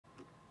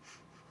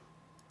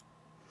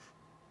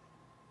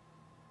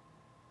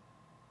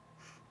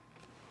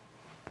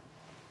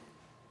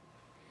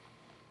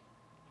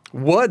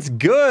What's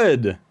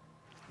good?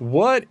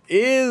 What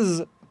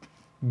is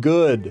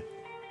good?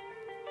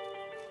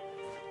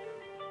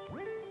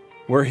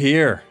 We're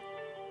here.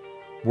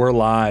 We're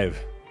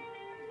live.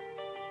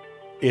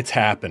 It's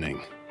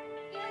happening.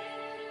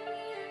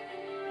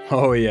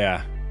 Oh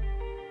yeah.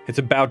 It's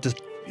about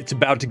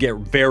to get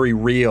very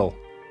real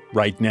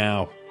right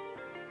now.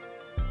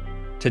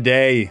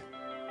 Today,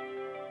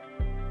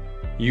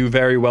 you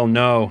very well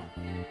know,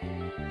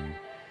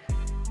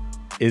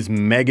 is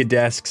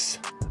MEGADESK'S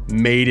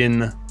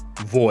Maiden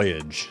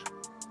Voyage.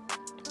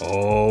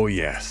 Oh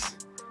yes.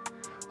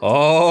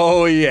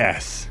 Oh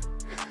yes.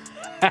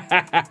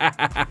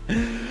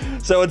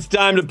 So it's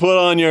time to put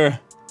on your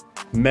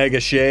mega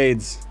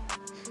shades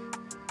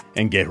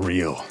and get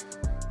real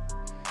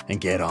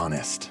and get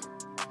honest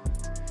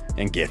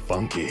and get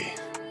funky.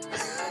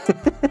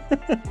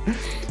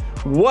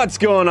 What's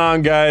going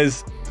on,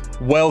 guys?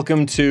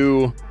 Welcome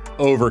to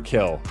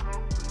Overkill.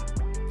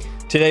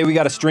 Today we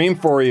got a stream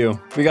for you.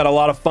 We got a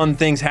lot of fun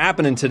things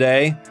happening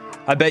today.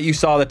 I bet you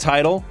saw the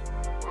title.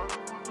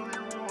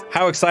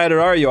 How excited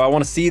are you? I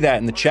want to see that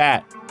in the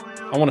chat.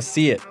 I want to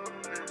see it.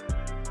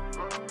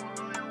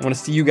 I want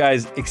to see you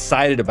guys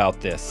excited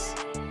about this.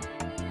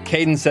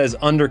 Caden says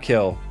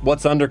underkill.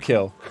 What's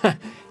underkill?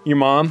 Your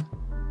mom?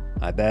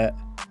 I bet.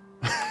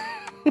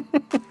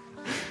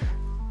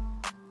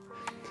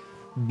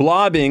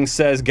 Blobbing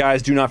says,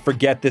 guys, do not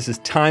forget this is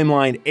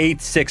timeline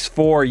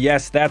 864.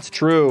 Yes, that's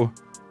true.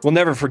 We'll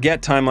never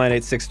forget timeline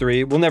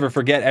 863. We'll never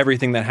forget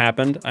everything that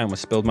happened. I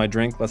almost spilled my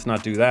drink. Let's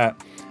not do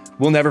that.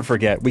 We'll never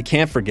forget. We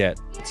can't forget.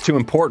 It's too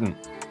important.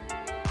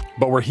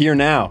 But we're here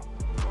now.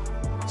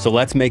 So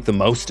let's make the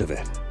most of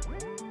it.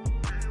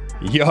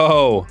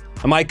 Yo,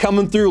 am I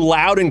coming through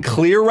loud and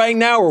clear right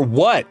now or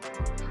what?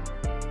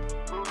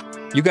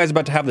 You guys are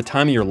about to have the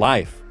time of your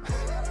life.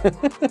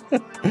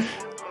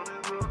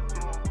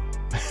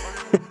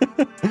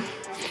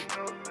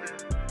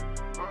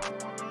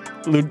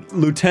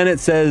 Lieutenant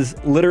says,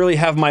 literally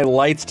have my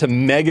lights to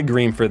mega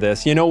green for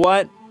this. You know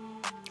what?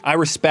 I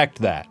respect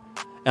that.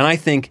 And I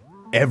think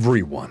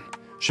everyone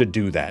should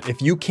do that.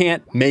 If you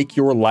can't make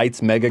your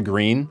lights mega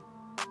green,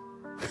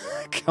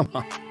 come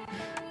on.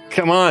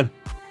 Come on.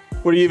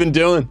 What are you even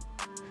doing?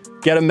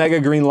 Get a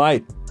mega green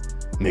light.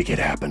 Make it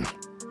happen.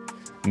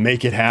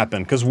 Make it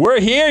happen. Because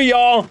we're here,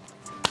 y'all.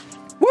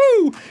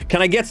 Woo!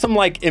 Can I get some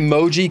like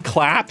emoji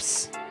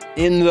claps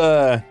in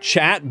the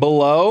chat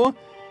below?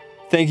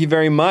 Thank you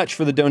very much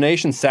for the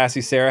donation,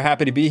 Sassy Sarah.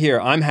 Happy to be here.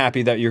 I'm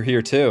happy that you're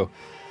here too.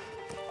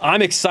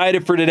 I'm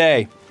excited for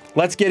today.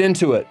 Let's get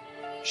into it.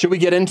 Should we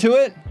get into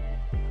it?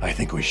 I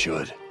think we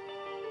should.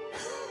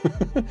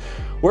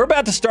 We're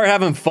about to start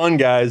having fun,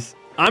 guys.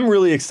 I'm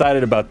really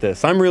excited about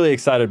this. I'm really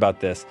excited about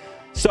this.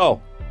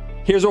 So,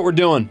 here's what we're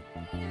doing.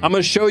 I'm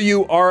gonna show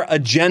you our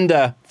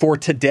agenda for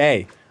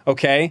today,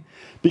 okay?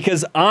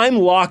 Because I'm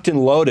locked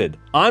and loaded.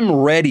 I'm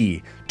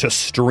ready to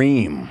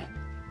stream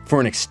for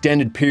an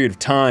extended period of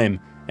time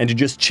and to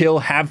just chill,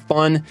 have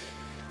fun,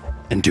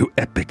 and do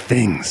epic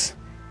things.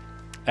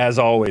 As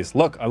always.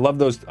 Look, I love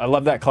those. I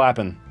love that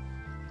clapping.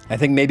 I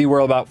think maybe we're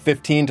about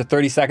 15 to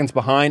 30 seconds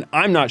behind.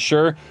 I'm not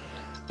sure.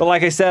 But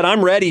like I said,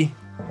 I'm ready.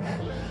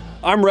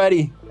 I'm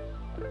ready.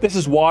 This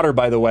is water,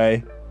 by the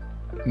way.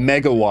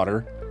 Mega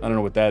water. I don't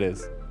know what that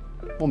is.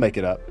 We'll make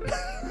it up.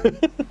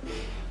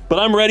 But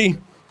I'm ready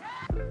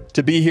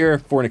to be here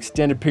for an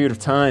extended period of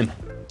time.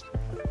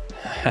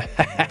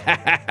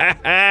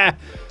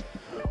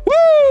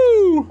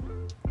 Woo!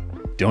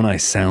 Don't I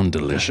sound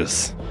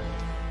delicious?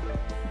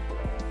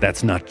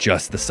 That's not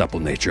just the supple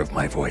nature of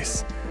my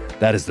voice.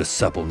 That is the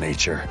supple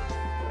nature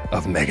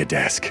of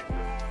MEGADESK.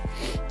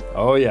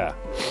 Oh yeah.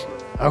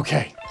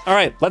 Okay. All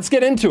right, let's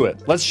get into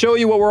it. Let's show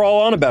you what we're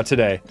all on about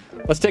today.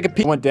 Let's take a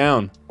peek. Went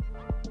down.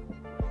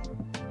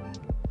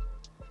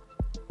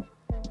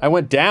 I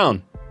went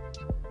down.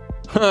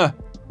 Huh.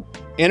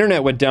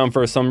 Internet went down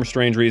for some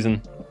strange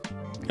reason.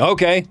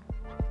 Okay.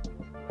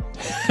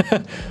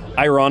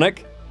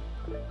 Ironic.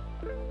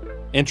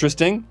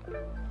 Interesting.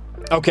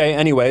 Okay,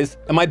 anyways.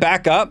 Am I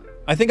back up?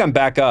 I think I'm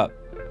back up.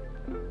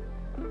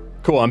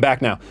 Cool, I'm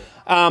back now.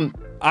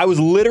 I was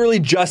literally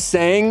just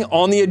saying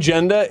on the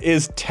agenda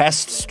is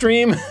test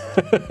stream.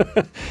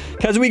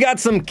 Because we got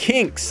some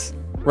kinks,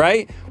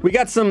 right? We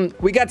got some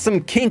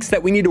kinks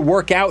that we need to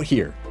work out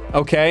here.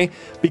 Okay?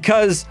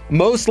 Because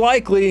most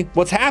likely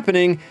what's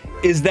happening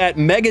is that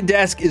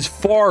MEGADESK is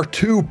far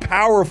too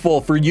powerful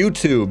for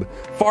YouTube,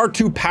 far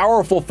too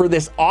powerful for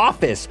this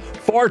office,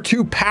 far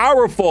too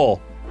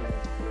powerful.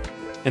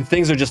 And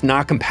things are just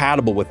not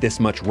compatible with this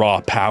much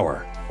raw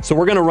power. So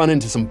we're gonna run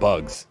into some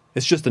bugs.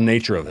 It's just the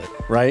nature of it,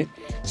 right?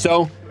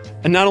 So,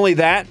 and not only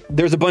that,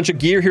 there's a bunch of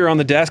gear here on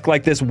the desk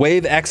like this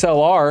Wave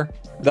XLR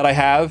that I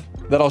have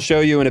that I'll show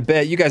you in a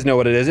bit. You guys know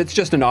what it is. It's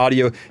just an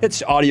audio,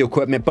 it's audio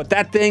equipment, but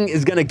that thing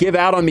is gonna give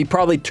out on me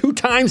probably 2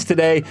 times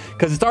today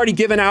because it's already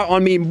given out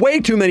on me way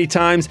too many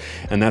times,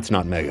 and that's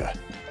not mega.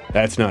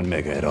 That's not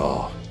mega at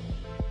all.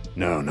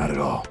 No, not at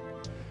all.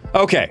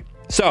 Okay,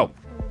 so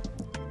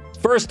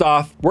first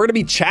off, we're gonna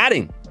be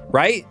chatting,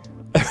 right?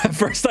 At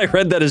first I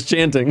read that as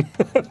chanting.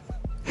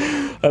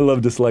 I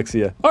love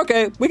dyslexia.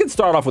 Okay, we can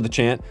start off with a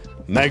chant.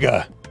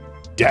 Mega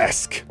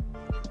desk.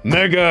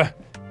 Mega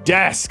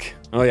desk.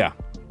 Oh yeah.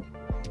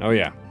 Oh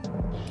yeah.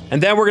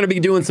 And then we're gonna be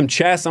doing some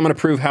chess. I'm gonna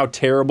prove how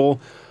terrible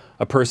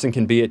a person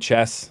can be at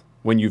chess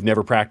when you've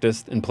never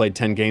practiced and played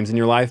 10 games in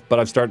your life, but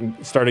I've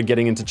started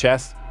getting into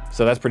chess,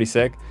 so that's pretty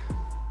sick.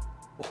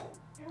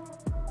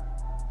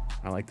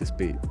 I like this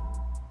beat.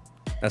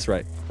 That's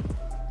right.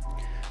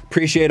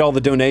 Appreciate all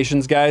the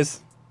donations,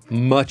 guys.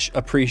 Much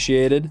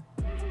appreciated.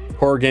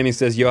 Horror Gaming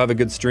says, yo, have a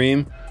good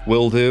stream.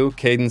 Will do.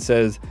 Caden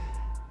says,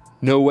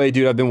 no way,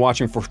 dude, I've been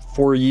watching for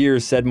 4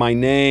 years, said my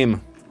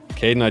name.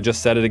 Caden, I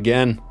just said it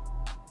again.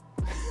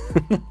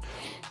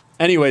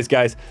 Anyways,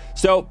 guys,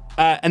 so,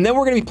 and then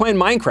we're gonna be playing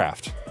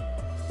Minecraft.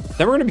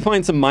 Then we're gonna be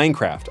playing some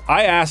Minecraft.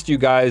 I asked you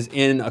guys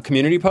in a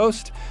community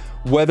post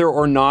whether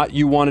or not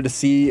you wanted to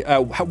see,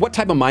 what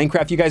type of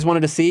Minecraft you guys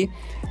wanted to see.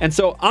 And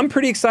so I'm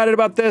pretty excited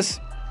about this.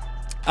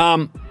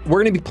 We're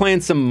gonna be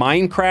playing some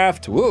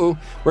Minecraft. Woo!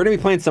 We're gonna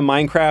be playing some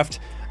Minecraft.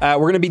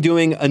 We're gonna be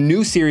doing a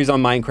new series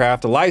on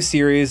Minecraft, a live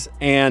series,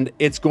 and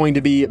it's going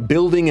to be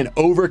building an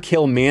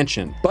overkill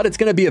mansion. But it's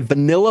gonna be a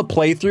vanilla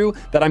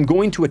playthrough that I'm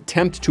going to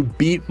attempt to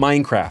beat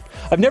Minecraft.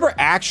 I've never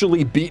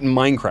actually beaten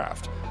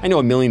Minecraft. I know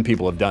a million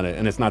people have done it,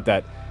 and it's not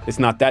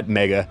that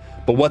mega.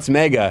 But what's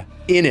mega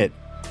in it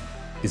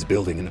is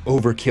building an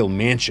overkill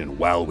mansion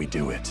while we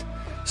do it.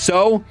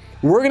 So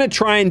we're gonna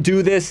try and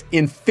do this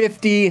in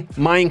 50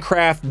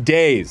 Minecraft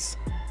days.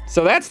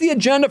 So that's the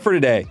agenda for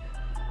today.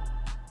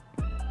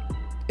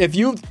 If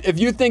you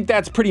think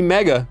that's pretty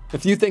mega,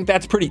 if you think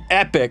that's pretty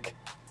epic,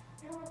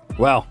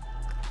 well,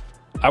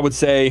 I would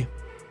say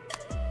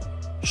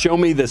show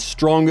me the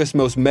strongest,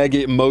 most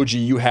mega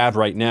emoji you have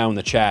right now in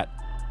the chat.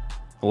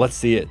 Let's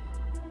see it.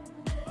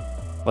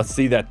 Let's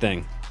see that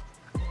thing.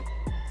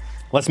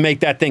 Let's make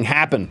that thing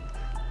happen.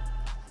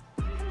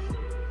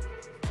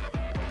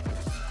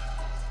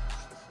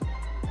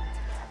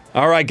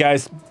 All right,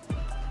 guys.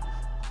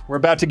 We're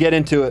about to get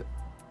into it.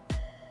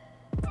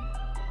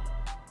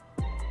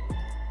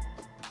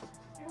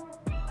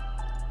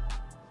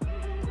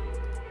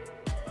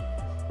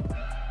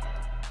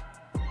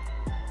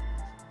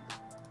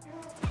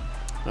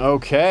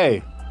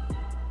 Okay.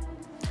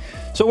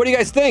 So what do you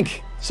guys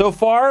think? So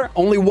far,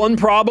 only one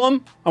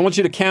problem. I want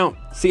you to count.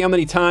 See how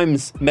many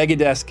times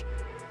Megadesk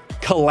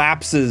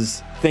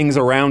collapses things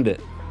around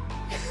it.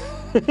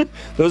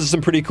 Those are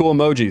some pretty cool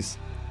emojis.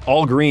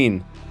 All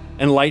green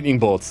and lightning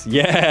bolts.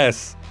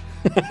 Yes.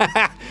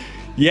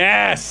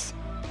 Yes.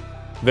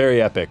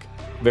 Very epic.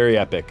 Very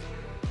epic.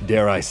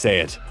 Dare I say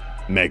it,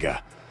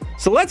 mega.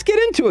 So let's get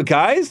into it,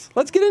 guys.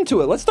 Let's get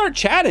into it. Let's start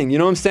chatting. You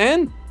know what I'm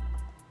saying?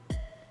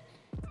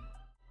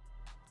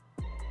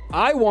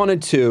 I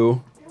wanted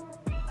to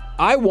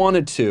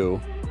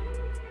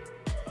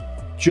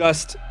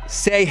just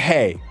say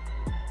hey,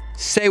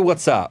 say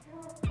what's up.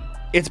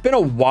 It's been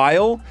a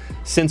while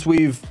since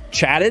we've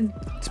chatted.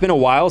 It's been a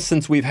while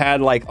since we've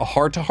had like a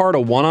heart-to-heart, a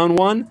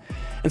one-on-one.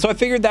 And so I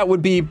figured that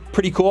would be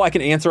pretty cool. I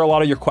can answer a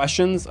lot of your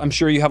questions. I'm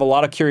sure you have a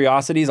lot of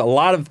curiosities. A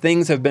lot of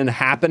things have been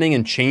happening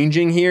and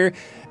changing here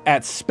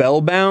at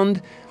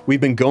Spellbound. We've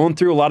been going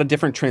through a lot of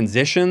different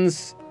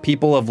transitions.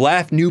 People have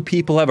left, new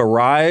people have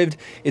arrived.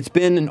 It's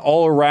been an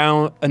all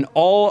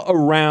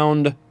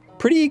around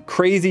pretty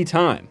crazy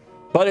time,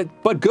 but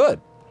good.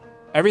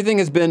 Everything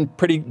has been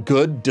pretty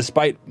good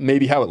despite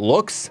maybe how it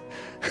looks.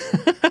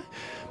 But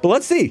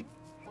let's see.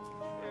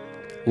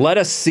 Let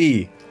us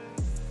see.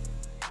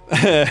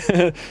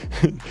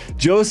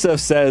 Joseph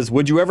says,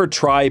 would you ever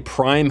try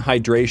Prime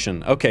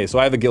hydration? Okay, so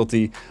I have a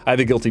guilty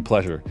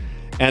pleasure,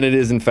 and it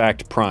is in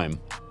fact Prime.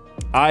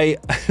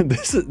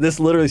 This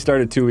literally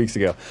started 2 weeks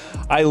ago.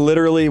 I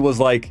literally was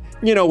like,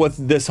 you know, with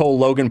this whole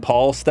Logan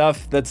Paul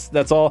stuff,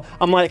 that's all.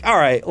 I'm like, all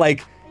right,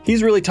 like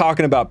he's really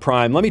talking about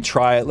Prime. Let me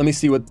try it. Let me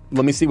see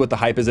what the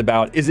hype is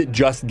about. Is it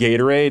just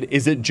Gatorade?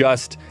 Is it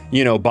just,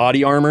 you know,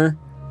 body armor?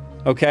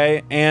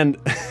 Okay. And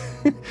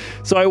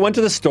so I went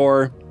to the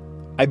store.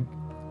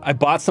 I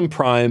bought some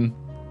Prime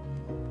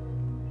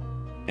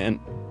and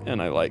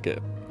I like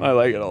it. I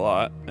like it a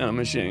lot, and I'm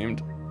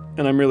ashamed.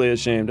 And I'm really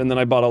ashamed. And then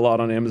I bought a lot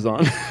on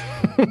Amazon.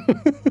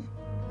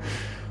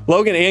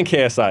 Logan and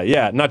KSI.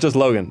 Yeah, not just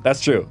Logan.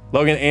 That's true.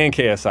 Logan and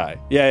KSI.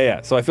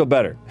 Yeah. So I feel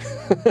better.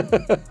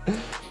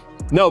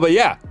 No, but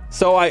yeah.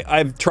 So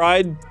I've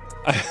tried.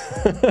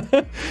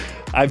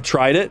 I've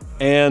tried it,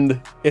 and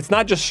it's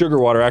not just sugar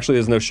water. Actually,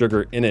 there's no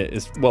sugar in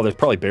it. Well, there's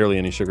probably barely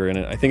any sugar in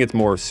it. I think it's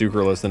more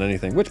sucralose than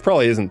anything, which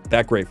probably isn't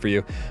that great for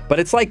you. But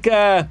it's like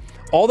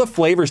all the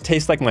flavors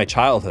taste like my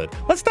childhood.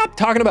 Let's stop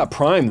talking about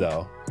Prime,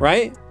 though,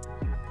 right?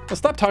 Let's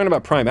stop talking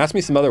about Prime. Ask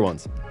me some other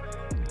ones.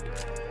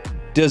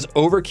 Does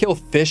overkill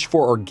fish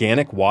for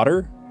organic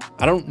water?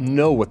 I don't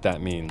know what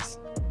that means.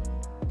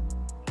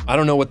 I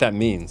don't know what that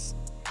means.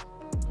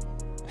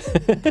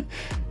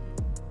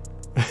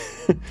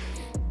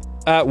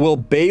 Will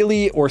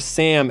Bailey or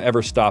Sam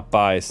ever stop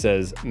by,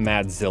 says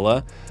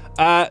Madzilla.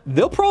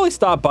 They'll probably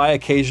stop by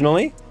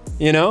occasionally,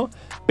 you know?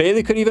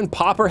 Bailey could even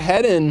pop her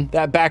head in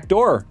that back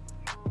door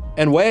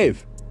and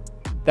wave.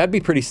 That'd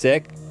be pretty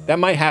sick. That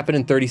might happen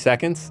in 30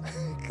 seconds.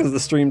 because the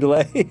stream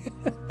delay.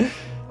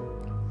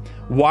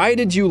 Why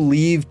did you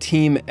leave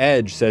Team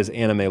Edge, says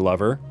Anime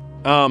Lover.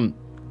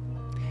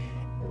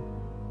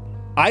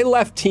 I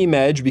left Team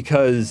Edge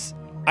because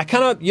I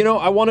kind of, you know,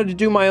 I wanted to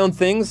do my own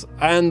things,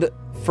 and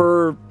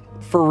for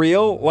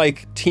real,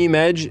 like, Team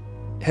Edge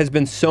has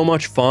been so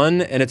much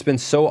fun and it's been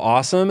so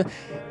awesome.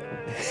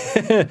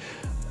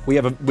 we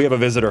have a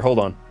visitor. Hold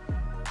on.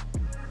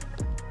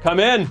 Come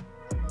in.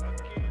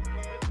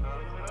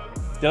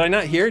 Did I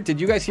not hear? Did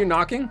you guys hear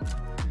knocking?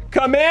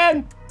 Come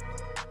in.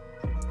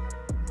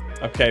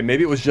 Okay,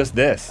 maybe it was just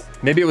this.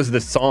 Maybe it was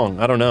this song.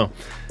 I don't know.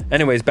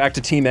 Anyways, back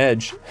to Team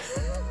Edge.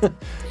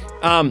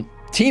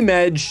 Team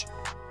Edge,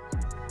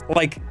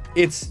 like,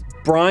 it's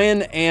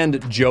Brian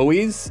and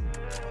Joey's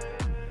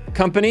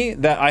company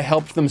that I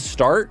helped them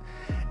start.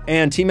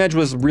 And Team Edge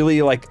was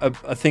really like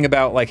a thing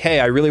about like,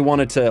 hey, I really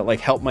wanted to like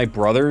help my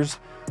brothers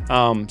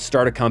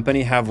start a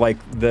company, have like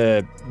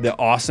the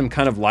awesome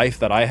kind of life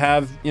that I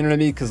have, you know what I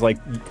mean? Because like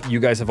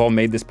you guys have all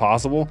made this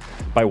possible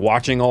by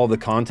watching all the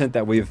content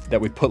that we've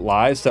put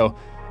live. So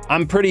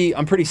I'm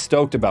pretty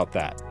stoked about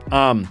that.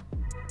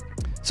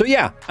 So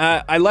yeah,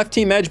 I left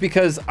Team Edge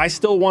because I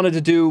still wanted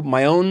to do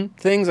my own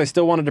things. I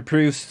still wanted to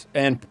produce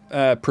and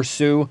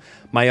pursue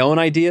my own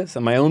ideas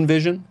and my own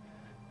vision.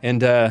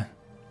 And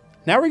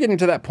now we're getting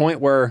to that point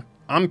where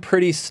I'm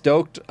pretty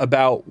stoked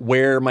about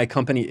where my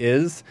company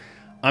is.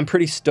 I'm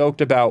pretty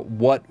stoked about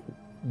what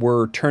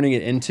we're turning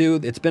it into.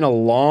 It's been a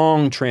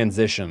long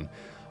transition,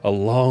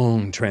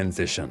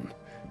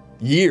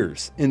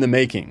 years in the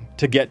making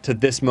to get to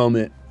this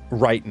moment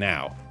right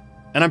now.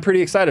 And I'm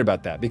pretty excited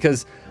about that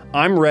because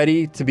I'm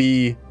ready to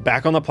be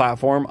back on the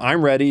platform.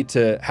 I'm ready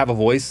to have a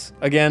voice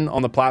again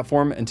on the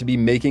platform and to be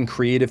making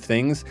creative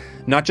things,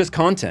 not just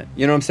content.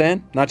 You know what I'm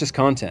saying? Not just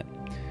content.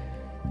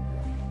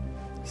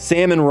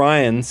 Sam and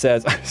Ryan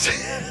says,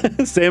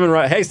 Sam and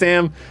Ryan, hey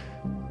Sam,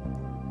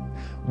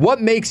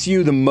 what makes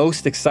you the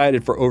most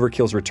excited for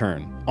Overkill's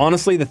return?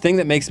 Honestly, the thing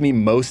that makes me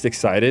most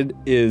excited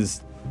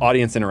is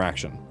audience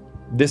interaction.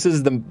 This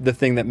is the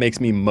thing that makes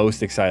me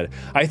most excited.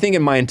 I think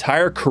in my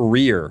entire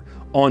career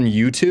on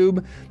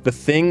YouTube, the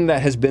thing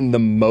that has been the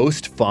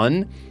most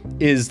fun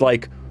is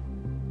like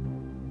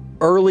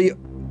early,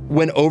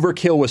 when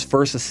Overkill was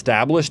first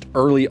established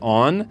early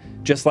on,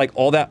 just like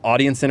all that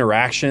audience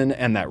interaction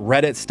and that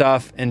Reddit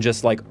stuff and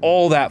just like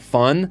all that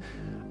fun.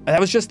 That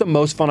was just the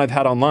most fun I've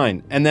had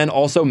online. And then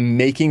also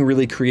making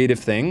really creative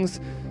things.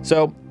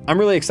 So I'm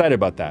really excited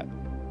about that.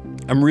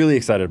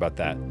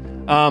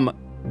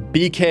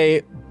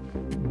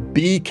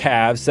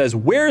 BCav says,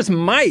 where's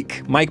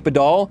Mike? Mike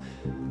Badal?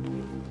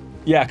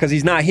 Yeah, because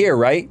he's not here,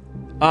 right?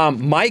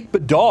 Mike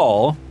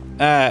Badal,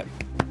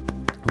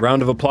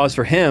 round of applause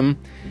for him.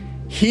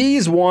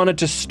 He's wanted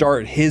to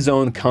start his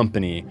own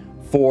company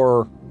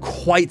for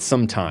quite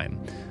some time.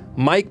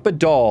 Mike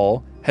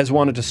Badal has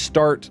wanted to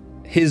start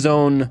his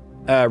own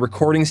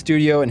recording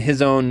studio and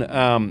his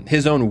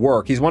own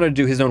work. He's wanted to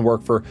do his own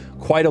work for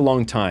quite a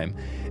long time.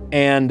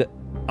 And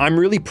I'm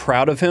really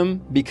proud of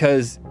him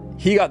because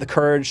he got the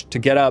courage to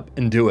get up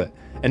and do it.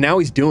 And now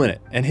he's doing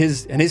it. And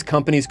his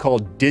company is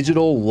called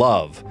Digital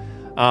Love.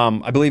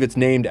 I believe it's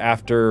named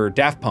after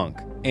Daft Punk.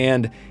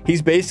 And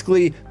he's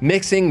basically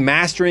mixing,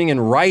 mastering,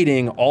 and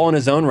writing all on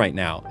his own right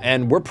now.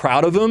 And we're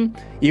proud of him,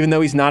 even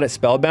though he's not at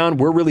Spellbound.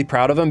 We're really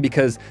proud of him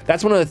because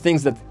that's one of the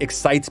things that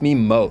excites me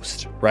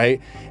most, right?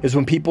 Is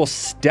when people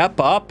step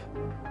up,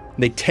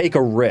 they take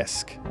a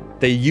risk,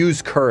 they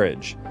use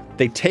courage,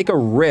 they take a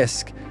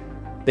risk,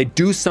 they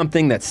do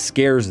something that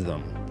scares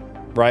them,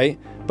 right?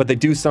 But they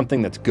do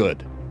something that's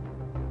good.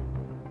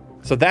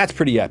 So that's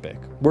pretty epic.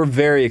 We're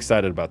very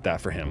excited about that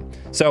for him.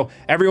 So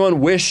everyone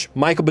wish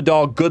Michael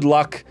Badal good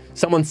luck.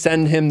 Someone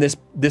send him this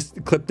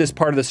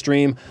part of the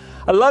stream.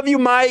 I love you,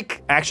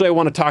 Mike. Actually, I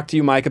want to talk to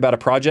you, Mike, about a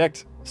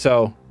project.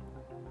 So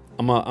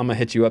I'm gonna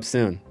hit you up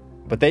soon.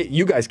 But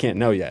you guys can't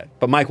know yet,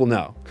 but Mike will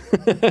know.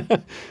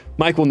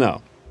 Mike will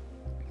know.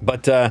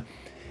 But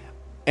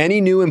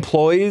any new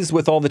employees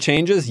with all the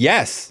changes?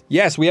 Yes,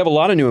 we have a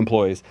lot of new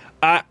employees.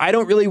 I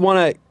don't really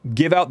want to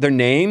give out their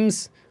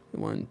names.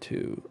 1,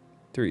 2,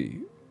 3,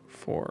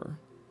 4,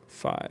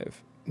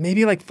 5,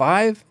 maybe like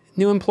 5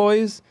 new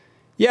employees.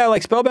 Yeah,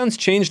 like Spellbound's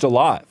changed a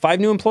lot. 5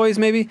 new employees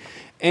maybe.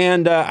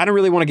 And I don't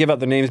really want to give out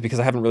their names because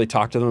I haven't really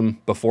talked to them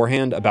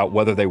beforehand about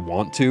whether they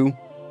want to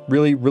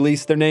really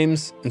release their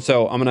names. And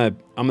so I'm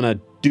gonna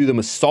do them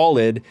a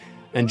solid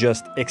and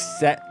just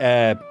accept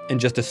and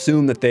just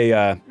assume that they, you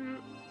know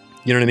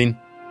what I mean,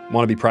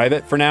 want to be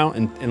private for now,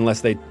 and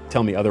unless they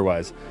tell me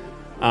otherwise.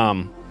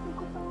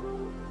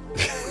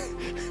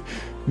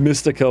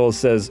 Mystical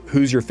says,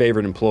 who's your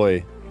favorite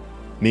employee?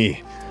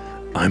 Me.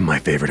 I'm my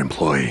favorite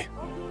employee.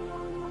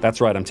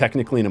 That's right, I'm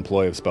technically an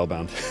employee of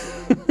Spellbound.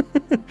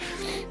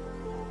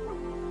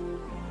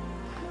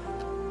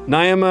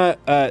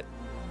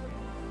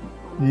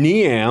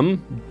 Niam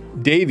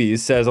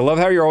Davies says, I love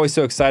how you're always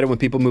so excited when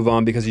people move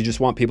on because you just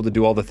want people to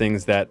do all the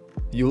things that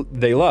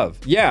they love.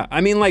 Yeah,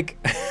 I mean, like,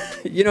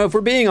 you know, if we're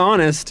being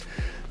honest,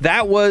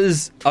 that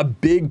was a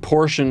big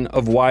portion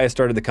of why I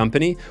started the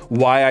company,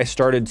 why I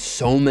started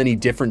so many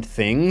different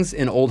things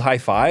in Old High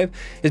Five,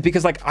 is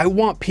because like, I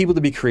want people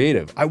to be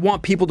creative. I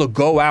want people to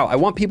go out. I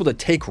want people to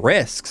take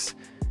risks.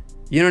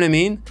 You know what I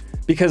mean?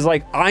 Because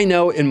like, I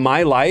know in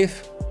my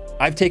life,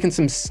 I've taken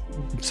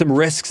some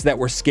risks that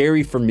were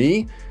scary for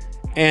me,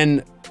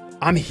 and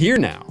I'm here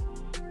now.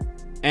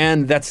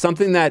 And that's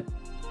something that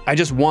I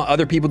just want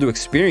other people to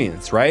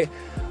experience, right?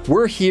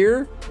 We're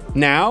here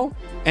now,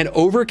 and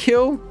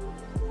Overkill,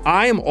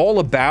 I am all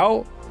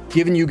about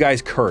giving you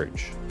guys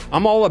courage.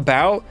 I'm all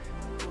about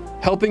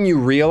helping you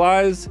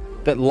realize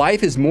that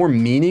life is more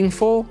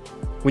meaningful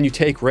when you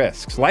take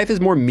risks. Life is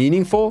more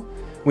meaningful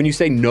when you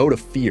say no to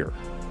fear.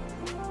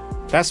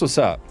 That's what's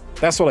up.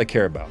 That's what I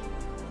care about.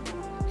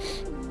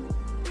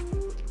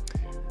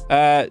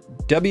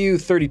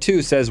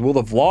 W32 says, will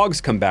the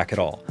vlogs come back at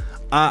all?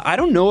 I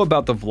don't know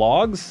about the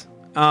vlogs.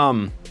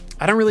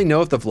 I don't really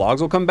know if the vlogs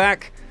will come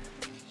back.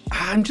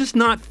 I'm just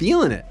not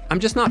feeling it. I'm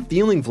just not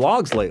feeling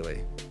vlogs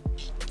lately.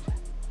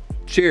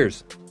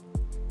 Cheers.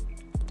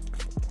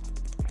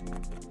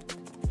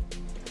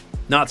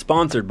 Not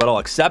sponsored, but I'll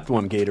accept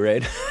one,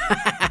 Gatorade.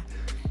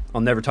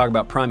 I'll never talk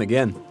about Prime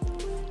again.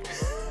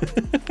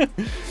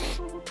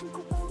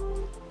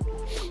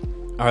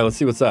 All right, let's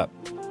see what's up.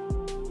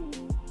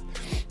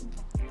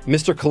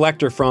 Mr.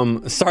 Collector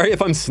from, sorry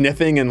if I'm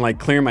sniffing and like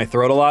clearing my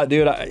throat a lot,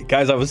 dude.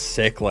 Guys, I was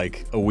sick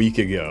like a week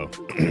ago.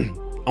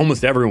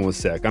 Almost everyone was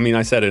sick. I mean,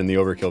 I said it in the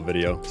Overkill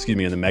video, excuse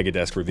me, in the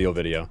Megadesk reveal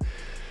video.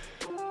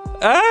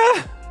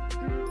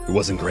 It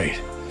wasn't great.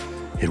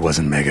 It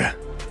wasn't mega.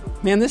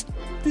 Man, this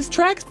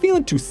track's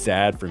feeling too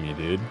sad for me,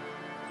 dude.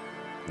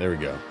 There we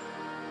go.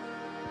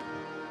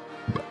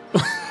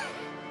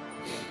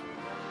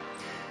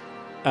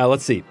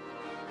 Let's see.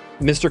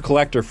 Mr.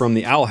 Collector from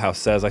the Owl House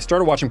says, I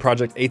started watching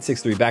Project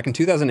 863 back in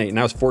 2008, and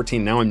I was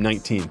 14, now I'm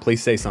 19.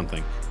 Please say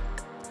something.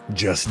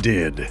 Just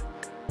did.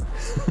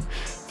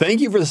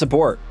 Thank you for the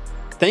support.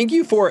 Thank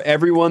you for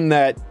everyone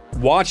that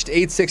watched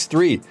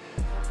 863.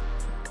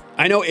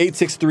 I know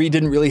 863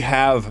 didn't really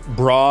have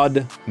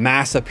broad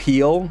mass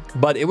appeal,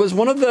 but it was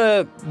one of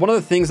the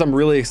things I'm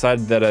really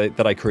excited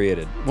that I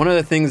created. One of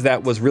the things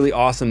that was really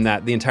awesome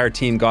that the entire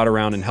team got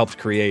around and helped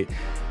create,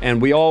 and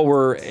we all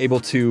were able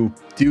to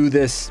do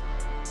this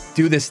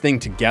thing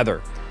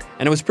together,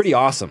 and it was pretty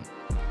awesome,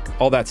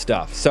 all that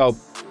stuff. So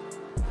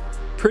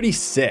pretty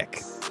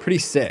sick.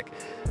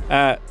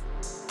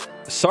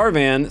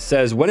 Sarvan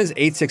says, when is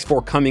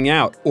 864 coming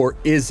out, or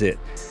is it?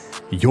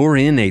 You're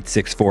in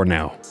 864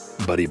 now,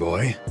 buddy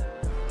boy.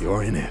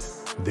 You're in it.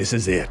 This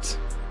is it.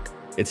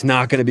 It's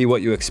not going to be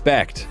what you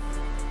expect,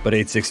 but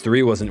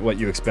 863 wasn't what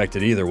you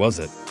expected either, was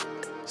it?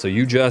 So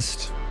you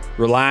just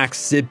relax,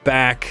 sit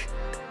back,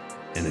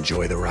 and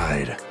enjoy the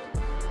ride.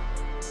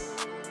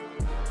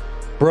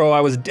 Bro,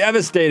 I was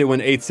devastated when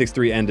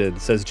 863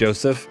 ended, says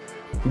Joseph.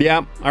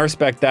 Yeah, I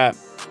respect that.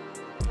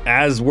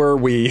 As were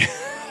we.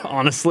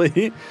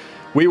 Honestly,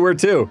 we were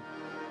too.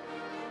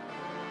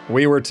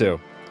 We were too.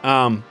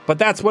 But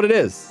that's what it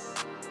is.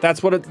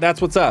 That's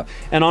what's up.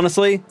 And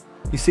honestly,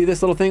 you see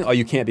this little thing? Oh,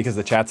 you can't because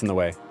the chat's in the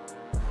way.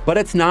 But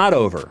it's not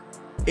over.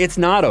 It's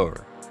not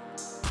over.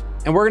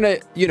 And we're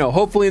gonna,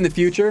 hopefully in the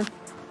future,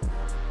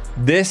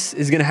 this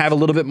is gonna have a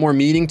little bit more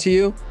meaning to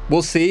you.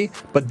 We'll see.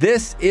 But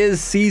this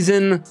is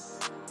season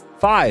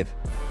 5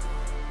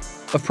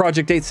 of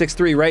Project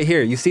 863 right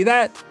here. You see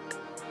that?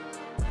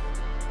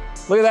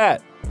 Look at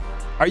that.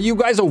 Are you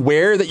guys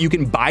aware that you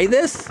can buy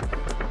this?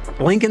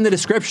 Link in the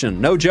description,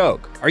 no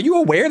joke. Are you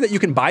aware that you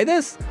can buy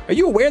this? Are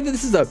you aware that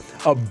this is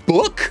a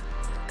book?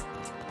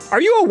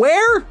 Are you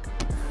aware?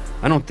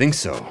 I don't think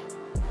so.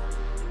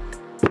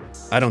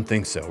 I don't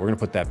think so. We're gonna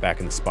put that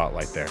back in the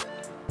spotlight there.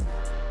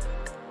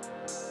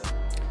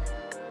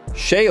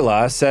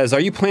 Shayla says, are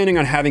you planning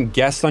on having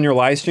guests on your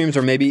live streams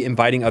or maybe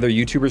inviting other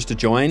YouTubers to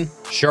join?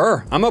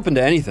 Sure, I'm open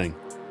to anything.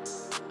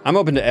 I'm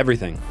open to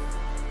everything.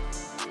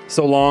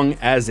 So long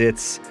as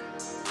it's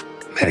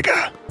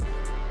mega.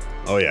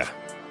 Oh yeah.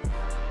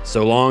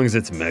 So long as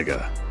it's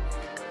mega.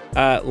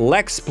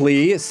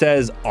 Lexplea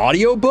says,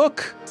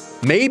 audiobook?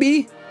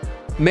 Maybe.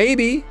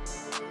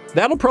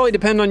 That'll probably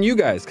depend on you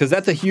guys, because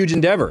that's a huge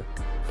endeavor.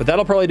 But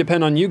that'll probably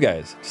depend on you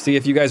guys. See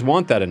if you guys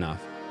want that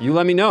enough. You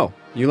let me know.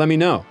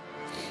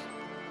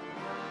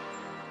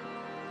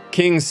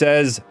 King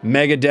says,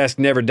 Megadesk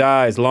never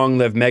dies. Long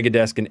live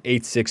Megadesk in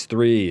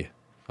 863.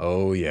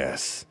 Oh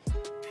yes.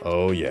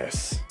 Oh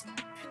yes.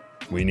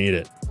 We need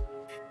it.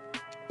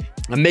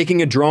 I'm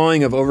making a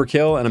drawing of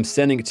Overkill and I'm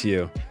sending it to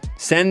you.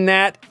 Send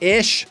that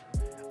ish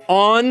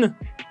on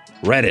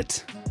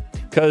Reddit.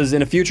 Because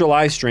in a future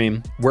live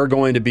stream, we're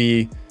going to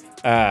be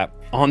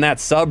on that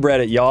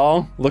subreddit,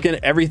 y'all. Looking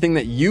at everything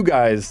that you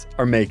guys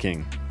are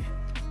making.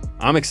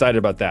 I'm excited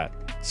about that.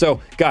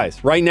 So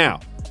guys, right now,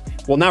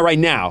 well, not right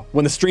now,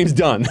 when the stream's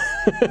done.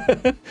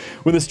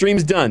 When the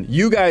stream's done,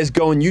 you guys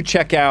go and you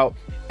check out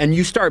and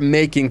you start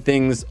making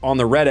things on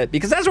the Reddit,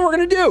 because that's what we're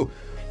gonna do.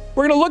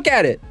 We're gonna look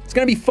at it. It's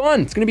gonna be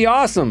fun. It's gonna be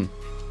awesome.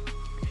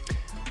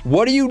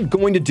 What are you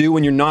going to do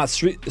when you're not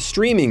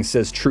streaming,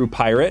 says True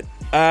Pirate?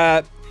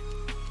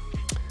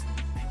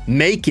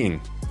 making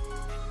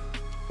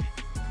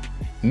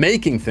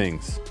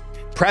things,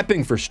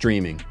 prepping for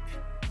streaming.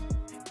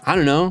 I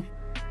don't know,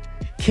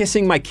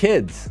 kissing my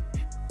kids,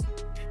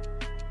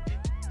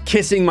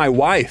 kissing my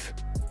wife.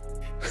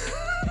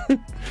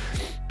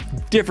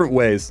 Different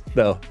ways,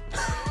 though.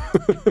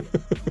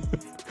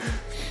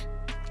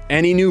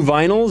 Any new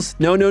vinyls?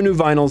 No new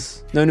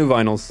vinyls. No new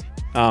vinyls.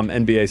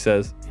 NBA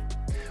says.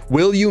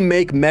 Will you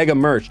make mega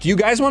merch? Do you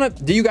guys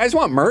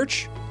want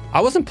merch?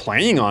 I wasn't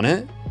planning on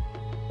it.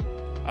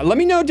 Let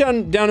me know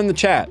down in the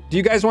chat. Do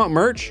you guys want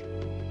merch?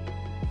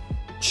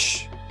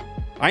 Shh.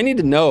 I need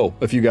to know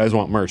if you guys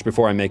want merch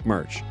before I make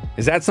merch.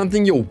 Is that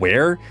something you'll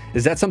wear?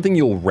 Is that something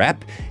you'll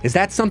rep? Is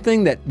that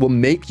something that will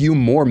make you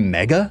more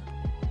mega?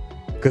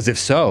 Because if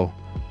so,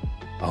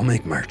 I'll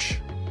make merch.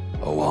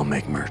 Oh, I'll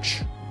make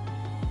merch.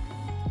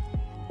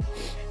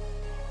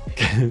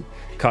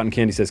 Cotton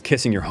Candy says,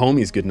 kissing your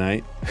homies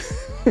goodnight.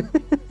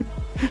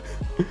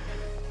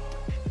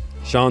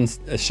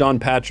 Sean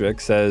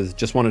Patrick says,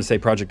 just wanted to say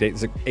Project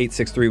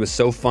 863 was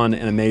so fun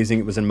and amazing.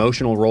 It was an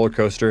emotional roller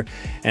coaster.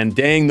 And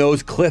dang,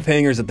 those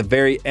cliffhangers at the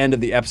very end of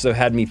the episode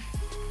had me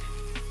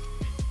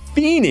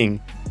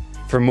fiending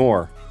for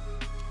more.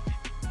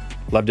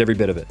 Loved every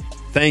bit of it.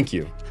 Thank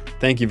you.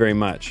 Thank you very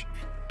much.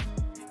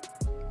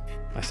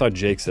 I saw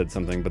Jake said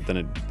something, but then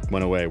it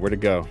went away. Where'd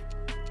it go?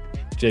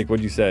 Jake,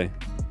 what'd you say?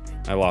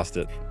 I lost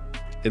it.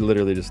 It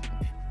literally just...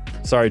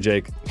 Sorry,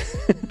 Jake.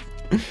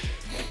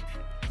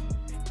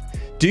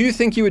 Do you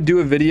think you would do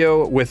a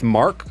video with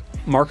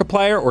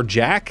Markiplier or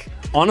Jack?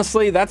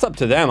 Honestly, that's up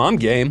to them. I'm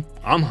game.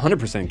 I'm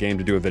 100% game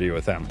to do a video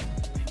with them.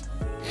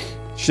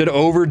 Should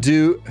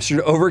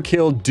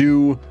Overkill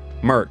do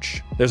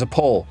merch? There's a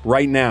poll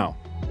right now.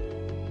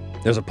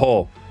 There's a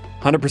poll.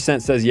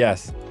 100% says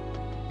yes.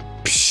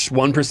 Psh,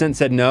 1%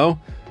 said no.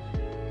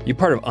 You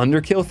part of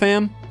Underkill,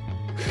 fam?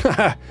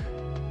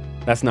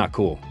 That's not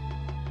cool.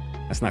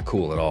 That's not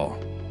cool at all.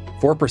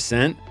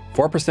 4%?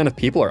 4% of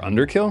people are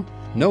Underkill?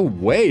 No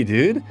way,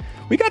 dude.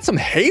 We got some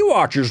hay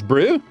watchers,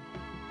 bro.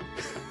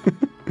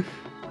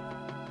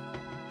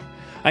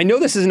 I know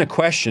this isn't a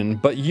question,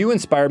 but you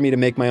inspired me to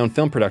make my own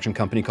film production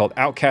company called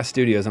Outcast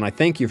Studios, and I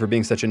thank you for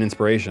being such an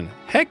inspiration.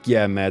 Heck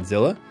yeah,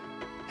 Madzilla.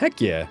 Heck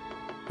yeah.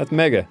 That's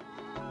mega.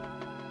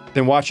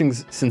 Been watching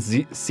since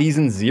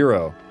season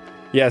 0.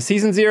 Yeah,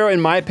 season 0, in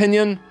my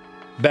opinion,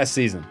 best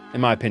season, in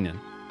my opinion.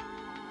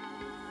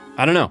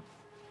 I don't know.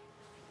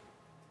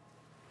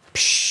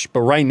 Psh,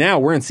 but right now,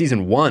 we're in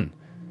season 1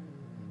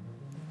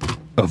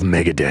 of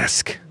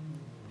Megadesk.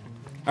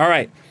 All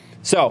right,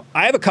 so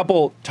I have a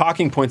couple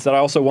talking points that I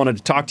also wanted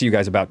to talk to you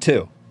guys about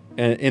too,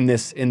 in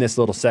this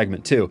little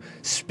segment too.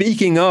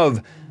 Speaking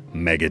of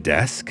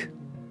Megadesk,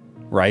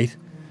 right?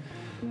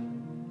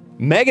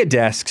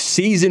 Megadesk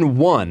season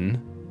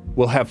 1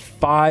 will have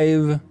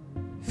 5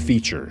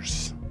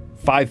 features.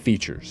 5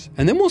 features.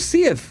 And then we'll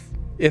see if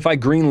I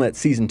greenlit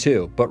season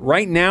 2. But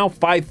right now,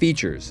 5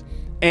 features.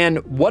 And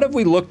what have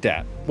we looked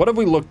at? What have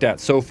we looked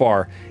at so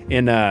far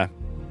in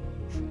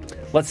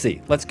let's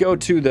see. Let's go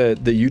to the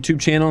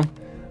YouTube channel.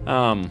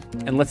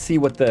 And let's see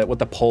what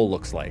the poll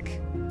looks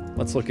like.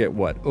 Let's look at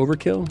what?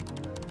 Overkill?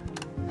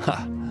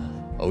 Ha.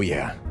 Oh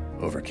yeah,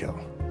 Overkill.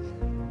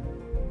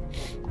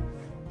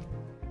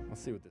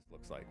 Let's see what this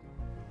looks like.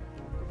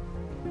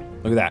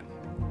 Look at that.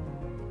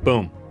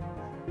 Boom.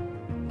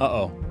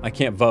 Uh-oh, I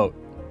can't vote.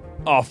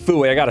 Oh,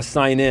 phooey, I gotta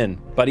sign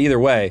in. But either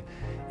way,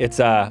 it's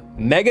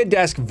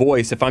Megadesk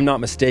Voice, if I'm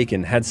not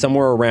mistaken, had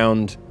somewhere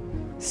around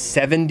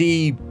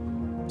 70%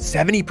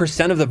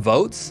 of the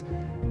votes.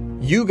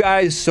 You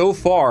guys so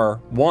far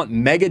want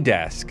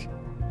Megadesk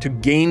to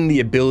gain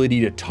the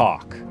ability to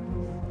talk.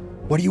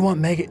 What do you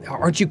want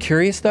aren't you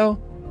curious though?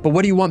 But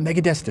what do you want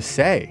Megadesk to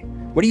say?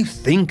 What do you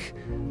think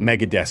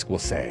Megadesk will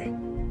say?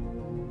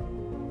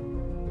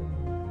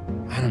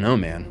 I don't know,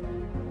 man.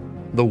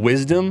 The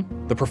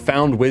wisdom, the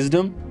profound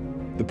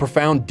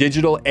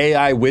digital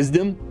AI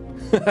wisdom.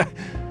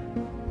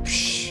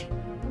 Shh.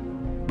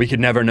 We could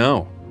never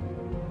know.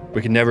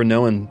 We could never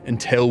know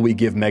until we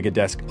give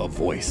Megadesk a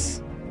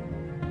voice.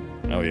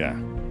 Oh yeah.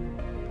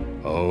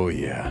 Oh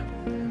yeah.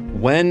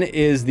 When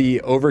is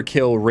the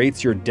Overkill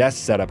Rates Your Desk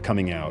setup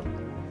coming out?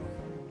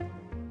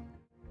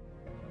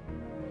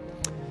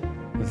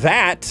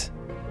 That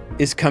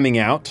is coming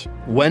out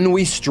when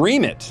we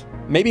stream it.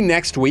 Maybe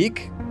next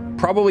week.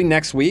 Probably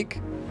next week.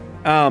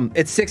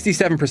 It's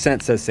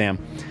 67%, says Sam.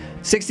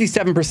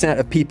 67%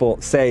 of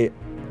people say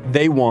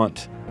they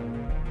want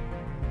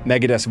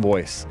Megadesk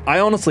Voice. I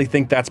honestly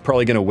think that's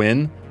probably gonna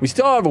win. We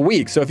still have a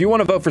week, so if you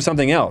wanna vote for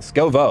something else,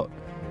 go vote.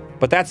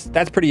 But that's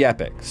pretty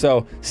epic.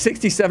 So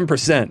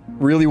 67%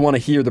 really wanna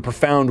hear the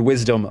profound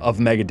wisdom of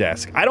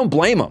Megadesk. I don't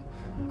blame them.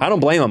 I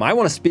don't blame them. I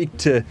wanna speak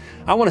to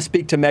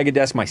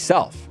Megadesk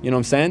myself. You know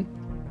what I'm saying?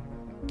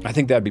 I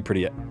think that'd be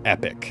pretty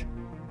epic.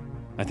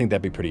 I think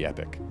that'd be pretty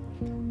epic.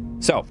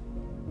 So,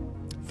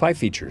 5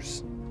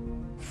 features.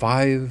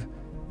 5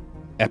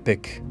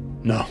 epic,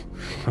 no,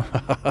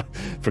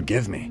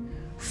 forgive me.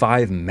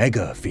 5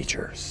 mega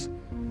features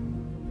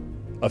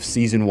of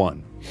season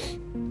 1.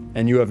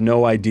 And you have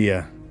no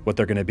idea what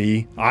they're going to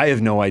be. I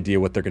have no idea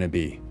what they're going to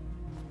be.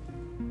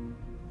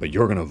 But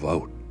you're going to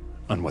vote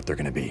on what they're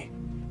going to be.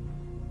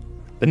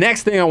 The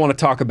next thing I want to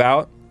talk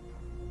about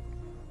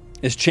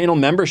is channel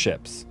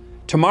memberships.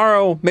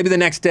 Tomorrow, maybe the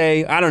next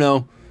day, I don't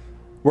know,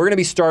 we're going to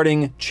be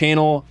starting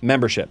channel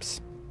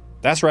memberships.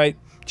 That's right,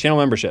 channel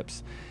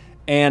memberships.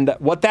 And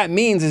what that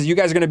means is you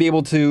guys are going to be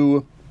able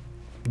to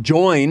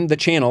join the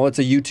channel. It's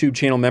a YouTube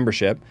channel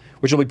membership,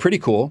 which will be pretty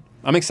cool.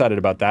 I'm excited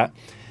about that.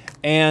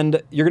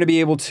 And you're going to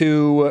be able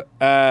to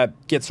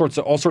get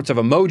all sorts of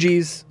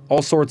emojis,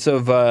 all sorts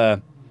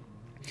of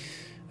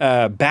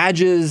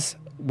badges.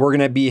 We're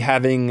going to be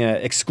having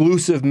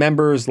exclusive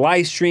members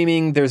live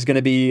streaming. There's going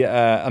to be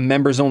a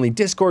members only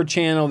Discord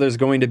channel. There's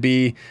going to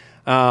be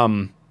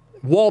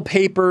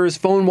wallpapers,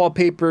 phone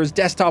wallpapers,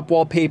 desktop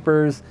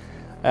wallpapers.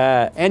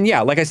 And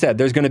yeah, like I said,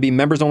 there's going to be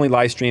members only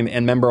live stream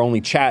and member only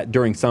chat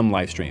during some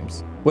live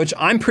streams, which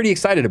I'm pretty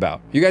excited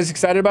about. You guys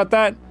excited about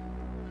that?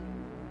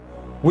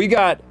 We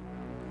got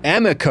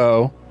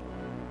Emiko.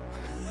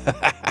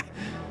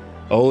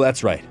 Oh,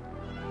 that's right.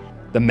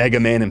 The Mega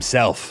Man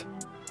himself,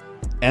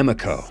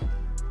 Emiko,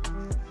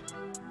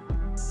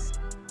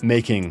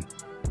 making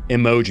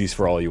emojis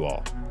for all you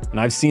all. And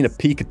I've seen a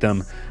peek at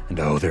them, and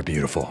oh, they're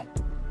beautiful.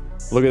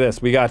 Look at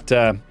this. We got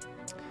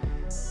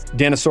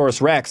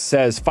Danosaurus Rex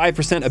says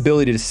 5%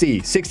 ability to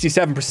see,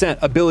 67%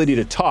 ability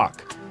to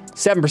talk,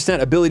 7%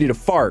 ability to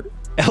fart,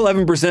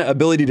 11%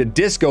 ability to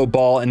disco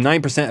ball, and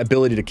 9%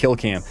 ability to kill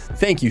cam.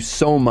 Thank you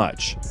so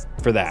much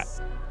for that.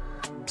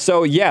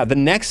 So yeah, the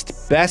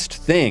next best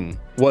thing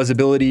was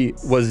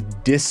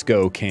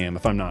disco cam,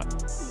 if I'm not,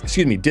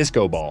 excuse me,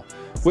 disco ball,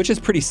 which is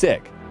pretty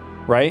sick,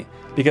 right?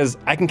 Because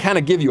I can kind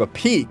of give you a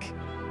peek,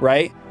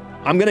 right?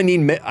 I'm gonna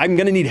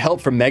need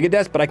help from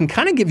Megadesk, but I can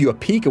kind of give you a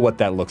peek of what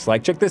that looks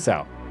like. Check this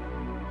out.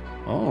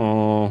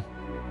 Oh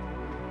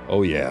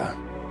yeah.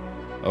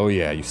 Oh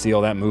yeah, you see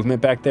all that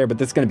movement back there? But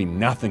that's gonna be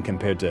nothing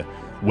compared to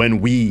when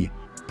we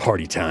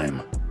party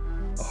time.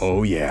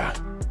 Oh yeah,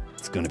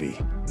 it's gonna be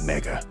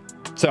mega.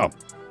 So,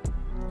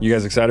 you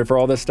guys excited for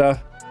all this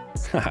stuff?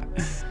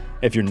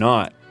 If you're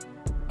not,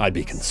 I'd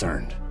be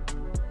concerned.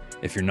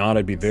 If you're not,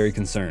 I'd be very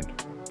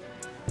concerned.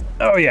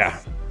 Oh yeah.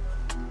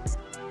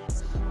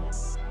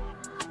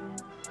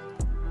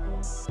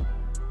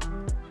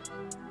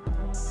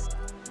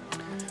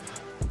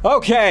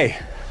 Okay.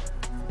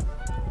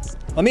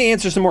 Let me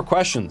answer some more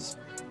questions.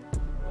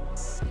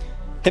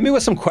 Hit me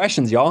with some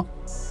questions, y'all.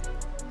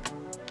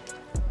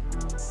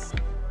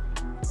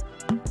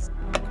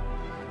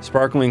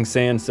 Sparkling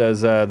Sand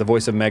says the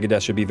voice of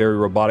Megadesk should be very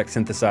robotic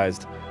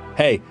synthesized.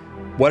 Hey,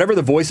 whatever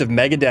the voice of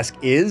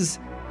Megadesk is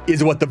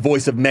what the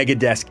voice of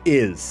Megadesk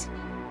is.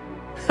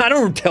 I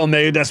don't tell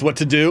Megadesk what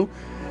to do.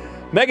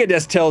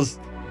 Megadesk tells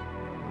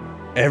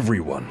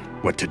everyone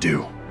what to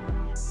do.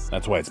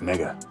 That's why it's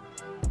Mega.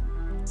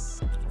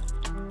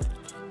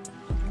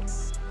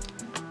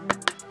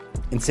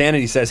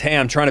 Insanity says, hey,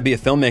 I'm trying to be a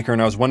filmmaker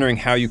and I was wondering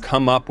how you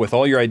come up with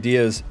all your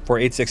ideas for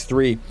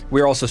 863.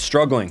 We're also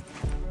struggling.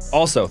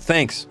 Also,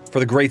 thanks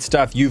for the great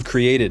stuff you've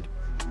created.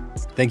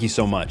 Thank you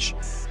so much.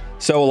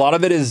 So a lot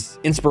of it is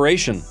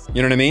inspiration.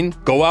 You know what I mean?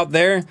 Go out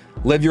there,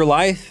 live your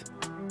life,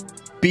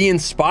 be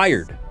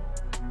inspired.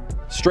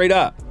 Straight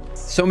up.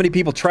 So many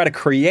people try to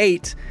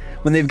create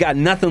when they've got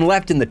nothing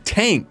left in the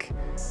tank.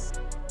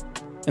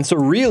 And so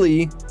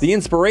really, the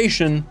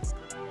inspiration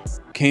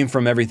came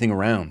from everything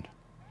around.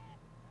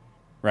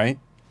 Right?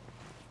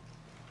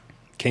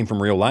 Came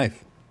from real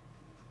life.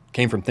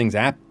 Came from things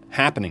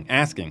happening,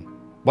 asking.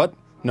 What?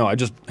 No, I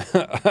just,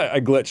 I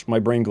glitched, my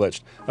brain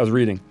glitched. I was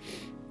reading.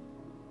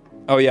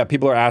 Oh yeah,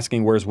 people are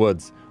asking, where's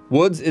Woods?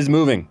 Woods is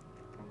moving.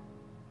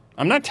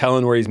 I'm not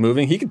telling where he's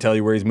moving. He can tell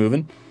you where he's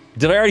moving.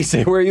 Did I already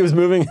say where he was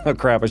moving? Oh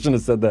crap, I shouldn't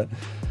have said that.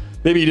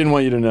 Maybe he didn't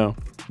want you to know,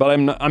 but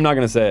I'm not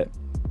gonna say it.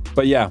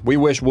 But yeah, we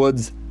wish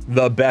Woods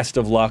the best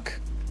of luck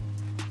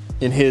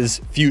in his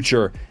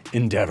future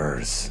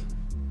endeavors.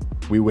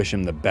 We wish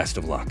him the best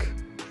of luck.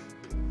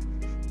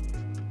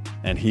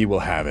 And he will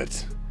have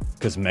it,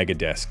 because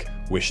Megadesk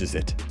wishes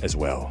it as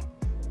well.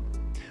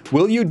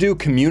 Will you do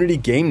community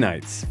game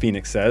nights?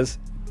 Phoenix says.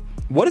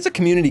 What is a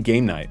community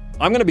game night?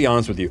 I'm gonna be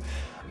honest with you.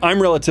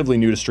 I'm relatively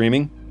new to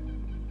streaming.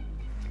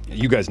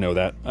 You guys know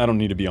that. I don't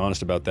need to be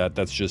honest about that.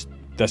 That's just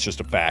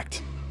a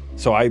fact.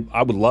 So I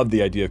would love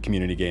the idea of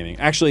community gaming.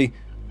 Actually,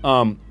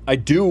 I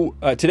do,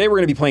 today we're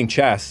gonna be playing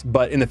chess,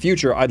 but in the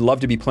future, I'd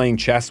love to be playing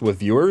chess with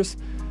viewers.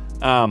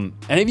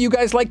 Any of you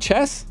guys like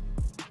chess?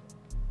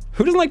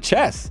 Who doesn't like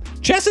chess?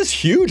 Chess is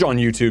huge on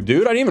YouTube,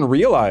 dude. I didn't even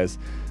realize.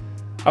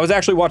 I was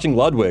actually watching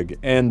Ludwig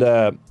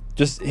and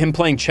just him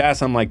playing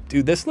chess. I'm like,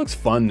 dude, this looks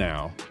fun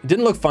now. It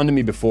didn't look fun to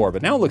me before,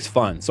 but now it looks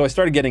fun. So I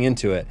started getting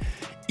into it.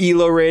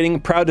 ELO rating,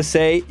 proud to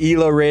say,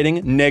 ELO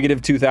rating,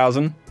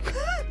 -2000.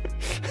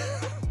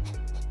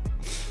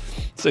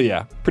 So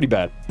yeah, pretty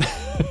bad.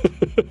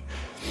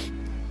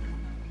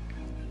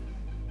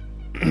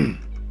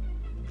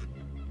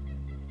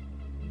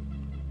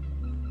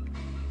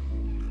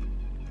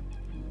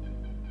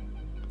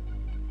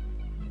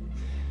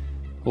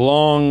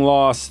 Long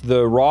Lost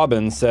the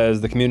Robin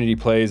says the community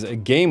plays a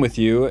game with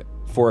you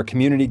for a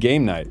community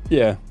game night.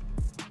 Yeah.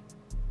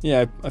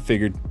 Yeah, I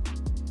figured.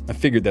 I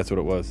figured that's what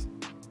it was.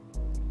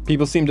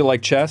 People seem to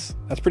like chess.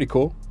 That's pretty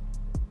cool.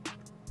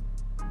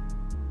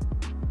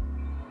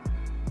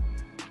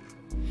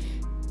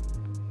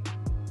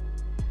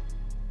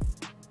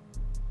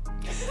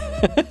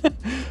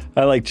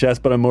 I like chess,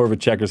 but I'm more of a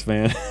checkers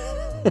fan.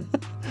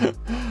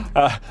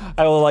 I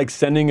like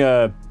sending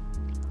a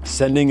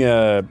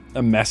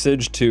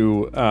message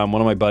to one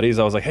of my buddies.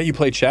 I was like, hey, you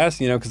play chess?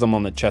 You know, because I'm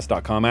on the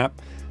chess.com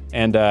app.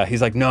 And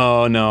he's like,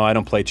 no, I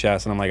don't play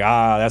chess. And I'm like,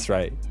 that's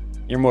right.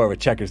 You're more of a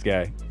checkers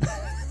guy.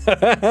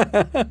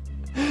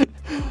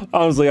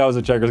 Honestly, I was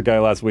a checkers guy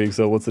last week,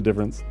 so what's the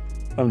difference?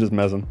 I'm just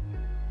messing.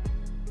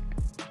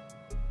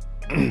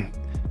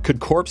 Could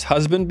Corp's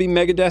husband be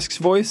Megadesk's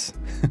voice?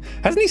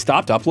 Hasn't he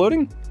stopped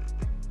uploading?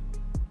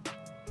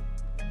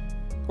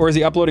 Or is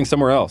he uploading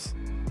somewhere else?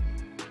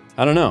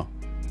 I don't know.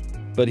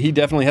 But he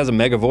definitely has a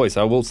mega voice,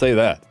 I will say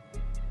that.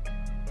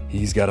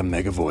 He's got a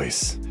mega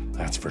voice,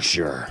 that's for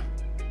sure.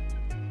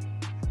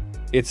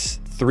 It's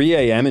 3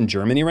 a.m. in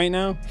Germany right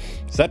now?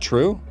 Is that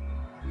true?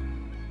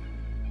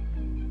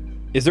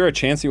 Is there a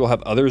chance you will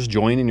have others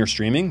join in your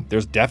streaming?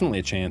 There's definitely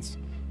a chance.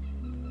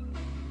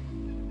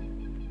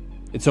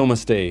 It's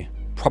almost a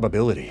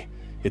probability.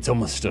 It's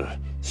almost a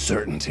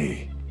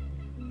certainty.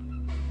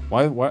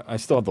 Why? I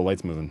still have the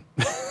lights moving.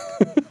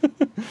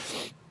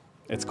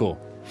 It's cool.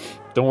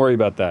 Don't worry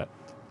about that.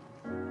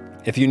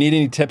 If you need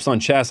any tips on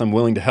chess, I'm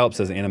willing to help,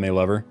 says Anime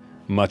Lover.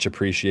 Much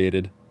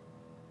appreciated.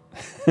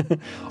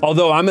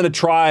 Although I'm going to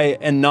try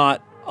and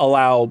not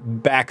allow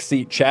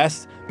backseat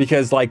chess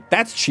because, like,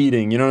 that's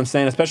cheating, you know what I'm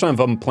saying? Especially if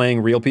I'm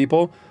playing real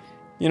people,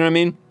 you know what I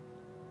mean?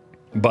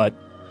 But,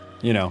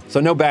 you know, so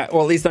no well, at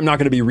least I'm not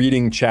going to be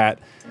reading chat,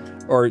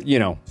 or, you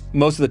know,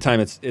 most of the time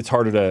it's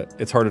harder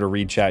to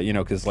read chat, you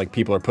know, because, like,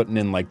 people are putting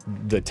in, like,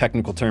 the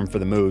technical term for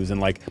the moves, and,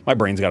 like, my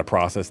brain's got to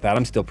process that.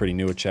 I'm still pretty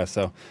new at chess,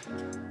 so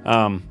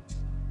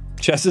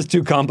chess is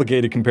too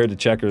complicated compared to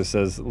checkers,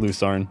 says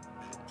Lucarn.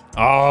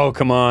 Oh,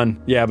 come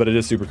on. Yeah, but it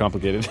is super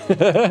complicated.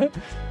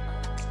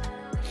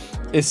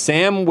 Is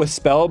Sam with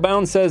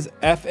Spellbound, says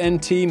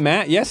FNT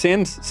Matt? Yeah,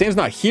 Sam's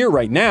not here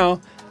right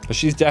now, but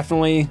she's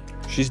definitely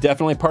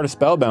part of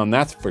Spellbound.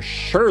 That's for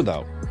sure,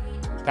 though.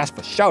 That's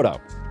for shout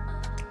out.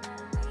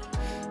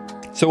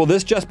 So will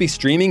this just be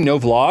streaming, no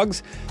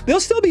vlogs?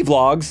 There'll still be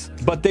vlogs,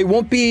 but they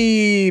won't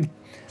be...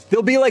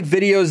 They'll be like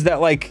videos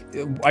that, like,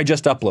 I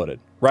just uploaded,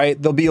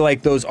 right? They'll be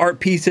like those art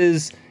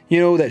pieces, you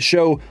know, that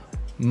show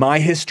my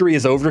history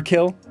is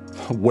overkill,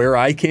 where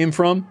I came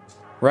from,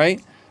 right?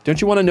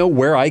 Don't you want to know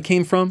where I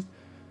came from?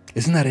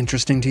 Isn't that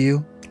interesting to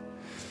you?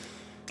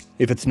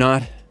 If it's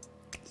not,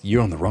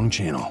 you're on the wrong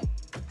channel.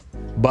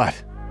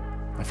 But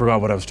I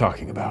forgot what I was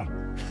talking about.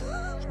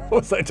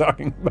 What was I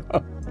talking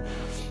about?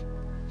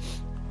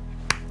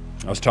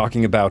 I was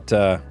talking about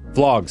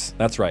vlogs,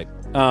 that's right.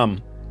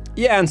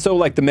 Yeah, and so,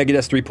 like, the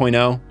Megadesk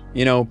 3.0,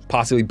 you know,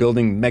 possibly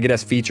building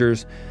Megadesk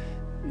features,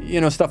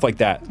 you know, stuff like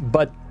that.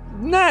 But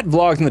not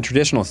vlogs in the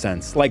traditional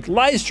sense. Like,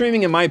 live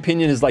streaming, in my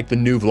opinion, is like the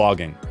new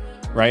vlogging,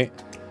 right?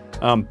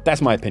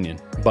 That's my opinion.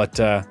 But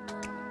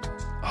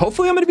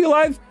hopefully I'm going to be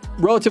live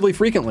relatively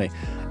frequently.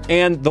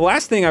 And the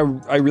last thing I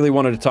really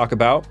wanted to talk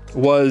about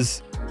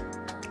was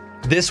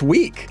this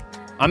week.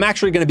 I'm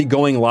actually going to be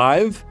going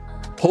live,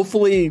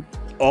 hopefully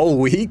all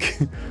week,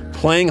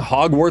 playing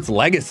Hogwarts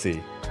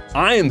Legacy.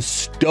 I am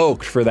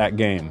stoked for that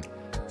game.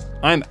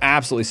 I'm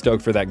absolutely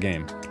stoked for that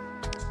game.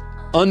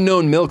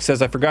 Unknown Milk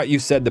says, I forgot you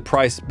said the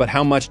price, but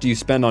how much do you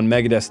spend on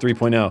Megadesk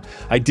 3.0?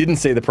 I didn't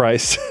say the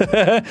price.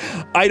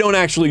 I don't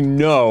actually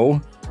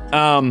know,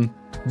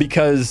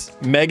 because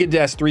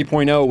Megadesk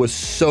 3.0 was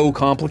so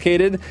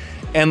complicated,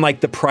 and,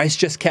 like, the price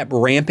just kept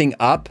ramping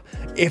up.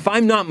 If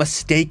I'm not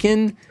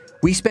mistaken,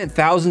 we spent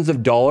thousands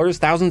and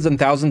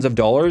thousands of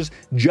dollars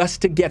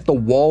just to get the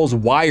walls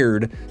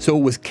wired so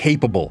it was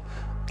capable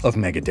of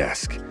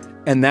Megadesk.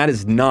 And that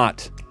is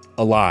not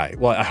a lie.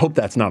 Well, I hope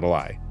that's not a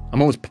lie.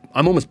 I'm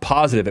almost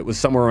positive it was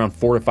somewhere around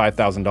 $4,000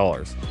 to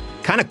 $5,000.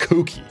 Kind of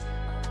kooky.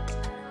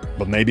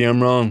 But maybe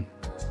I'm wrong.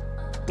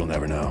 We'll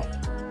never know.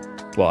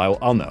 Well,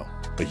 I'll know,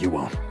 but you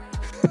won't.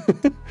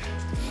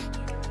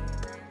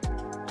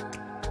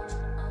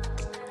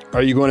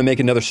 Are you going to make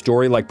another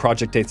story like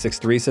Project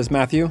 863, says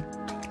Matthew?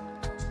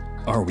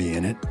 Are we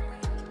in it?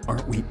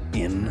 Aren't we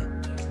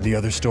in the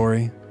other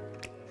story?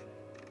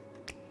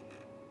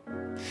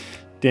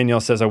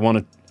 Danielle says, I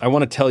want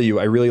to tell you,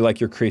 I really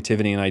like your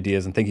creativity and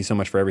ideas, and thank you so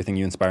much for everything.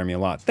 You inspire me a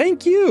lot.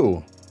 Thank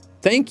you.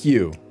 Thank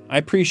you. I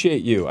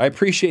appreciate you. I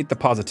appreciate the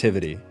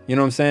positivity. You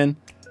know what I'm saying?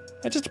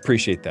 I just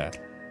appreciate that.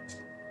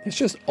 It's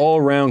just all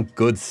around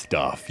good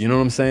stuff. You know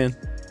what I'm saying?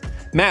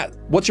 Matt,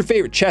 what's your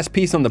favorite chess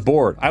piece on the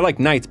board? I like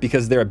knights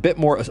because they're a bit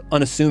more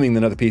unassuming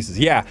than other pieces.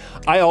 Yeah,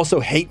 I also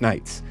hate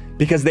knights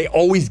because they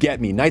always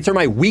get me. Knights are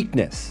my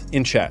weakness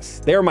in chess.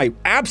 They are my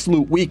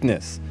absolute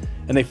weakness.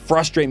 And they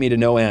frustrate me to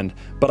no end.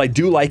 But I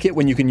do like it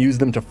when you can use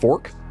them to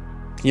fork.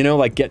 You know,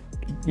 like get,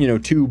 you know,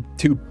 two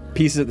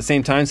pieces at the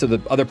same time so the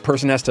other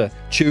person has to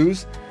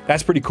choose.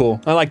 That's pretty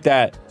cool. I like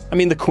that. I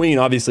mean, the queen,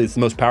 obviously, it's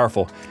the most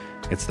powerful.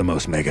 It's the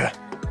most mega.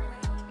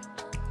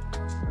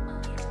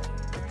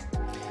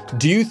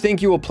 Do you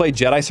think you will play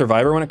Jedi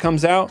Survivor when it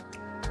comes out?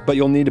 But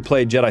you'll need to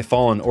play Jedi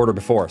Fallen Order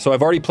before. So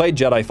I've already played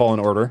Jedi Fallen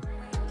Order,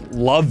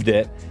 loved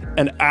it,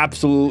 and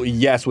absolutely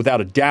yes,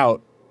 without a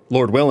doubt,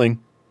 Lord willing,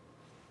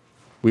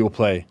 we will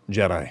play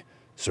Jedi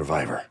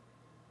Survivor.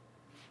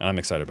 And I'm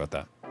excited about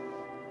that.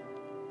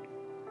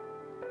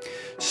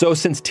 So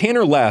since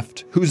Tanner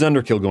left, who's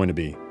Underkill going to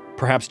be?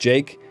 Perhaps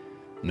Jake?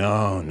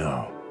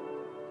 No.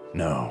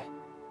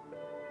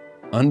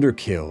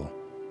 Underkill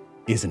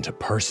isn't a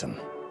person.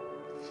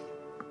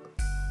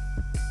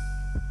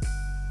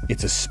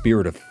 It's a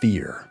spirit of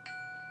fear.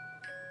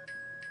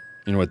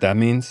 You know what that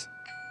means?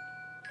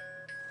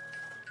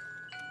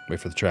 Wait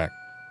for the track.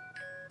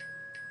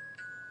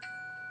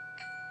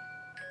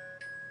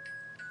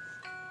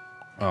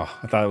 Oh,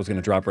 I thought it was going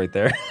to drop right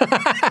there.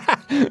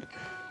 I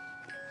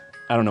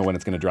don't know when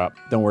it's going to drop.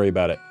 Don't worry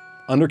about it.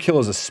 Underkill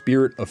is a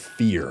spirit of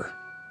fear.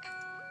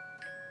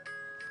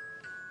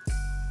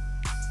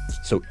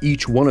 So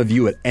each one of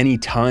you at any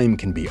time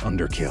can be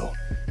Underkill.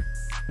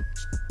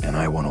 And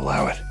I won't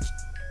allow it.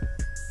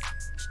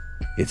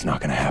 It's not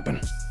going to happen.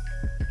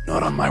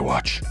 Not on my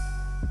watch.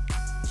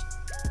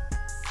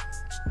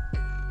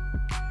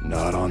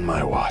 Not on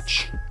my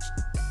watch.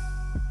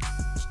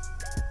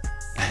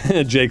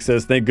 Jake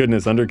says, thank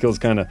goodness, Underkill's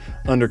kind of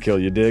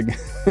Underkill, you dig?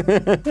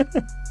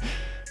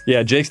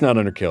 Yeah, Jake's not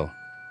Underkill.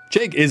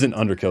 Jake isn't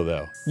Underkill,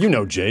 though. You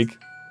know Jake.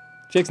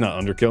 Jake's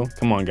not Underkill.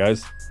 Come on,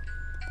 guys.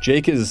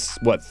 Jake is,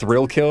 what,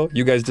 Thrill Kill?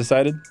 You guys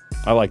decided?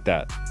 I like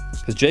that.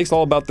 Because Jake's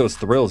all about those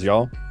thrills,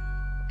 y'all.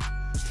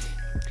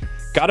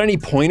 Got any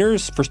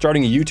pointers for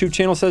starting a YouTube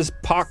channel, says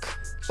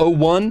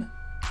Poc01?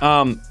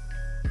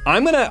 I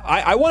want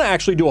to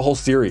actually do a whole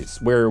series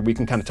where we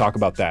can kind of talk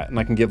about that and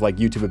I can give like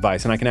YouTube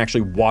advice and I can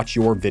actually watch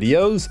your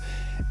videos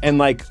and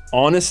like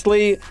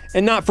honestly,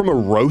 and not from a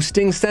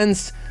roasting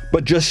sense,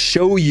 but just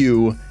show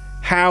you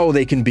how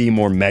they can be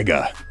more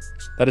mega.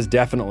 That is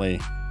definitely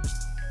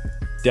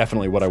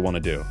what I want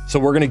to do. So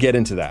we're going to get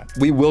into that.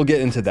 We will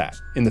get into that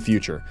in the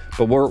future,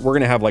 but we're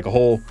going to have like a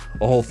whole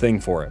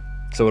thing for it.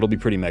 So it'll be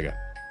pretty mega.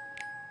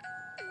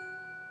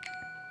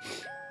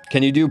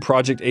 Can you do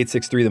Project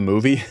 863 the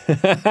movie?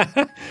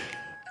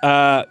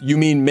 You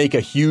mean make a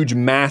huge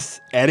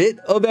mass edit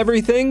of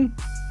everything?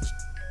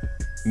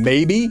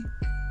 Maybe.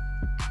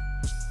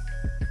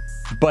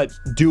 But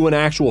do an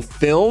actual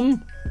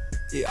film?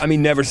 I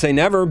mean, never say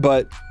never,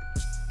 but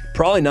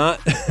probably not.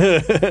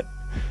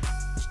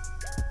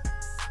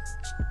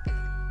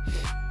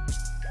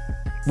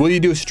 Will you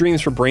do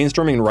streams for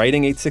brainstorming and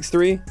writing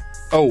 863?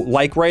 Oh,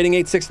 like writing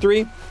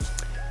 863?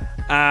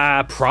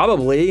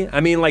 Probably. I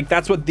mean, like,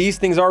 that's what these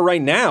things are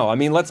right now. I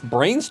mean, let's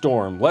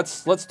brainstorm.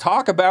 Let's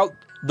talk about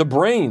the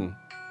brain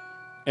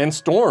and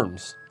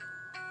storms.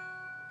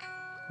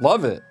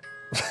 Love it.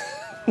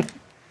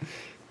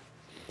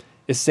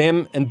 Is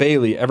Sam and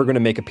Bailey ever going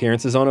to make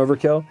appearances on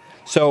Overkill?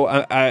 So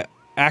I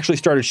actually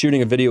started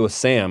shooting a video with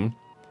Sam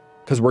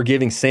because we're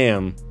giving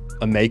Sam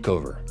a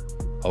makeover.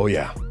 Oh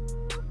yeah.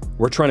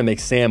 We're trying to make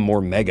Sam more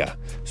mega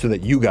so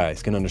that you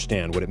guys can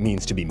understand what it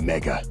means to be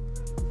mega.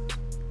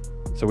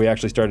 So we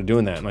actually started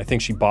doing that, and I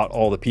think she bought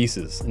all the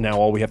pieces. And now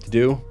all we have to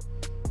do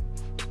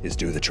is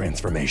do the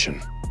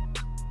transformation.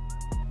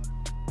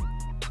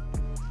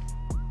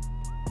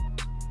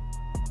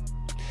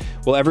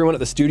 Will everyone at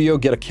the studio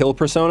get a kill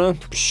persona?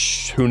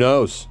 Psh, who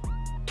knows?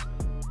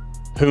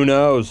 Who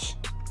knows?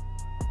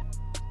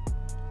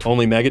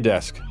 Only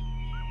Megadesk.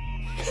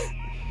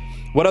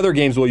 What other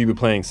games will you be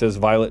playing, says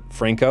Violet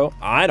Franco?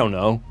 I don't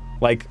know.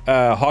 Like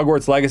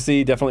Hogwarts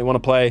Legacy, definitely want to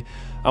play.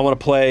 I want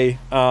to play...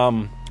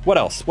 What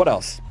else?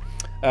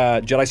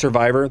 Jedi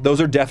Survivor.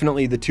 Those are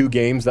definitely the two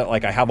games that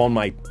like I have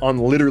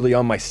literally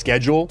on my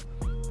schedule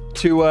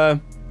to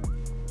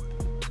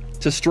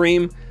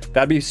stream.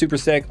 That'd be super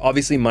sick.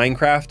 Obviously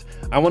Minecraft.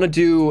 I want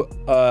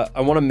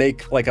to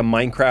make like a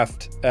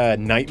Minecraft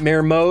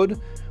nightmare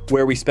mode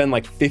where we spend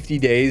like 100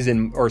 days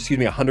in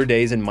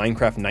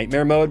Minecraft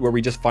nightmare mode where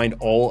we just find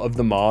all of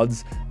the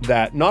mods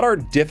that not are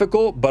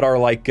difficult but are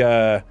like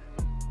I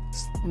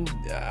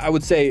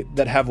would say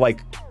that have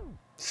like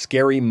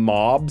scary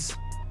mobs.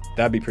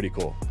 That'd be pretty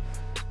cool.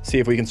 See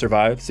if we can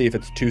survive. See if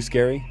it's too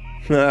scary.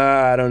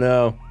 I don't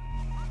know.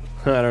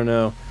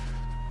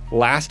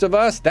 Last of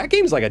Us? That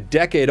game's like a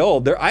decade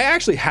old. I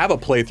actually have a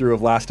playthrough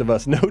of Last of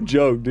Us. No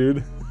joke,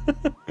 dude.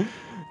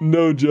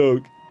 No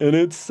joke. And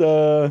it's,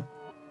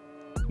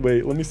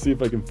 wait, let me see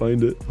if I can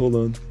find it. Hold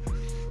on.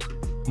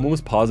 I'm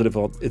almost positive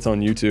it's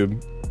on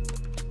YouTube.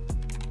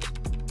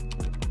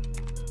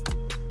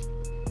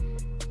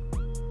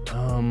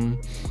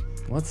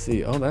 Let's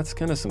see. Oh, that's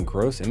kind of some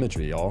gross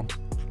imagery, y'all.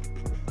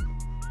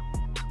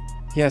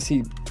 Yeah,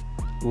 see,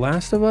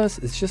 Last of Us,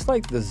 it's just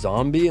like the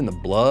zombie and the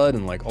blood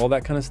and like all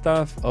that kind of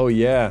stuff. Oh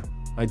yeah,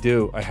 I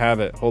do. I have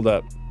it. Hold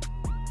up.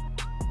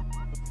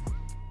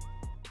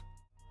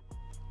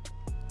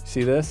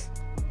 See this?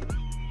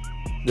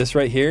 This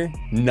right here?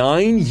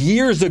 9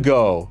 years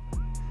ago.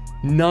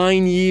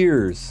 9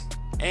 years.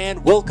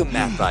 And welcome,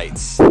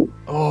 Mathites.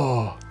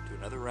 Oh. To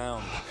another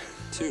round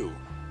 2.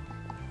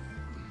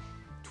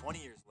 20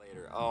 years later.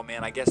 later. Oh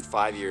man, I guessed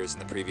 5 years in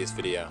the previous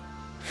video.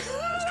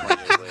 It's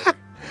 20 years later.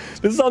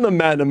 This is on the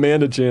Matt and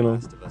Amanda channel.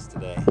 Last of Us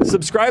today.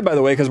 Subscribe, by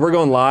the way, because we're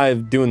going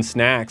live doing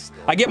snacks.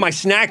 I get my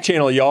snack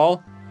channel,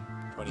 y'all.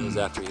 20 years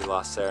after you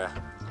lost Sarah.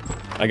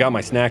 I got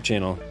my snack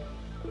channel.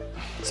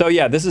 So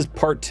yeah, this is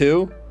part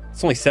 2.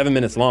 It's only 7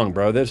 minutes long,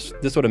 bro. This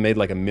would have made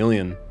like 1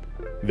 million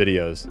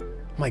videos. Oh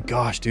my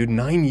gosh, dude,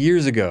 9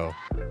 years ago.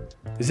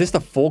 Is this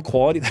the full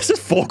quality? This is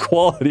full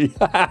quality.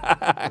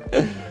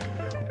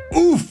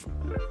 Oof.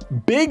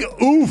 Big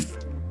oof.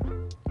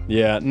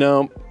 Yeah,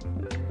 no.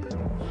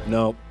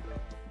 Nope.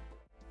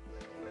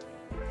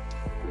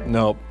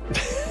 Nope.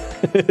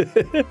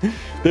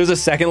 There's a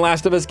second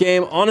Last of Us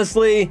game.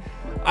 Honestly,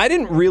 I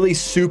didn't really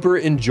super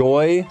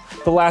enjoy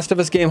the Last of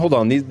Us game. Hold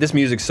on, this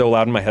music's so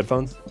loud in my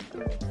headphones.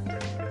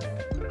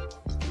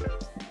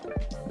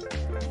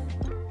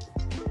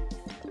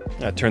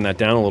 I turn that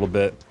down a little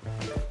bit.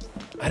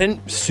 I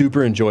didn't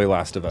super enjoy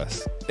Last of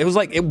Us. It was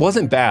like, it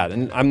wasn't bad.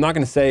 And I'm not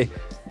gonna say,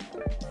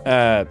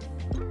 yeah,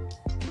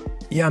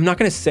 I'm not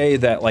gonna say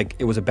that like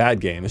it was a bad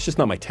game. It's just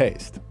not my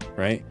taste,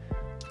 right?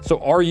 So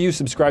are you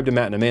subscribed to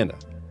Matt and Amanda?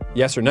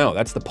 Yes or no?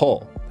 That's the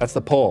poll. That's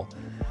the poll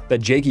that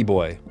Jakey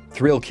Boy,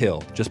 Thrill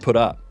Kill, just put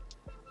up.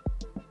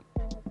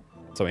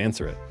 So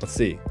answer it. Let's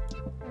see.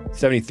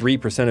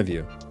 73% of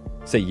you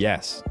say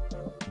yes.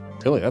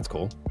 Really, that's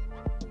cool.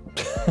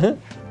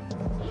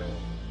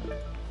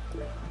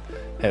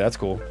 Hey, that's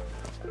cool.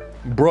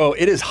 Bro,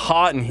 it is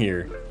hot in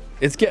here.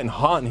 It's getting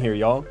hot in here,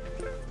 y'all.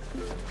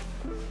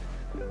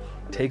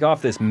 Take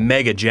off this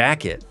mega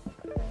jacket.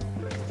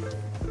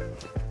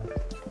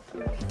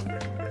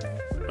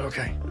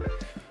 Okay.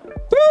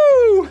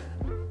 Woo!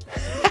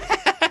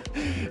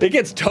 It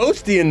gets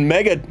toasty in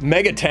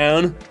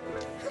Megatown.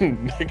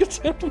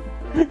 Megatown?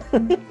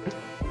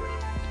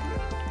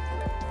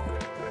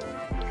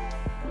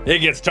 It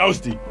gets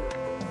toasty.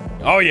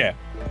 Oh yeah.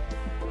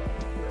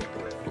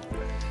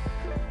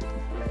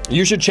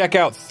 You should check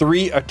out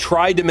a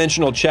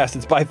tri-dimensional chess.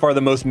 It's by far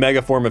the most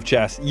mega form of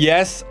chess.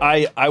 Yes,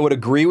 I would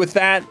agree with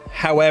that.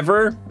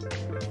 However,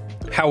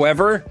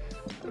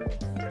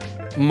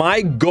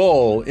 my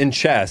goal in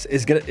chess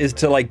is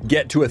to like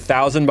get to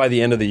 1,000 by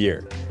the end of the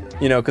year.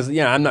 You know, because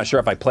I'm not sure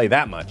if I play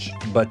that much,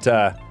 but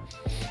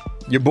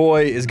your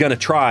boy is gonna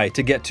try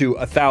to get to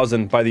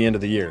 1,000 by the end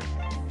of the year.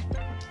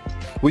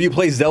 Will you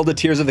play Zelda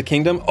Tears of the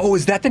Kingdom? Oh,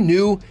 is that a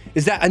new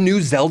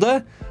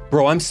Zelda?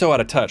 Bro, I'm so out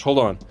of touch. Hold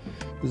on.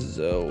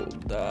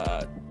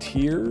 Zelda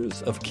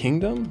Tears of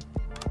Kingdom?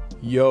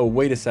 Yo,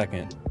 wait a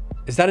second.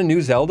 Is that a new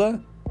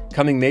Zelda?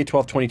 Coming May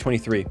 12th,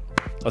 2023.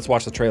 Let's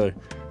watch the trailer.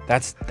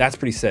 That's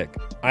pretty sick.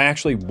 I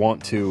actually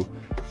want to,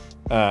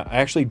 I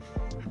actually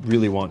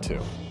really want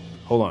to.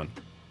 Hold on.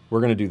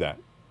 We're gonna do that.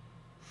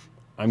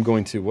 I'm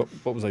going to,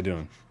 what was I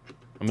doing?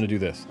 I'm gonna do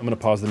this. I'm gonna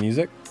pause the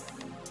music.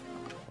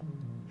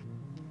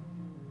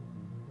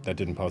 That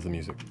didn't pause the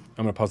music.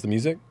 I'm gonna pause the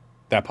music.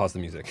 That paused the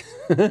music.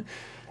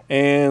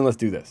 And let's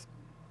do this.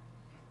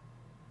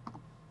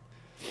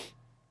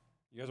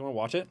 You guys wanna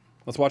watch it?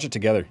 Let's watch it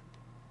together.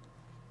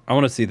 I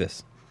wanna see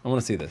this. I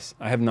wanna see this.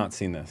 I have not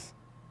seen this.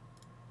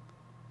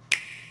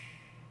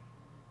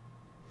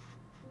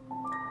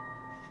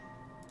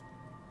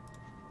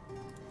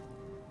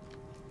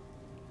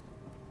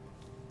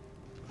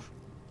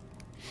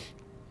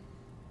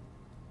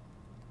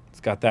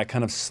 It's got that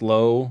kind of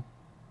slow,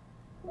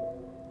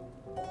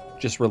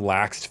 just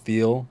relaxed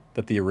feel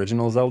that the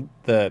original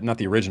Zelda, not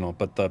the original,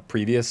 but the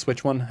previous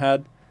Switch one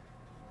had.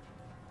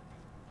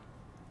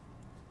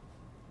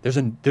 There's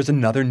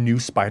another new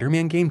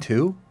Spider-Man game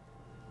too?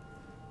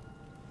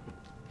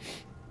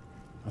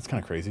 That's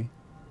kind of crazy.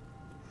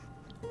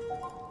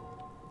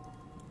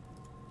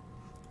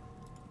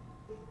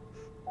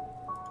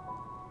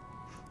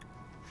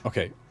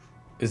 Okay,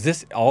 is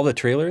this all the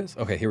trailer is?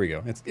 Okay, here we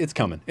go. It's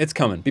coming. It's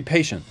coming. Be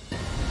patient.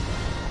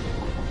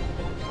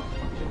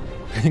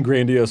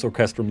 Grandiose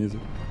orchestral music.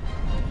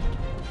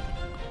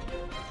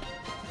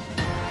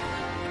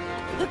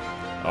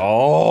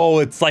 Oh,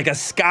 it's like a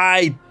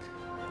sky.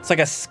 It's like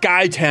a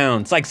sky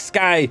town. It's like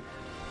sky.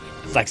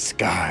 It's like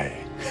sky.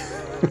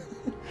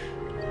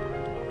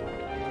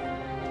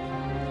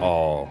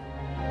 Oh.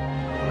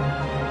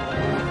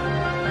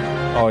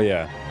 Oh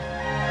yeah.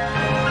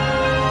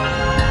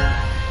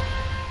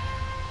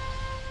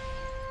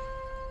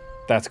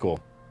 That's cool.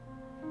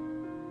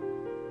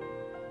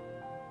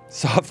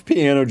 Soft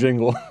piano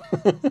jingle.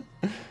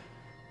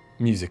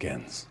 Music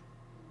ends.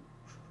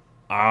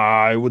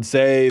 I would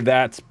say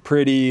that's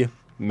pretty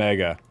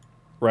mega.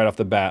 Right off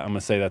the bat, I'm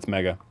gonna say that's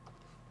mega.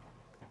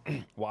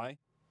 Why?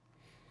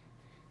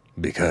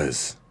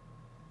 Because,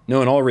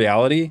 no, in all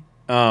reality,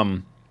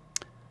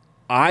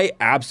 I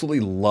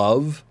absolutely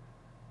love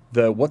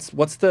the what's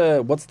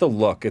the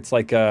look? It's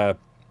like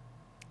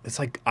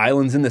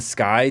Islands in the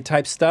Sky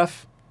type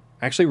stuff.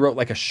 I actually wrote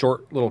like a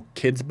short little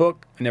kids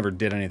book. I never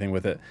did anything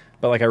with it,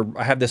 but like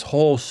I have this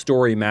whole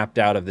story mapped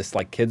out of this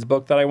like kids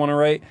book that I want to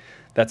write.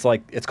 That's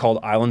like, it's called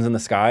Islands in the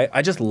Sky.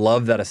 I just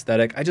love that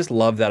aesthetic. I just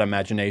love that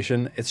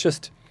imagination. It's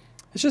just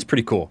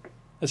pretty cool.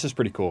 It's just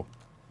pretty cool.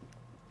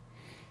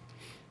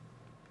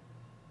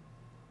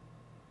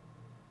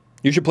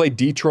 You should play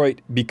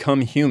Detroit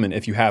Become Human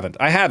if you haven't.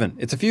 I haven't.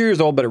 It's a few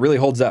years old, but it really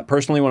holds up.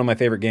 Personally, one of my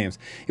favorite games.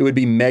 It would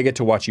be mega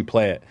to watch you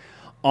play it.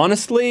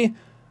 Honestly,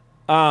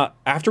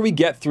 after we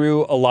get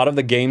through a lot of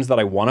the games that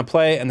I want to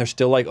play and there's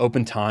still like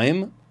open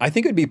time, I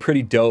think it'd be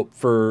pretty dope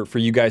for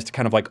you guys to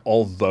kind of like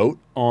all vote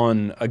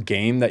on a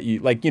game that you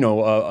like, you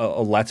know,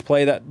 a let's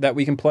play that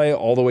we can play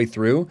all the way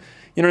through.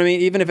 You know what I mean?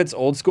 Even if it's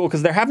old school,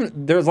 because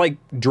there's like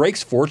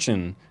Drake's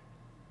Fortune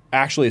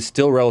actually is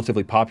still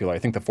relatively popular. I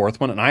think the 4th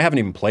one, and I haven't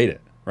even played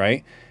it.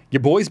 Right? Your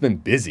boy's been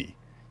busy.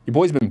 Your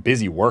boy's been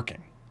busy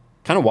working.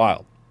 Kind of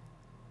wild.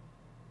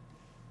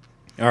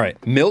 All right.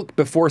 Milk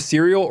before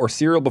cereal or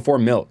cereal before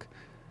milk?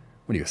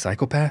 What are you, a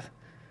psychopath?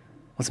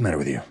 What's the matter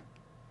with you?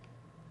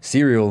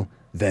 Cereal,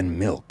 then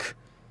milk.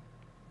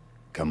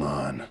 Come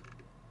on.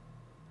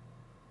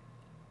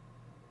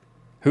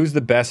 Who's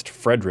the best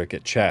Frederick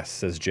at chess,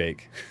 says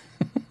Jake.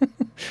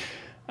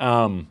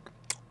 I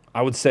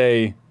would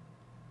say...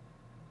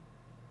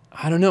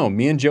 I don't know.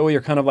 Me and Joey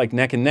are kind of like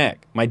neck and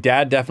neck. My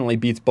dad definitely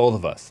beats both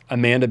of us.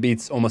 Amanda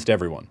beats almost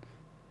everyone.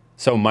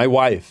 So my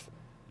wife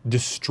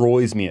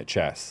destroys me at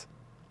chess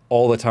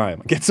all the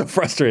time. I get so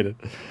frustrated.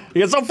 I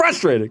get so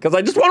frustrated because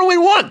I just want to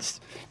win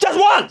once. Just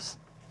once.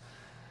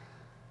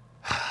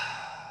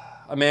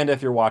 Amanda,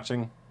 if you're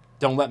watching,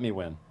 don't let me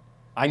win.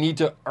 I need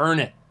to earn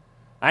it.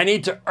 I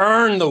need to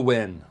earn the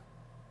win.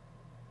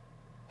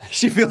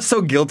 She feels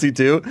so guilty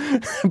too,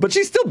 but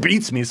she still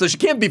beats me, so she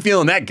can't be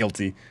feeling that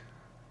guilty.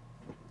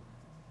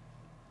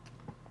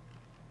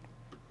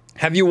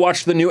 Have you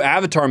watched the new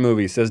Avatar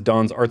movie, says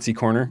Don's Artsy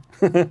Corner.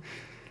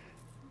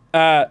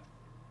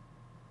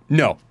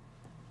 No.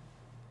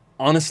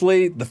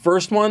 Honestly, the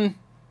first one,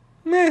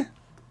 meh.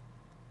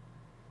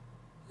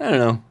 I don't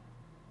know.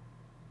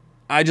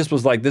 I just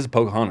was like, this is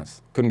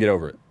Pocahontas. Couldn't get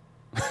over it.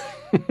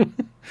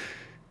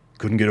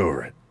 Couldn't get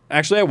over it.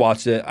 Actually, I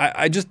watched it.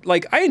 I just,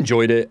 like, I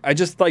enjoyed it. I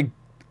just, like,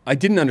 I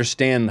didn't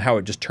understand how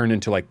it just turned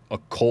into, like, a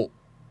cult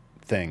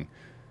thing.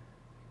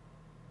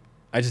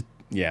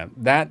 Yeah,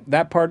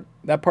 that part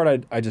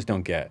I just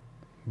don't get.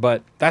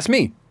 But that's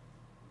me,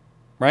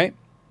 right?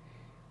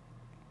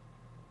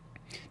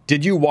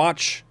 Did you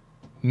watch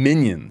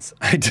Minions?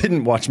 I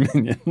didn't watch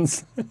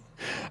Minions.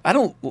 I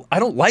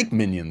don't like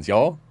Minions,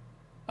 y'all.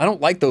 I don't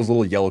like those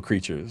little yellow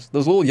creatures.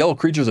 Those little yellow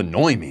creatures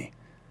annoy me.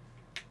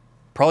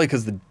 Probably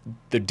because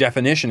the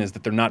definition is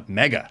that they're not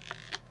mega.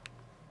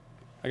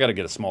 I gotta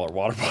get a smaller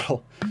water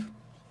bottle.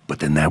 But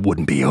then that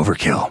wouldn't be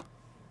overkill.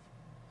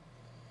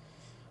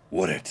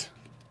 Would it?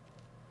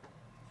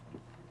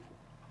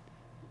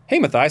 Hey,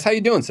 Matthias, how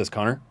you doing, says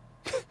Connor.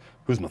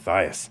 Who's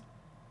Matthias?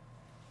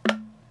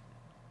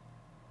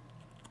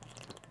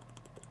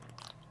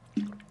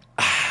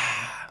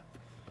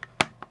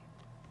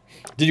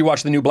 Did you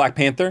watch the new Black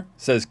Panther?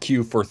 Says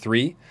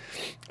Q43.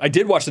 I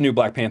did watch the new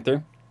Black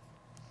Panther.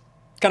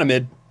 Kind of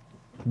mid,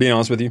 being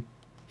honest with you.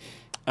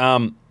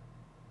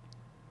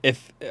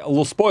 If a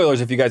little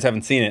spoilers if you guys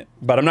haven't seen it,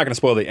 but I'm not going to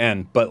spoil the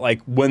end. But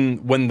like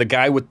when the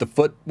guy with the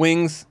foot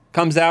wings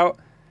comes out,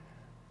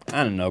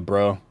 I don't know,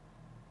 bro.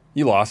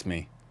 You lost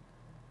me.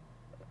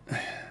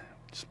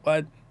 Just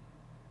what?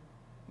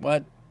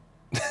 What?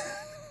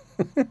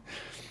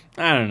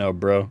 I don't know,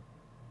 bro.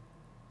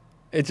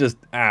 It just,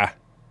 I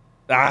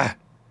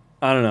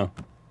don't know.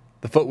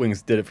 The foot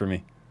wings did it for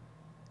me.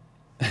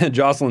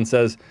 Jocelyn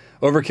says,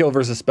 Overkill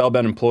versus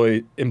Spellbound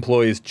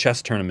employees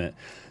chess tournament.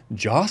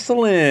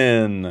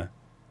 Jocelyn!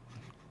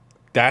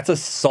 That's a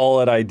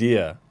solid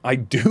idea. I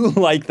do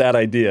like that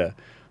idea.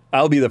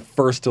 I'll be the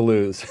first to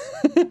lose.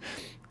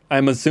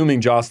 I'm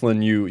assuming,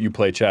 Jocelyn, you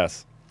play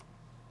chess.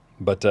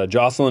 But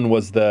Jocelyn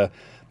was the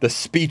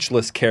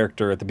speechless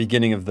character at the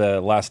beginning of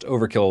the last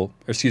Overkill, or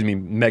excuse me,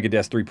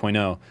 Megadesk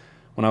 3.0,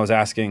 when I was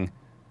asking,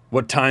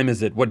 what time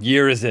is it? What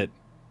year is it?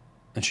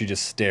 And she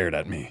just stared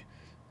at me,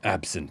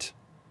 absent.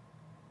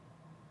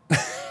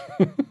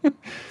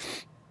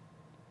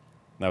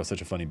 That was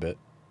such a funny bit.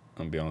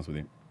 I'm gonna be honest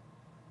with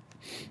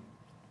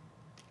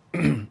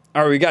you.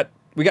 All right,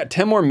 we got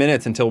 10 more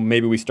minutes until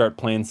maybe we start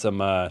playing some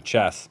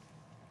chess.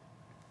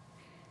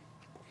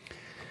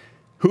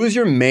 Who is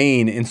your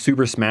main in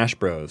Super Smash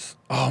Bros?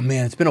 Oh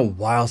man, it's been a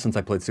while since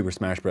I played Super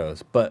Smash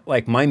Bros. But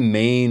like my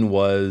main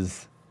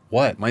was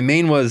what? My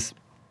main was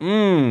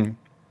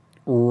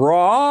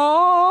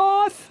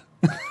Roth.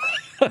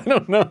 I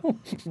don't know,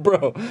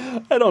 bro.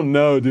 I don't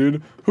know,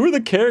 dude. Who are the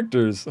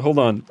characters? Hold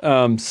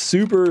on.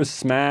 Super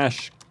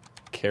Smash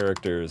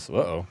characters.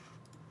 Uh-oh.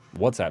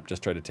 WhatsApp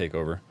just tried to take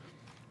over.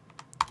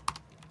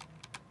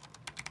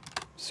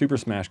 Super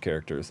Smash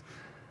characters.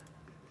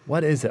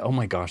 What is it? Oh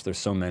my gosh, there's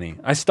so many.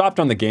 I stopped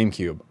on the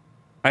GameCube.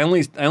 I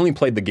only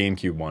played the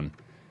GameCube one.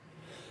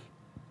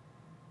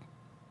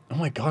 Oh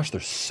my gosh,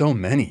 there's so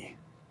many.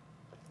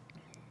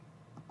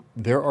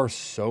 There are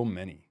so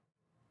many.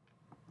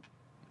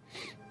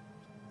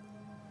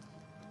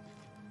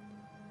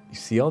 You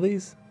see all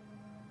these?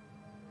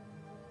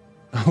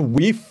 A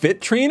Wii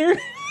Fit Trainer?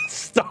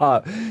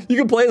 Stop. You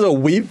can play as a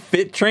Wii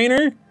Fit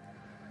Trainer?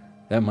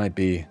 That might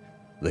be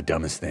the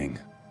dumbest thing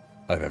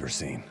I've ever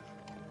seen.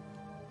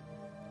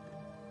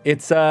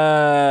 It's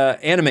a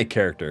anime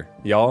character,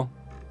 y'all.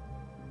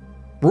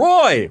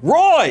 Roy!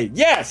 Roy!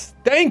 Yes!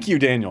 Thank you,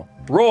 Daniel.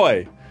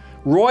 Roy.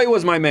 Roy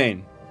was my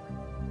main.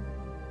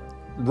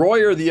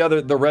 Roy or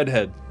the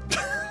redhead?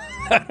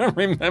 I don't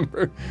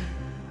remember.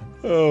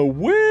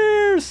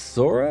 Where's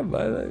Sora?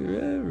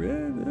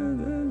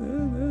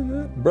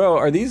 Bro,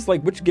 are these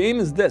like, which game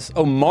is this?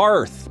 Oh,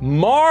 Marth.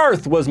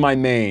 Marth was my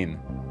main.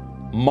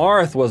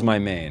 Marth was my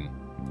main.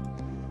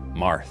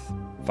 Marth.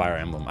 Fire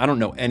Emblem. I don't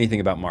know anything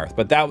about Marth,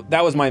 but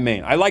that was my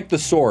main. I like the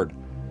sword.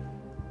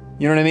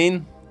 You know what I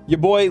mean? Your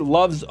boy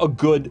loves a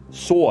good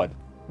sword.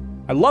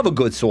 I love a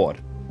good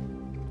sword.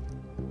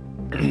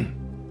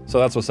 So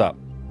that's what's up.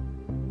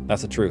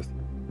 That's the truth.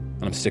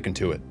 And I'm sticking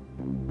to it.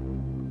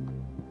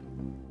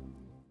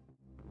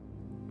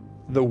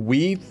 The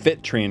Wii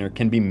Fit Trainer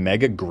can be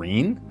mega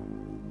green?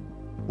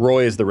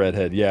 Roy is the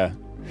redhead, yeah.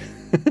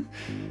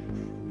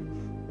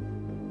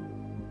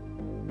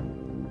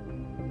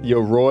 Yo,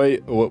 Roy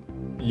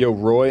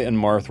and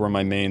Marth were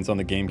my mains on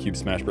the GameCube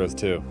Smash Bros.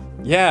 2.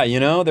 Yeah, you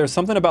know, there's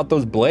something about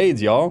those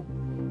blades, y'all.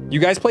 You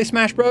guys play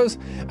Smash Bros?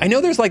 I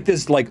know there's like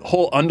this like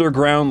whole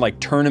underground like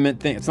tournament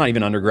thing. It's not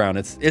even underground.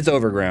 It's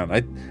overground.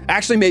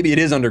 Actually maybe it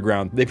is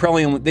underground. They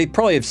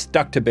probably have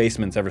stuck to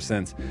basements ever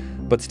since.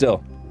 But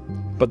still.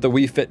 But the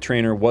Wii Fit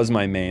Trainer was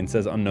my main,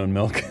 says Unknown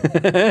Milk.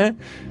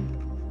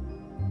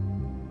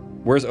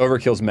 Where's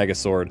Overkill's Mega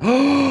Sword?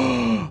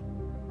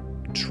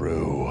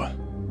 True.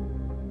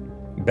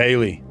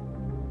 Bailey.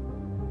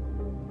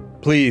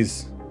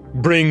 Please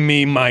bring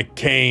me my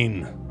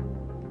cane.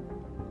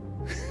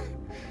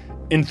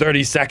 In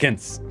 30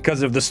 seconds,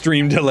 because of the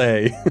stream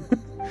delay.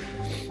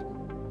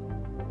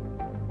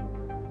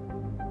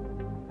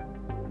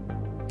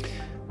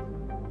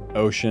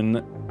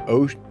 Ocean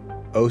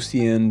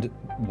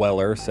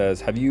Weller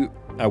says,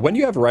 when do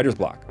you have writer's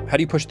block? How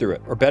do you push through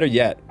it? Or better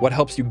yet, what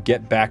helps you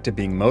get back to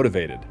being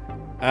motivated?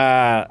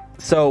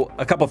 So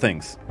a couple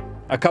things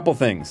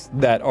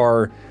that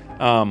are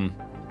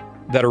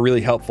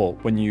really helpful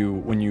when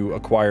you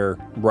acquire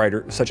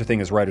such a thing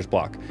as writer's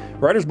block.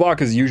 Writer's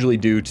block is usually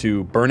due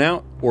to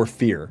burnout or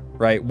fear,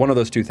 right? One of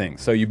those two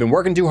things. So you've been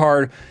working too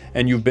hard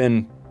and you've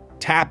been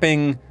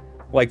tapping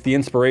like the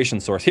inspiration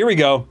source. Here we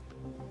go.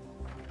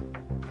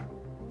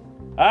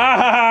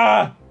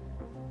 Ah!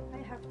 I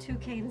have 2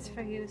 canes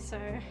for you,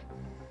 sir.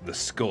 The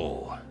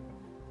skull.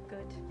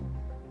 Good.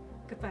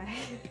 Goodbye.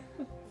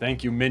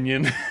 Thank you,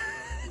 minion.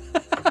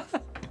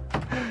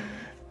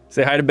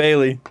 Say hi to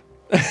Bailey.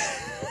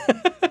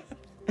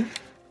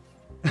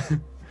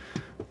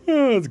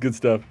 Oh, that's good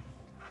stuff.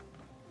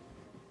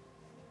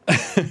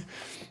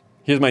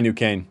 Here's my new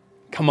cane.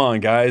 Come on,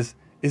 guys.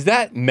 Is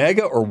that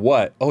Mega or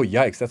what? Oh,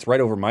 yikes. That's right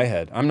over my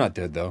head. I'm not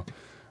dead, though.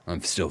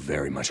 I'm still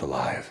very much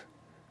alive.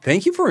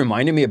 Thank you for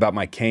reminding me about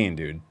my cane,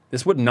 dude.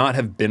 This would not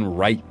have been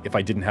right if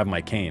I didn't have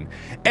my cane.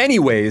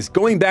 Anyways,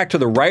 going back to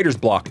the writer's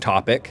block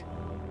topic.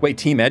 Wait,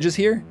 Team Edge is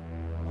here?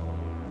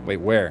 Wait,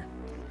 where?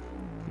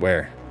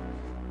 Where?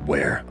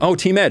 Oh,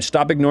 Team Edge,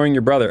 stop ignoring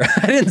your brother.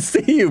 I didn't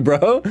see you,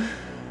 bro.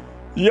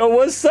 Yo,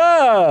 what's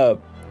up?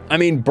 I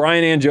mean,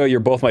 Brian and Joe, you're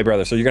both my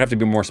brothers, so you're gonna have to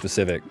be more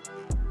specific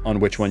on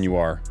which one you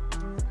are.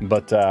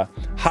 But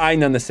hi,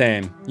 none the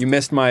same. You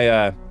missed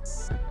my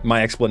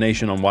my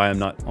explanation on why I'm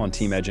not on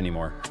Team Edge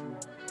anymore.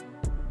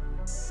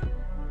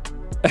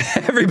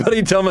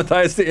 Everybody tell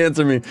Matthias to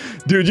answer me.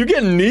 Dude, you're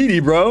getting needy,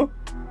 bro.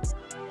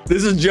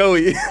 This is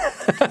Joey.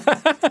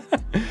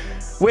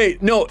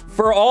 Wait, no,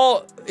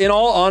 in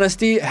all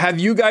honesty, have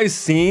you guys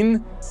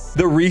seen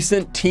the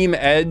recent Team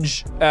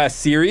Edge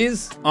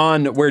series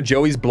on where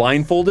Joey's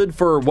blindfolded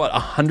for what,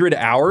 100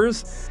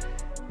 hours?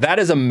 That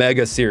is a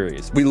mega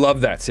series. We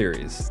love that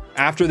series.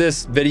 After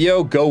this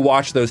video, go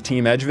watch those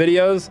Team Edge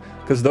videos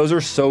because those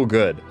are so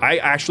good. I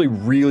actually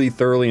really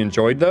thoroughly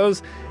enjoyed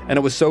those, and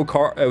it was so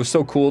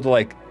cool to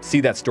like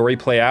see that story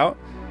play out.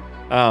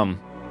 I'm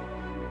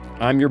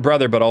your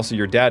brother, but also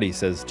your daddy,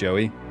 says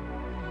Joey.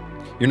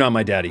 You're not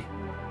my daddy.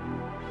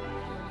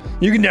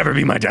 You can never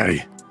be my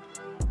daddy.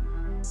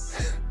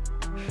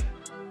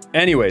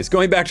 Anyways,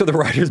 going back to the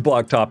writer's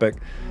block topic.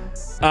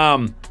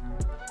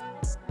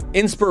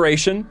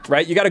 Inspiration,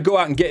 right? You got to go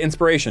out and get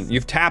inspiration.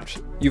 You've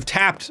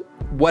tapped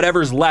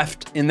whatever's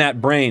left in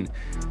that brain,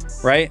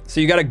 right?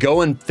 So you got to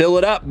go and fill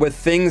it up with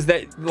things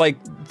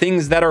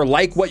that are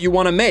like what you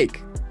want to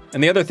make.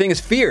 And the other thing is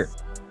fear.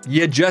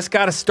 You just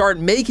got to start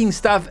making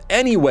stuff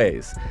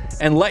anyways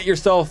and let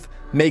yourself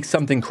make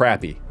something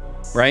crappy,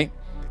 right?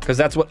 Because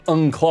that's what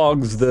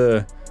unclogs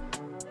the...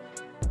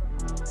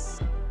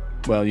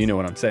 Well, you know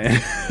what I'm saying.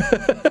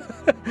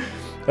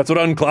 That's what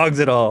unclogs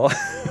it all.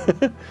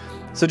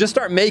 So just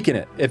start making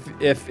it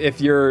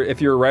if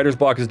your writer's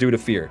block is due to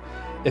fear.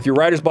 If your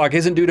writer's block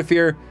isn't due to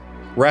fear,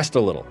 rest a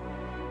little.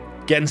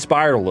 Get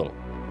inspired a little,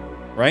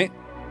 right?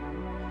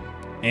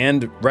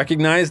 And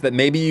recognize that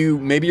maybe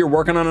you're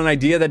working on an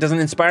idea that doesn't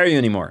inspire you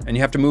anymore and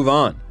you have to move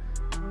on.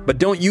 But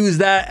don't use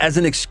that as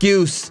an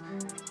excuse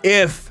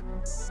if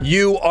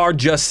you are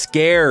just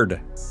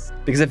scared.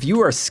 Because if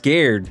you are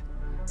scared,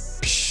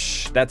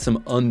 that's some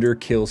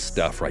underkill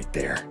stuff right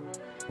there.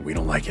 We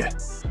don't like it.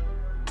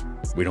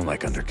 We don't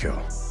like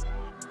underkill.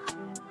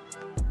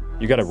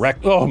 You got a wreck.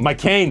 Oh, my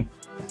cane.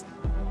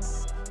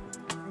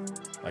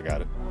 I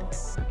got it.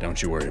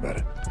 Don't you worry about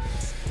it.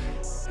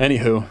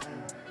 Anywho.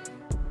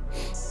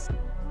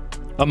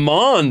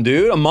 Amon,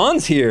 dude.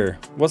 Amon's here.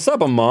 What's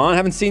up, Amon?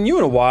 Haven't seen you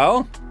in a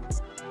while.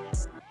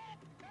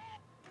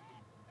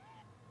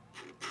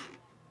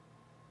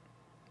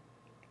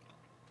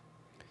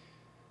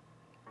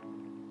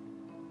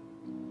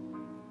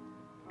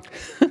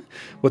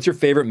 What's your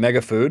favorite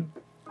mega food?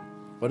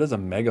 What is a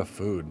mega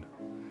food?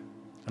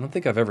 I don't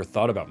think I've ever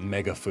thought about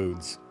mega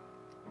foods.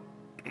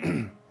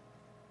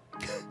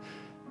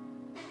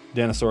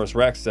 Danosaurus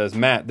Rex says,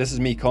 Matt, this is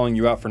me calling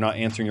you out for not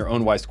answering your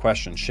own wife's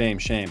question. Shame,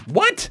 shame.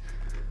 What?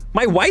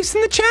 My wife's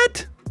in the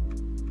chat?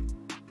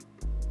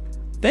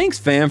 Thanks,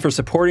 fam, for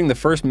supporting the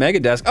first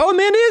Megadesk. Oh,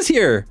 Amanda is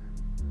here.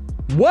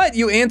 What?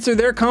 You answer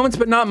their comments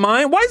but not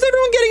mine? Why is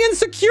everyone getting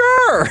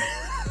insecure?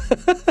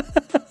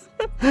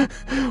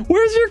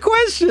 Where's your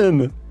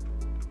question?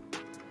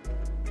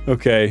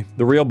 Okay,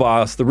 the real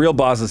boss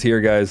is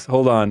here, guys.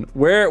 Hold on.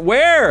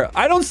 Where?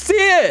 I don't see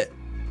it.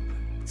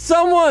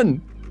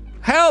 Someone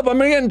help, I'm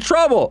gonna get in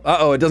trouble.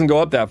 Uh-oh, it doesn't go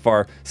up that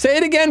far. Say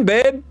it again,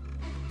 babe.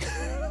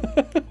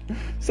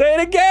 Say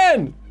it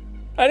again.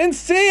 I didn't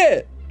see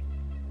it.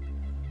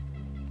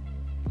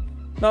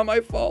 Not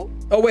my fault.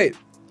 Oh, wait.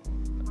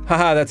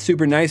 Haha, that's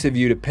super nice of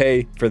you to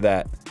pay for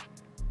that.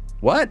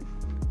 What?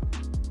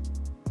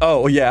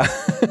 Oh, yeah.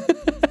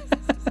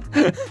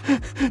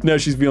 No,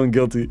 she's feeling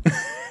guilty.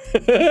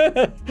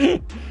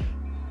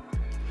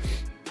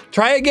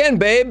 Try again,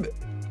 babe.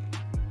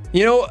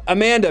 You know,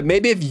 Amanda,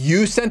 maybe if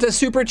you sent a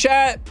super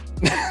chat,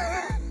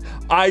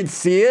 I'd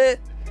see it.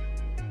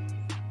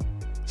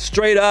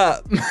 Straight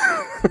up.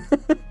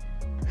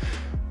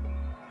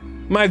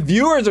 My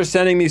viewers are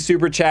sending me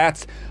super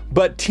chats,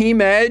 but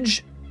Team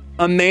Edge,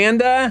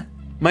 Amanda,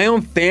 my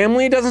own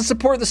family doesn't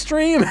support the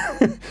stream.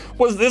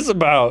 What's this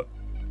about?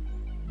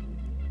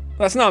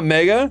 That's not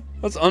Mega,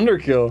 that's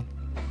Underkill.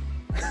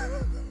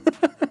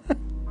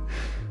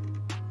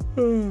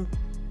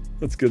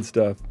 That's good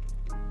stuff.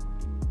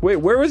 Wait,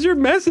 where was your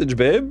message,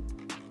 babe?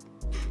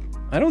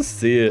 I don't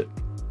see it.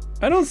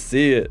 I don't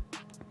see it.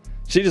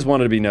 She just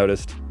wanted to be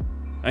noticed.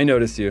 I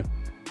noticed you.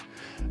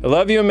 I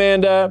love you,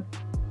 Amanda.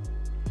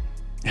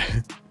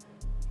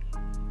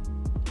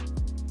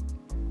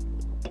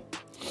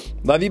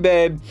 Love you,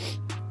 babe.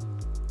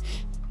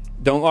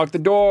 Don't lock the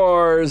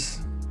doors.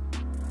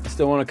 I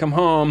still want to come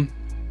home.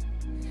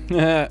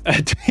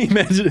 Team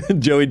Edge,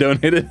 Joey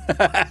donated.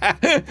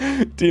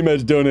 Team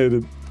Edge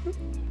donated.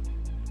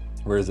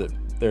 Where is it?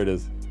 There it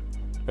is.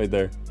 Right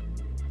there.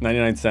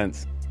 99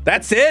 cents.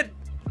 That's it?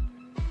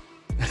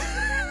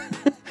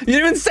 You didn't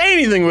even say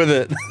anything with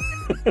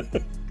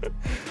it.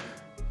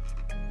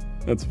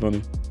 That's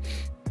funny.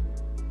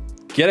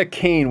 Get a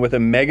cane with a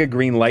mega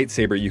green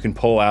lightsaber you can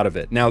pull out of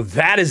it. Now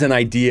that is an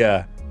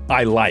idea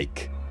I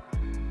like.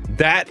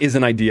 That is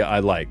an idea I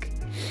like.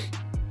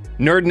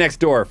 Nerd next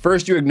door.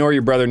 First you ignore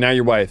your brother, now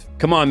your wife.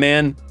 Come on,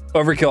 man.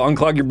 Overkill,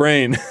 unclog your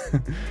brain.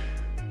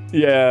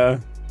 Yeah.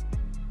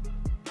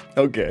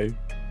 Okay.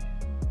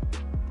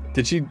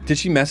 Did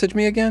she message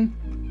me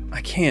again?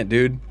 I can't,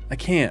 dude. I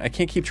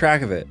can't keep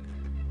track of it.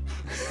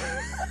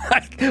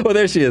 Oh,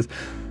 there she is.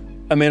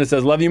 Amanda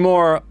says, love you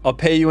more. I'll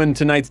pay you in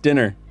tonight's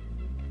dinner.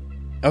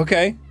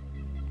 Okay.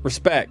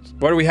 Respect.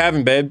 What are we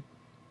having, babe?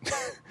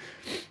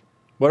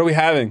 What are we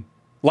having?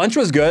 Lunch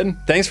was good.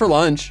 Thanks for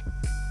lunch.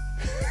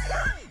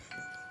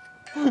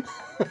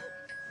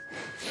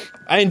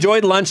 I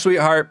enjoyed lunch,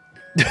 sweetheart.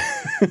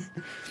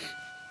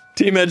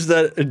 Team Edge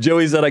said,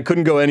 Joey said I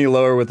couldn't go any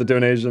lower with the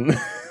donation.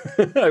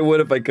 I would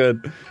if I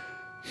could.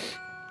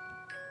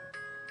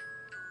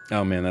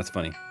 Oh man, that's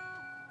funny.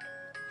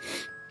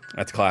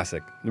 That's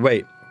classic.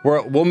 Wait,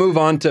 we'll move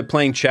on to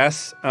playing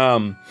chess.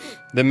 The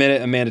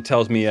minute Amanda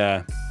tells me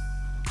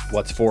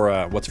what's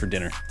for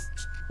dinner.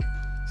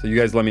 So you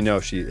guys let me know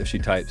if she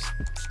types.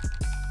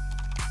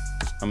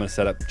 I'm gonna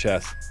set up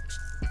chess.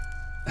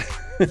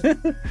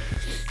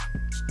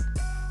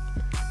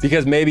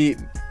 Because maybe,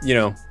 you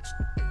know,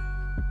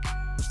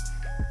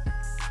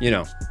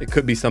 it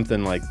could be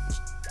something like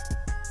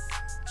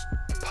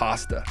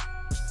pasta.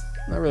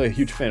 I'm not really a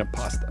huge fan of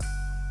pasta.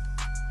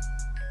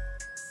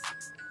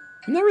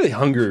 I'm not really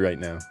hungry right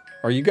now.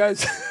 Are you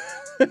guys?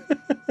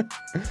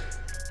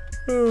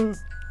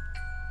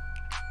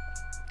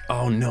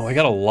 Oh no, I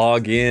gotta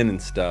log in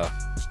and stuff.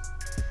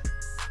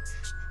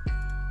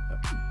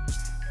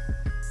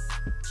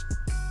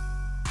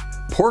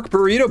 Pork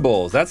burrito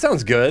bowls, that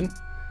sounds good.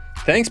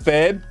 Thanks,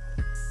 babe.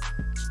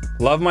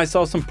 Love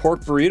myself some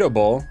pork burrito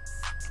bowl.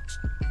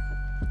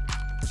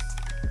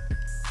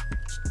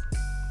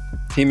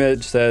 Team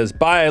Edge says,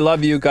 bye, I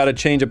love you, gotta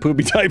change a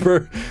poopy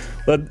diaper.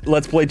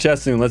 Let's play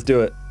chess soon, let's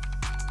do it.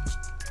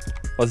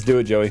 Let's do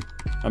it, Joey.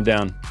 I'm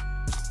down.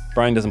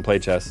 Brian doesn't play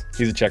chess.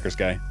 He's a checkers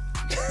guy.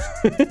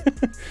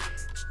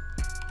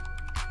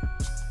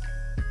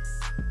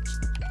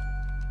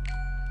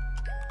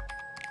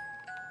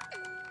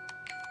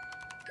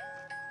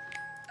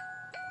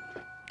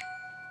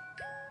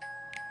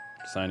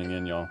 Signing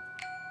in, y'all.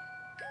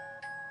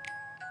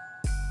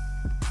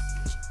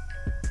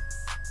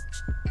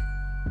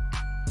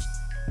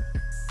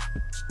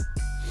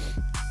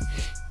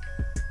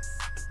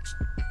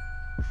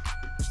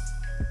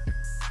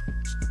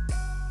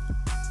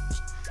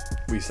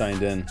 you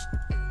signed in.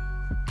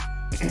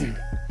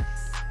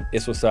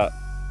 It's what's up.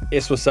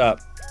 It's what's up.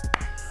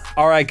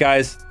 All right,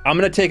 guys. I'm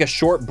gonna take a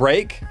short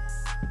break.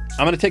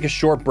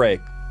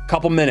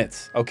 Couple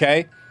minutes,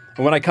 okay?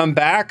 And when I come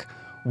back,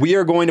 we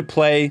are going to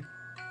play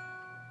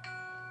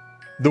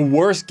the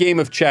worst game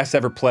of chess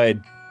ever played.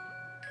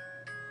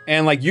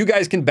 And like, you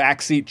guys can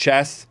backseat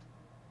chess.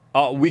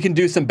 We can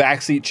do some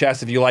backseat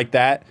chess if you like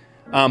that.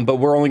 But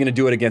we're only gonna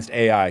do it against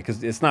AI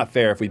because it's not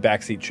fair if we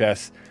backseat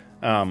chess,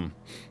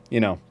 you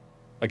know,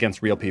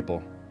 against real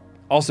people.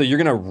 Also, you're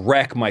gonna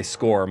wreck my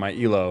score, my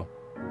elo.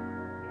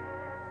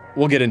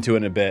 We'll get into it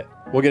in a bit.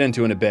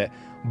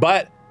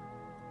 But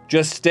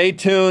just stay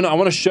tuned. I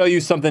wanna show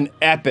you something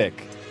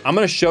epic. I'm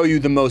gonna show you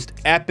the most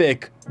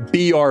epic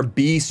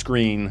BRB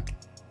screen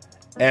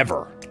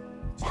ever.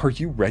 Are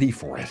you ready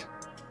for it?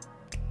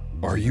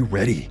 Are you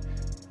ready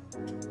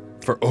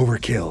for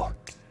Overkill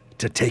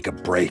to take a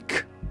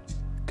break?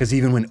 Because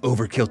even when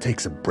Overkill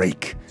takes a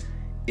break,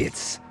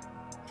 it's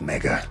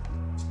Mega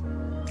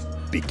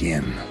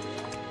Begin.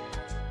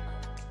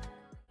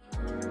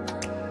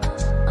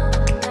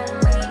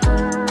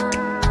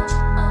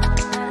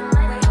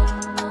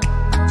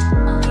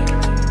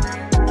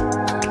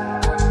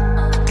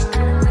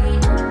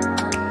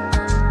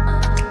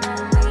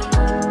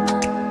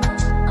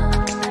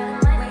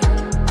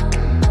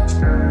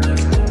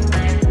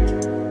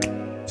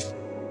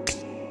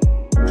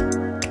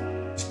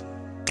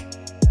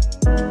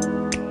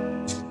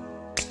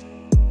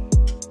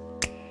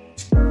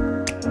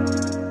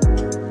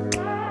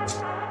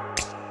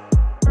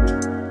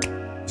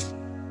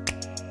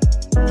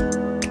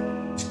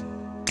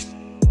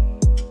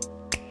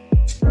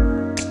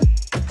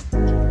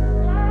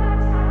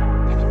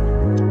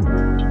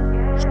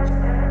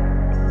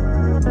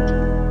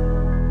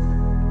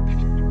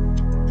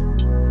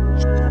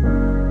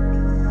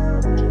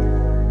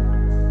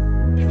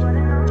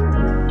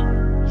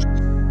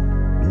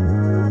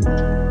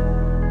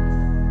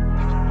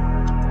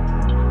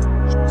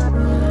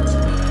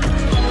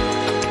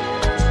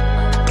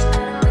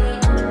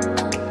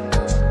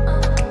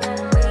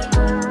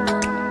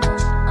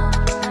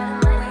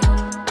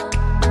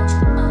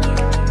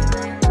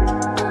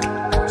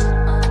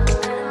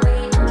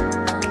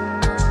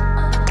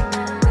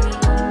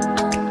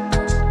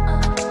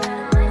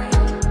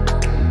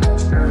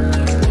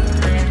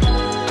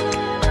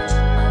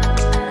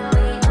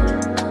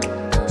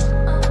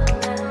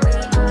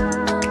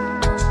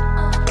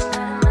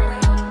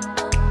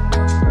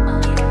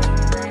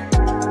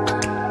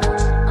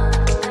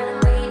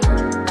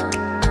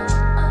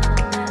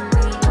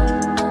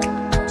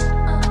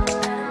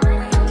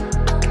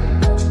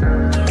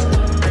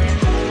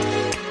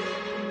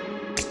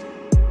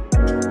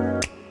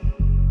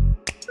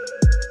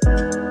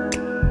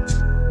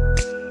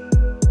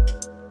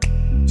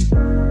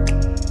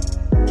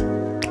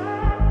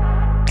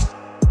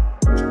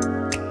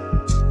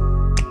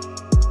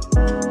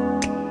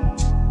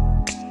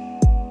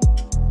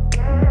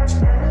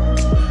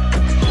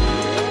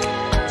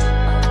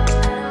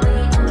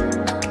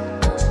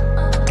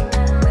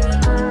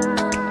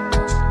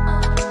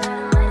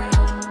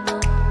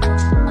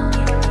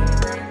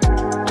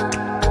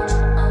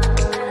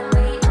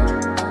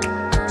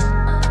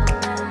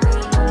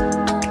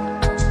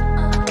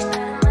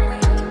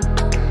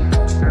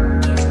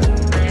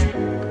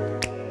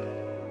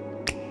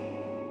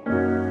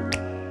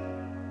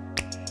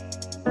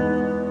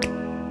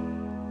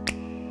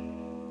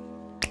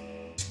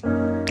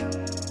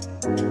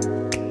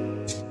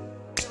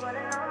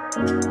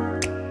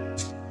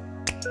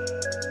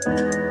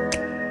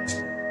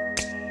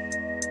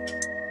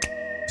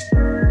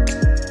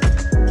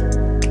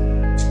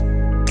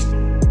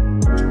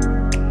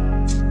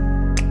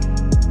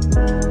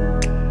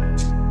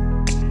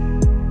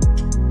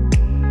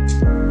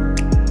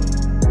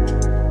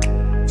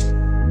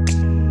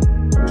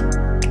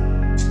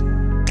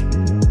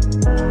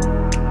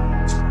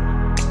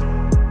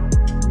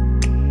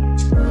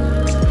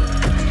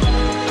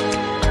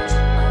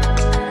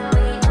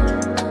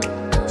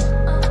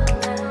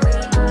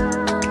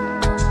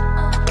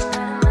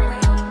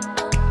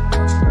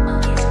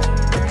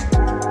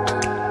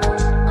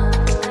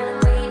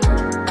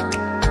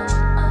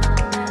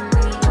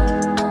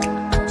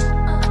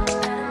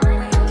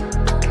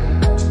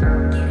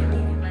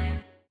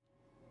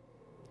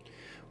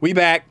 We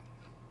back.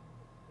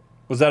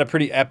 Was that a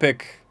pretty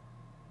epic...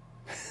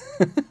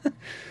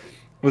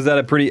 Was that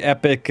a pretty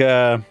epic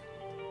BRB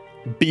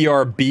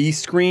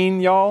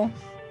screen, y'all?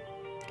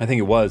 I think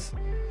it was.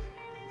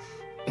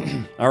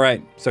 All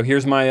right, so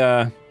here's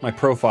my my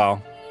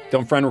profile.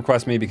 Don't friend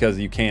request me because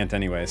you can't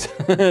anyways.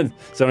 So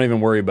don't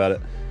even worry about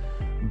it.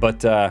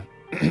 But, so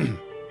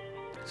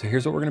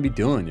here's what we're gonna be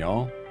doing,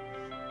 y'all.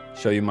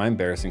 Show you my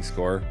embarrassing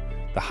score.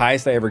 The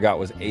highest I ever got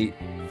was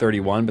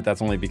 831, but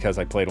that's only because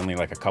I played only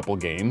like a couple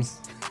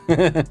games.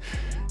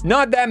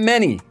 Not that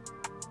many.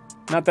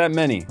 Not that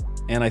many.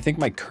 And I think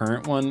my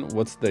current one,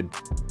 what's the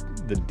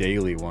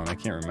daily one? I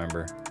can't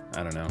remember.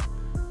 I don't know.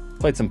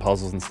 Played some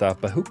puzzles and stuff,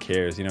 but who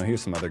cares? You know,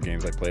 here's some other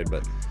games I played,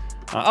 but...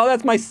 oh,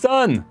 that's my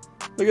son!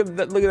 Look at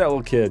that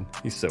little kid.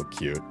 He's so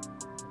cute.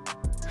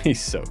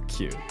 He's so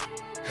cute.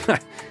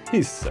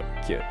 He's so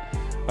cute.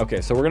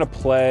 Okay, so we're gonna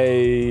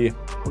play.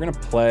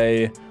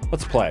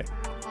 Let's play.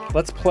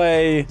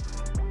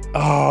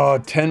 Oh,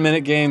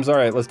 10-minute games. All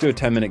right, let's do a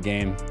 10-minute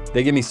game.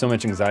 They give me so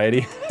much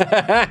anxiety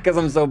because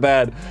I'm so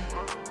bad.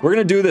 We're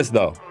gonna do this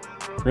though.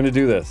 We're gonna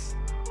do this.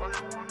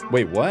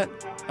 Wait, what?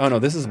 Oh no,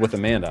 this is with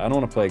Amanda. I don't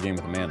want to play a game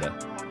with Amanda.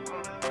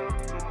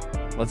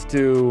 Let's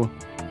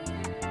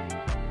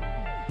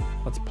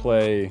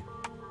play.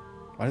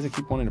 Why does it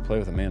keep wanting to play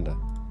with Amanda?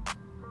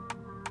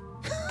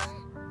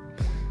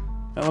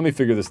 Now let me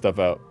figure this stuff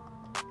out.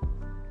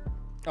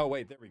 Oh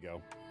wait, there we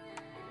go.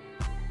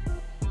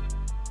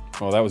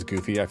 Oh, that was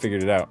goofy. I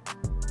figured it out.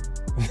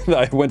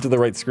 I went to the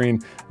right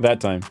screen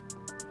that time.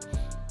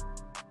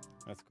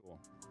 That's cool.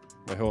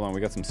 Wait, hold on.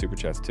 We got some super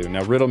chats too.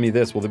 Now riddle me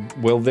this.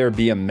 Will there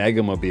be a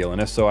Megamobile?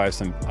 And if so, I have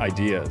some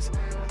ideas.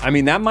 I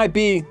mean, that might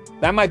be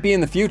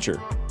in the future.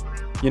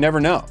 You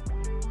never know.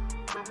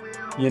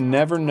 You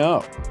never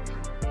know.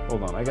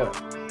 Hold on. I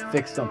gotta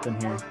fix something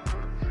here.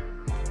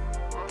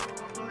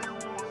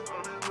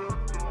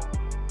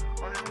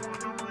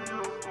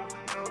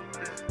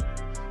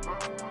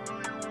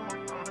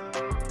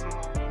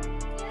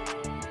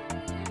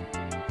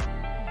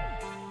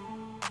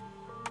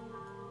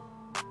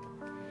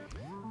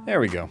 There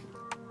we go.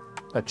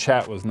 That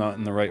chat was not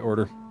in the right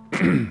order.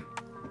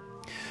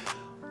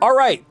 All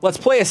right, let's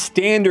play a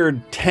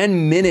standard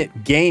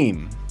 10-minute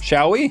game,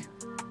 shall we?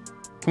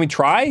 Can we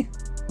try?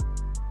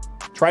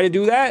 Try to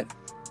do that?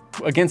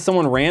 Against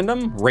someone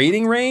random?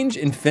 Rating range?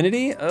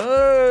 Infinity? Oh,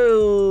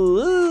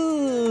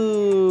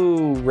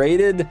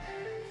 rated?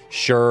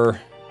 Sure.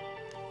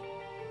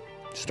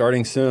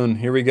 Starting soon.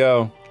 Here we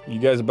go. You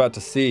guys about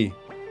to see.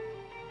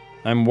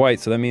 I'm white,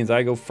 so that means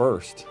I go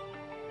first.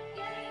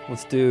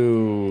 Let's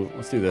do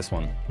this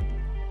one.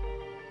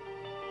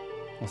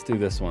 Let's do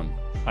this one.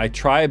 I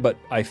try, but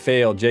I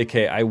fail.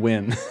 JK, I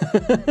win.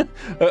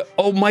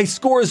 Oh, my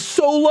score is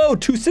so low,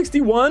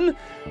 261?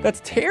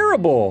 That's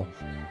terrible.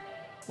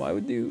 Why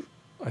would you?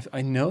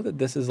 I know that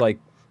this is like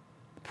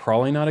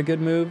probably not a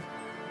good move,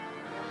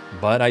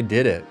 but I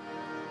did it.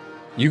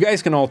 You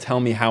guys can all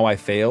tell me how I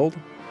failed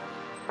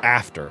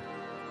after.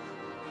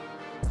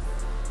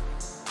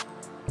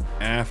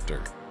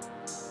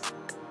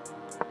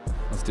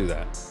 Let's do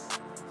that.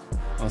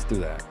 Let's do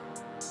that.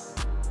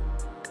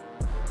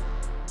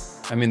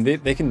 I mean,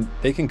 they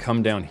can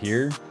come down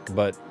here,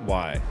 but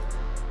why?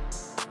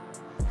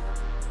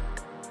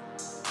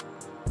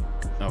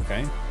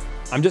 Okay.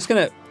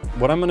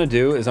 What I'm gonna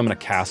do is I'm gonna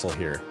castle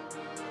here.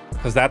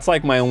 Because that's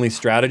like my only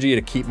strategy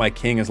to keep my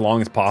king as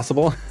long as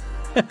possible.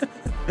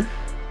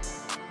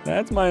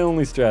 That's my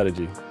only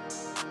strategy.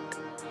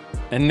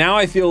 And now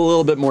I feel a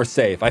little bit more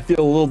safe. I feel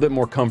a little bit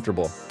more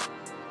comfortable.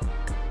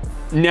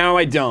 Now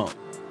I don't.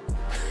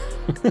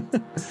 All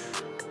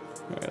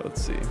right,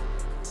 let's see.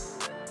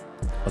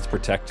 Let's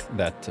protect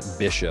that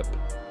bishop.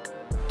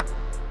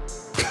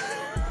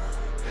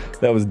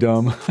 That was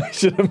dumb. I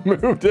should have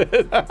moved it.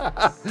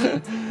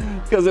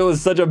 Because it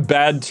was such a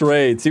bad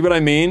trade. See what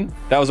I mean?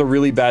 That was a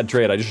really bad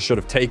trade. I just should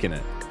have taken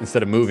it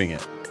instead of moving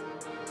it.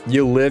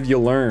 You live, you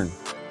learn.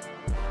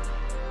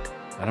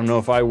 I don't know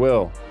if I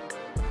will.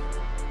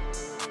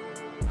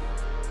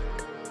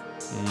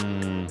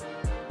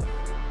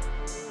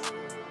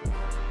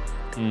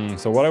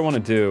 So what I want to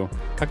do,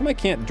 how come I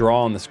can't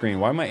draw on the screen?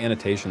 Why are my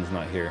annotations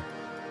not here?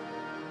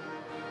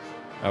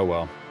 Oh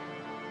well.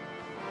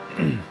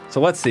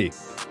 So let's see.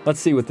 Let's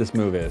see what this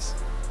move is.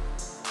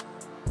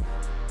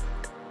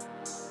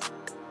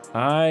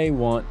 I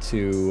want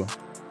to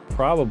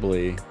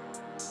probably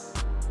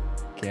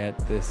get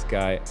this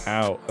guy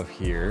out of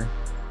here.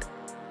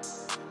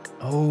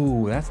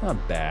 Oh, that's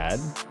not bad.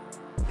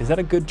 Is that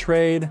a good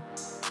trade?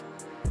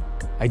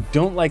 I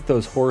don't like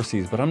those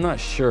horsies, but I'm not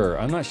sure.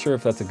 I'm not sure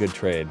if that's a good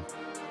trade.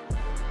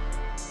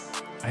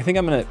 I think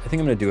I'm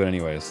gonna do it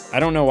anyways. I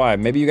don't know why.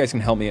 Maybe you guys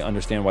can help me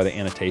understand why the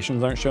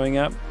annotations aren't showing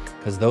up,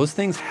 because those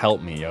things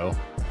help me, yo.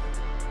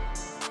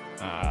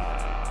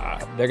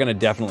 They're gonna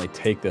definitely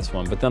take this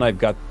one, but then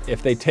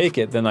if they take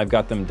it, then I've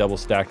got them double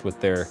stacked with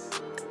their,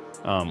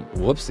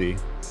 whoopsie.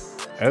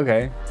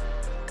 Okay.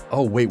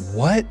 Oh wait,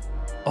 what?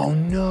 Oh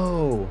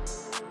no.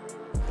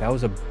 That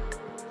was a.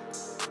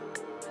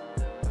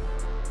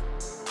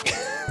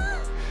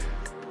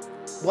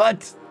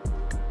 What?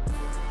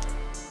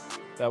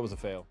 That was a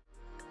fail.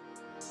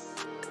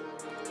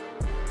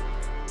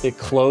 It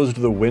closed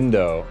the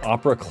window.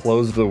 Opera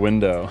closed the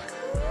window.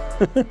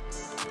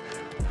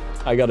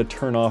 I gotta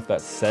turn off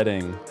that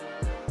setting.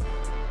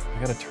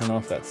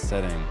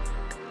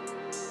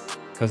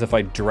 Because if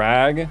I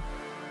drag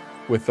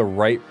with the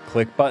right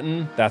click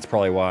button, that's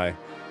probably why.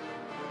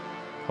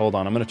 Hold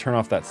on, I'm gonna turn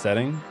off that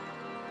setting.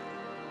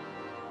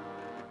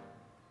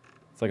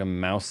 It's like a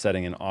mouse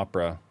setting in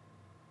Opera.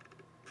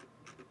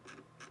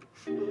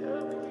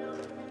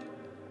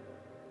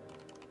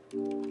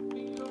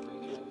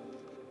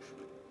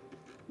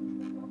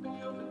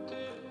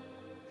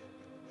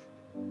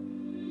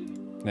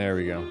 There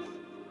we go.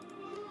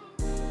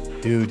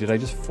 Dude, did I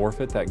just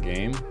forfeit that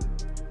game?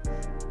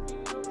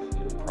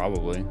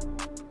 Probably.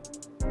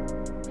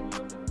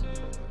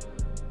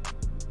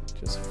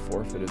 Just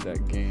forfeited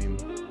that game.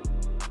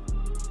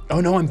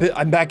 Oh no,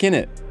 I'm back in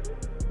it.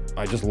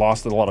 I just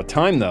lost a lot of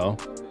time though.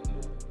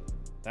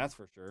 That's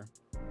for sure.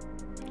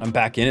 I'm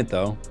back in it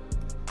though.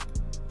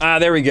 Ah,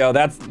 there we go.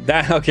 That's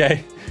that.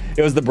 Okay.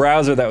 It was the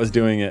browser that was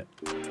doing it.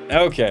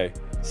 Okay.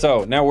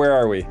 So now where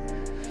are we?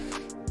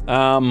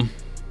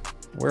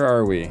 Where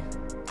are we?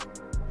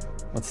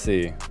 Let's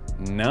see.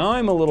 Now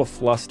I'm a little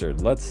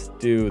flustered. Let's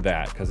do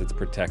that because it's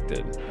protected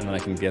and then I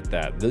can get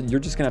that. You're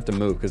just gonna have to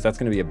move because that's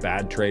gonna be a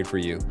bad trade for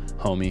you,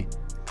 homie,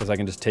 because I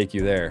can just take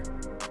you there.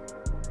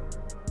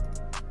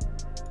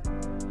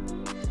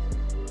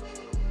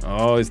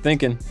 Oh, he's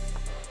thinking.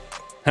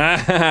 Ha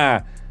ha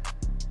ha.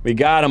 We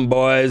got him,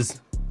 boys.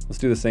 Let's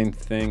do the same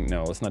thing.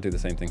 No, let's not do the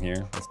same thing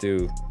here. Let's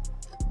do,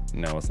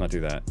 no, let's not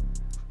do that.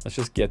 Let's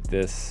just get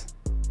this.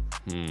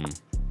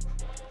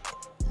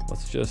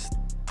 Let's just,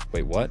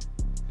 wait, what?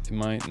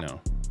 Am I, no.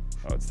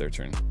 Oh, it's their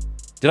turn.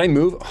 Did I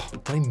move? Oh,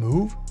 did I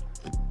move?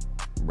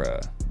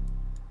 Bruh.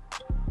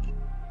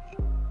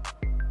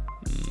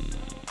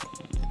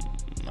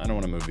 I don't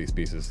want to move these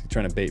pieces. He's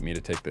trying to bait me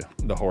to take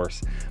the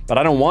horse, but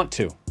I don't want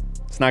to.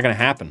 It's not gonna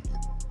happen.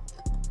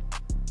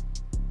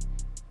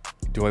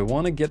 Do I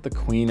want to get the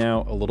queen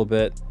out a little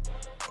bit?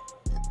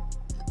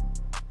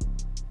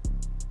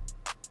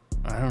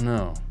 I don't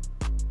know.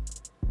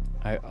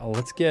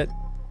 Let's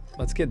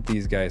get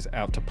these guys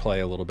out to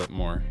play a little bit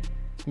more.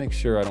 Let's make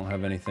sure I don't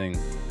have anything.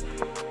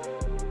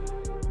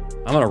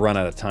 I'm gonna run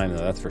out of time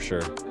though, that's for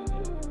sure.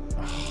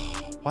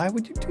 Oh, why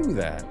would you do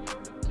that?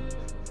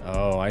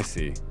 Oh, I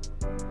see.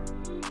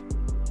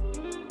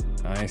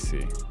 I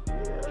see.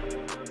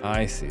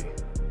 I see.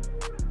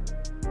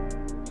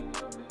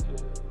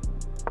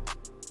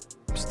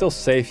 I'm still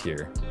safe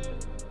here.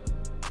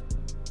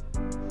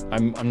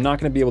 I'm not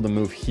gonna be able to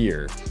move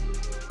here.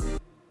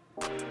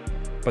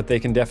 But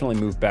they can definitely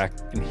move back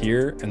in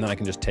here and then I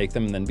can just take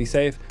them and then be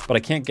safe. But I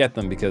can't get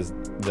them because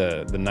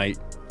the knight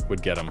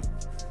would get them.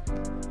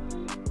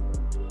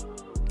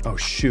 Oh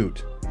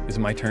shoot, is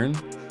it my turn?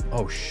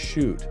 Oh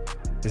shoot.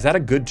 Is that a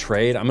good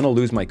trade? I'm gonna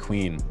lose my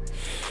queen.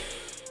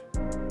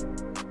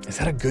 Is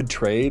that a good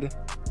trade?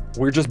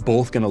 We're just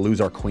both gonna lose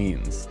our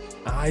queens.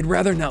 I'd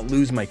rather not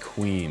lose my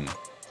queen.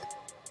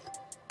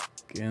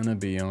 Gonna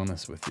be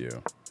honest with you.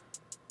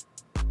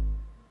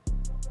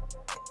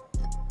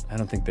 I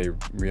don't think they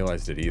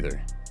realized it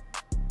either.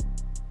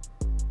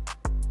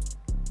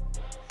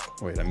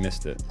 Wait, I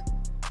missed it.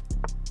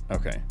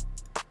 Okay.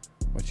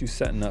 What you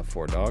setting up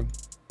for, dog?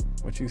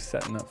 What you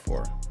setting up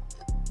for?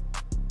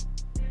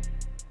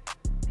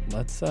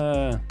 Let's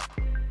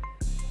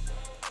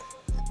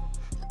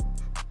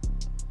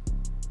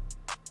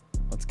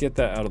get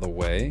that out of the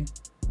way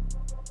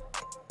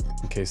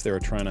in case they were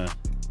trying to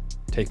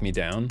take me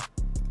down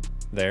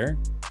there.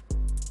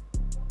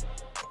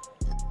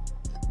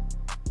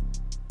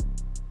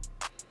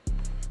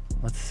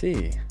 Let's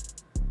see.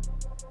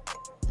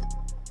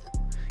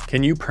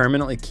 Can you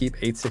permanently keep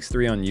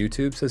 863 on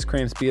YouTube, says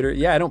Cram Speeder?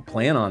 Yeah, I don't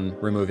plan on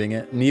removing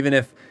it. And even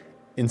if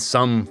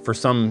for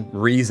some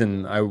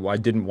reason I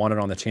didn't want it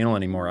on the channel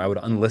anymore, I would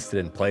unlist it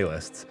in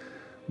playlists.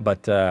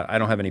 But I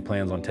don't have any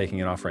plans on taking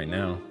it off right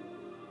now.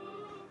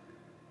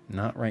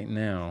 Not right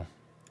now.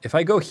 If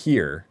I go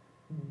here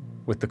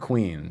with the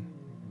queen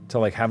to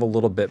like have a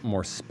little bit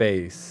more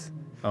space.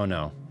 Oh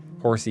no,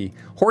 Horsey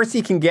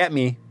can get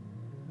me.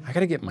 I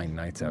gotta get my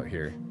knights out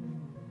here.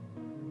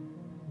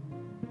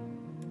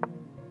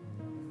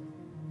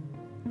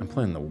 I'm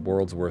playing the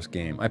world's worst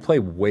game. I play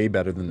way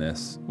better than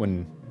this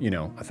when, you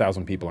know,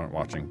 1,000 people aren't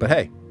watching. But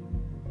hey,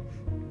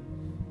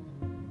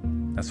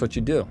 that's what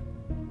you do.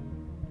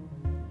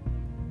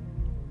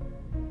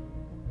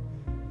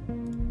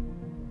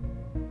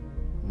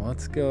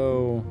 Let's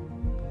go.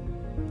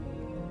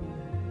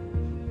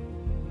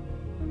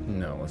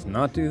 No, let's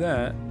not do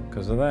that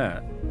because of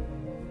that.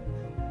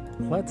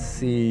 Let's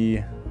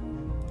see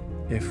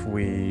if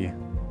we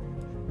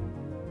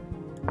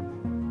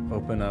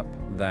open up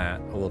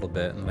that a little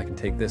bit, and then I can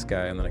take this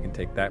guy, and then I can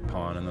take that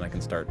pawn, and then I can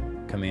start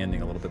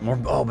commanding a little bit more.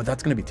 Oh, but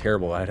that's going to be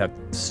terrible. I'd have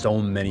so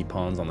many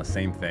pawns on the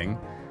same thing.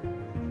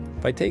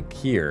 If I take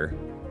here,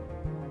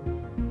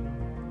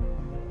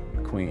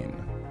 queen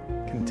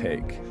can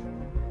take.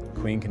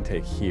 Queen can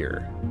take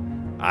here.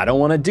 I don't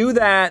want to do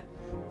that.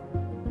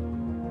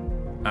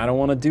 I don't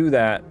want to do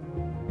that.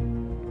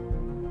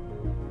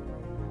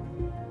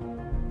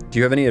 Do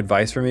you have any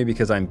advice for me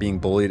because I'm being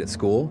bullied at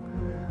school?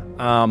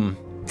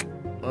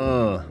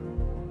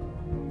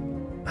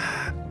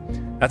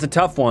 That's a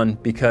tough one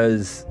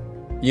because,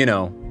 you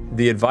know,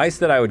 the advice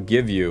that I would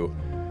give you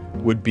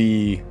would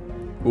be,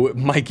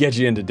 might get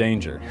you into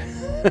danger.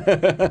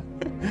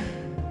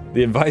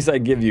 The advice I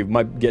give you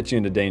might get you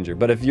into danger.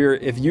 But if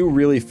you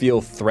really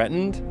feel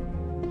threatened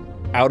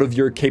out of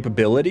your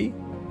capability,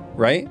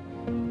 right?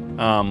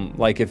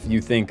 Like if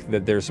you think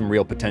that there's some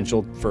real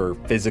potential for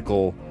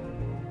physical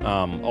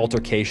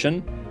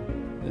altercation,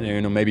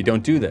 you know, maybe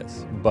don't do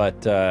this.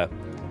 But,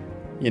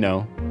 you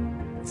know,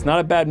 it's not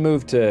a bad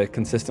move to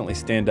consistently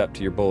stand up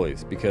to your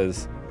bullies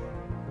because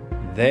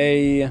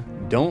They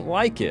don't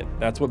like it.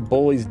 That's what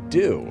bullies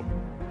do.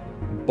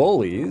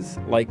 Bullies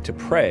like to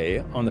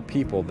prey on the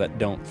people that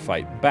don't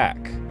fight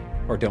back.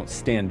 Or don't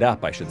stand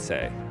up, I should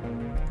say.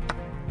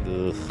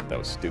 Ugh, that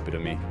was stupid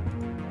of me.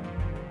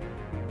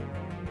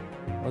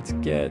 Let's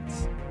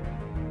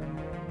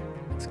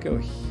go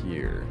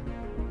here.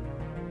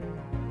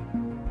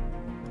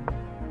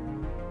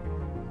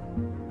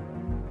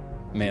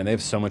 Man, they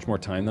have so much more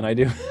time than I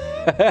do.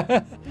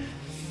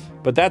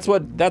 But that's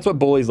what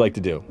bullies like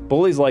to do.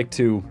 Bullies like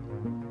to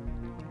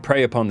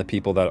prey upon the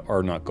people that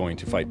are not going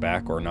to fight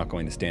back, or not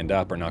going to stand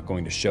up, or not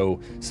going to show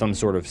some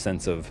sort of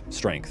sense of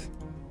strength.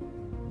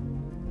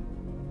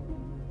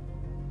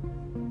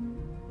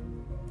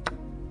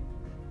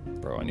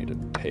 Bro, I need to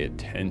pay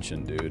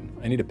attention, dude.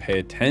 I need to pay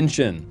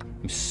attention.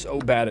 I'm so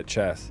bad at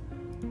chess.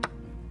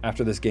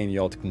 After this game,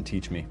 y'all can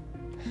teach me.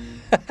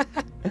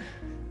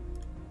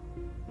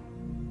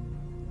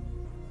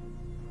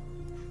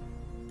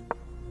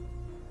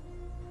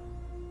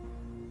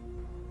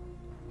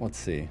 Let's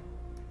see.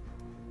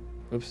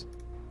 Oops.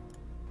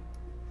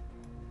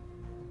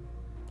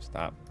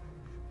 Stop.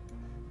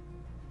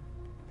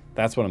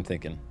 That's what I'm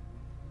thinking.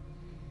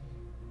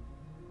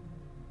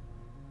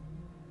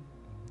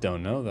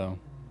 Don't know, though.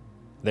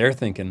 They're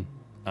thinking.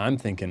 I'm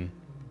thinking.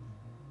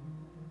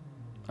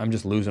 I'm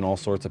just losing all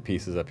sorts of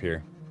pieces up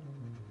here.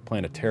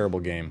 Playing a terrible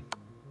game.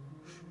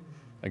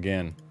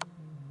 Again.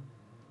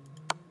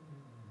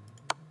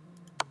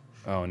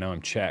 Oh, now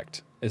I'm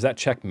checked. Is that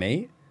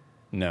checkmate?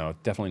 No,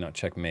 definitely not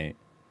checkmate.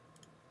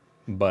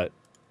 But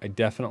I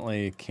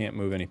definitely can't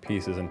move any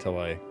pieces until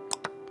I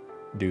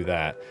do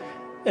that.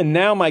 And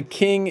now my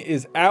king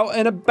is out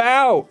and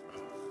about.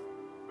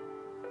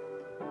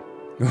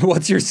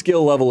 What's your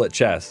skill level at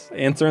chess?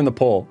 Answer in the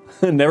poll.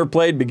 Never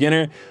played,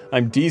 beginner.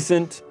 I'm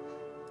decent.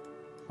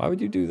 Why would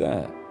you do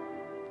that?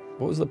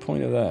 What was the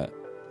point of that?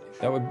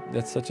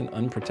 That's such an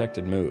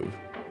unprotected move.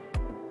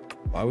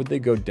 Why would they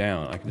go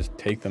down? I can just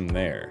take them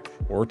there,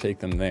 or take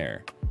them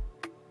there.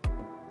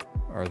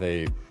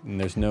 And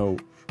there's no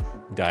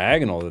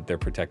diagonal that they're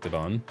protected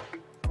on.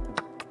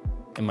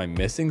 Am I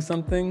missing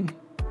something?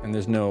 And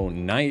there's no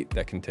knight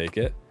that can take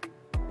it.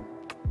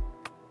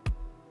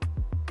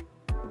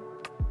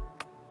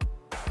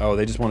 Oh,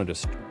 they just wanted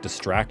to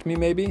distract me,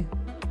 maybe?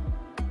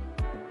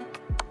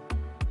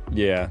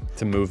 Yeah,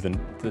 to move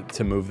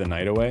the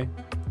knight away,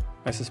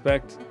 I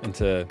suspect,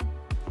 but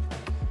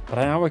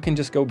now I can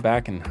just go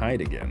back and hide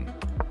again.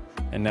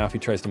 And now if he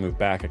tries to move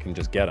back, I can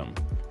just get him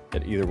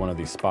at either one of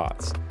these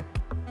spots.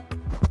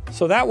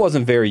 So that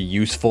wasn't very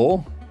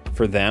useful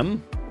for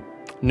them.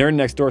 Nerd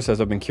Next Door says,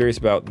 I've been curious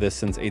about this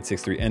since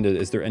 863 ended.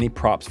 Is there any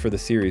props for the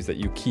series that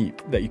you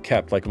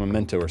kept, like a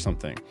memento or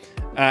something?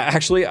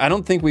 Actually, I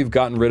don't think we've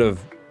gotten rid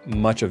of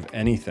much of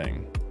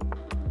anything.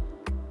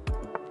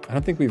 I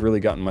don't think we've really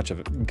gotten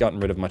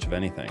rid of much of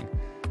anything.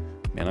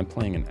 Man, I'm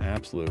playing an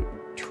absolute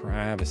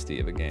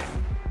travesty of a game.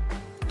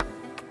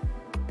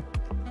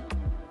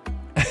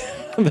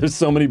 There's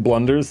so many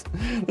blunders.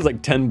 There's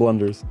like 10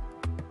 blunders.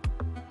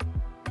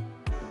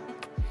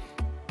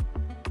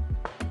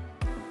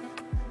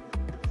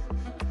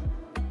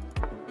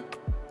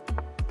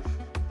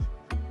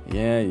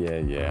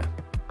 Yeah.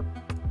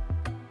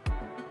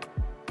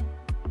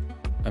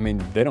 I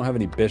mean, they don't have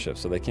any bishops,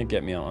 so they can't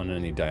get me on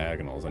any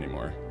diagonals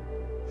anymore.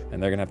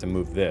 And they're gonna have to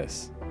move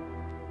this.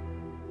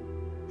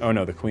 Oh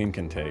no, the queen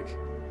can take.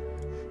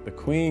 The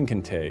queen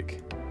can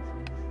take.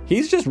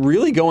 He's just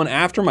really going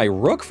after my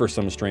rook for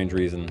some strange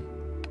reason.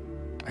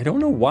 I don't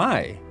know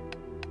why.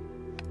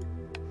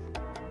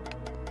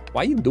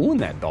 Why are you doing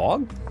that,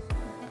 dog?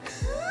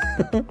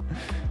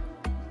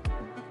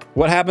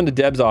 What happened to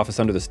Deb's office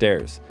under the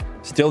stairs?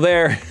 Still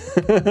there.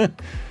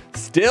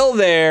 Still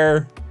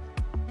there.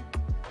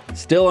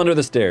 Still under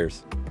the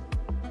stairs.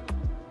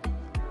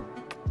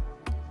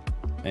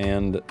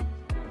 And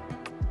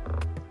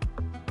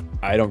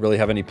I don't really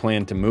have any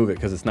plan to move it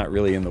because it's not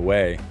really in the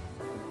way.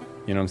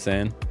 You know what I'm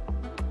saying?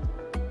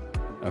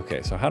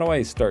 Okay, so how do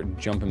I start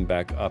jumping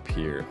back up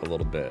here a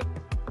little bit?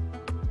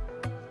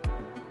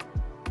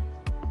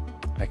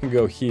 I can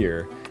go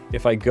here.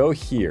 If I go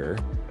here,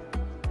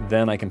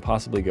 then I can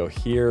possibly go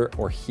here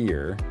or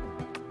here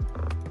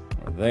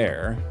or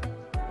there.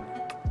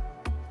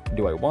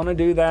 Do I want to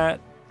do that?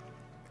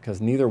 Because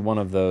neither one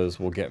of those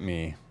will get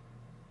me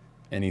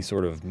any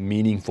sort of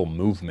meaningful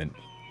movement.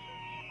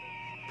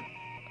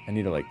 I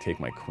need to like take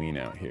my queen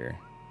out here.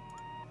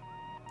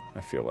 I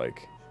feel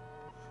like.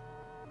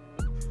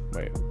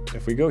 Wait,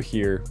 if we go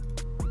here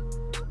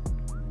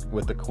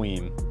with the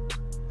queen,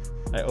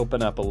 I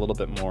open up a little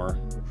bit more.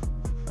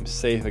 I'm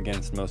safe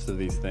against most of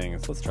these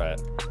things. Let's try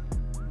it.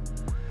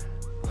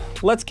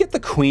 Let's get the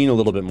queen a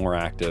little bit more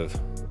active.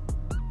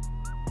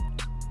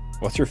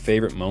 What's your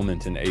favorite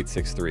moment in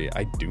 863?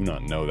 I do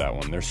not know that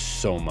one. There's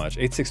so much.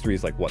 863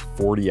 is like, what,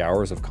 40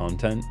 hours of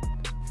content?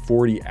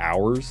 40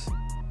 hours?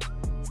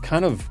 It's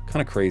kind of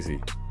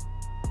crazy.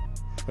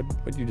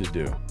 What'd you just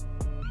do?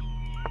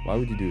 Why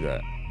would you do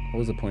that? What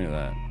was the point of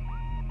that?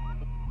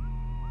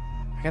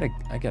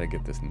 I gotta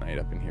get this knight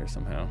up in here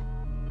somehow.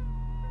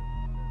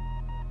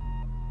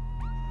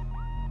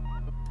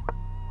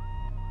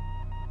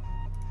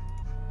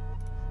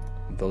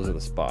 Those are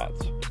the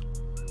spots.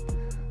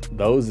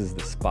 Those is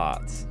the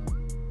spots.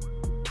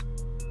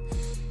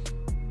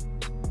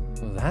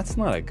 Well, that's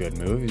not a good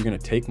move. You're gonna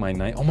take my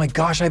knight. Oh my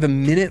gosh, I have a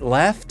minute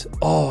left?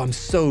 Oh,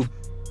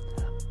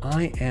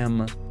 I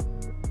am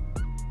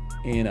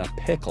in a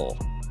pickle.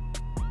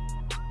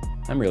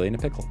 I'm really in a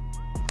pickle.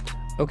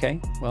 Okay,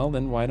 well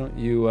then why don't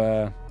you,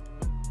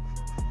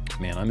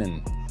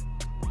 man,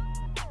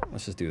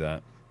 let's just do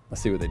that.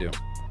 Let's see what they do.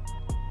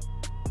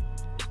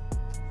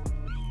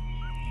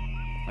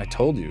 I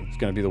told you, it's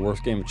gonna be the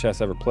worst game of chess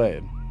ever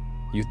played.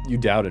 You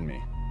doubted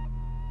me.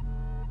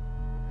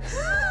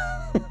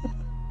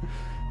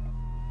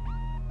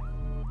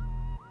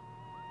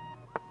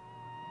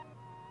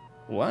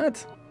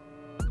 What?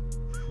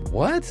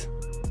 What?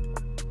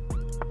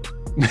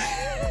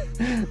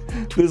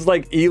 This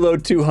like ELO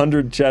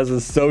 200 chess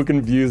is so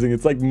confusing.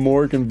 It's like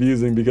more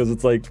confusing because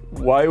it's like,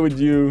 why would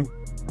you,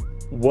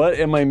 what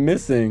am I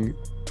missing?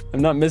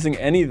 I'm not missing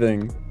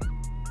anything.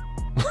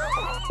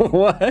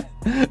 What?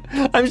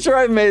 I'm sure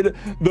I've made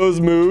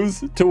those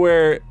moves to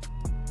where,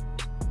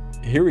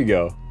 here we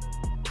go.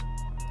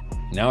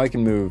 Now I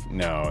can move,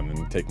 no, and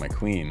then take my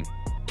queen.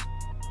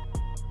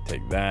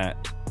 Take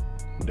that,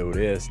 do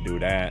this, do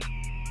that.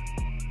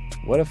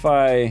 What if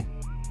I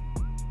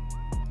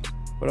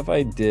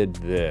did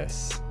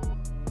this?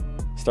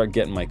 Start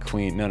getting my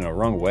queen, no,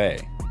 wrong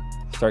way.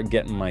 Start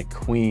getting my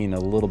queen a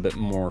little bit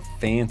more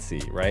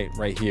fancy, right?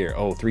 Right here.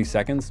 Oh, 3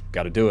 seconds?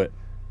 Gotta do it.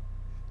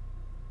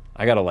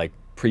 I gotta like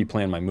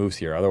pre-plan my moves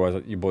here,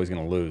 otherwise your boy's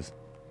gonna lose.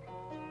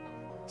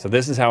 So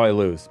this is how I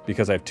lose,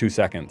 because I have 2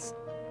 seconds.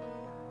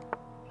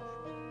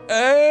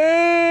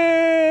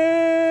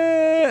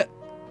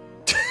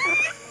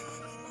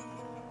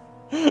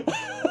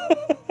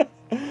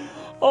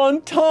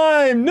 On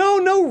time.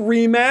 No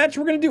rematch.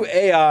 We're gonna do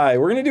AI.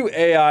 We're gonna do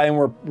AI, and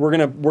we're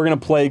gonna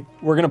play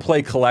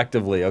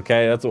collectively.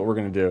 Okay, that's what we're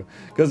gonna do.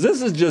 Because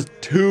this is just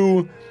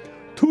too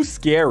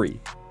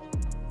scary.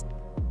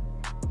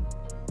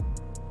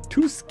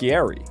 Too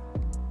scary.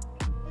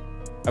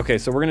 Okay,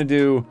 so we're gonna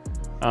do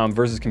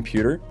versus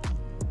computer,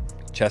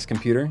 chess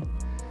computer,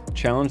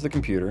 challenge the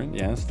computer.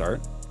 Yeah,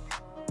 start.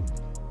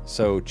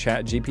 So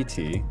Chat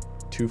GPT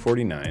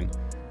 249.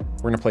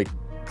 We're gonna play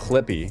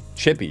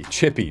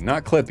Chippy,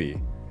 not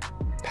Clippy,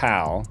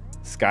 Pal,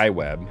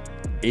 Skyweb,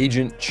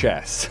 Agent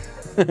Chess.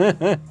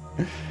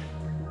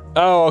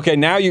 Oh, okay.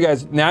 Now you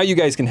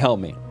guys can help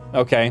me.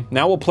 Okay,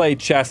 now we'll play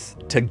chess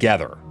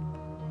together.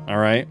 All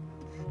right.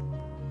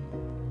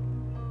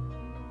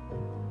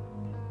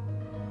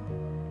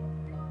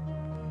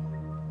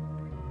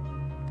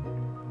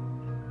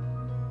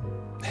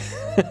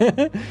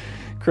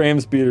 Cram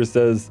Speeder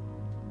says,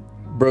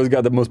 bro's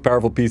got the most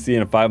powerful PC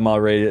in a 5-mile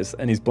radius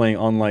and he's playing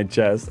online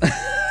chess.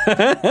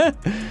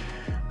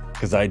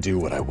 Because I do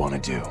what I want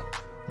to do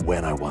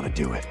when I want to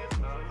do it.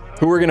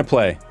 Who we're gonna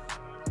play?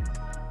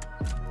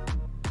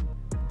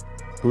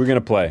 Who we're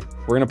gonna play?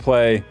 We're gonna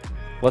play,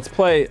 let's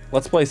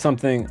play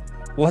something,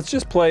 let's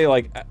just play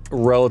like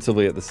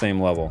relatively at the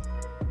same level.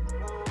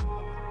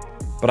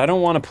 But I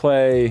don't want to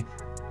play,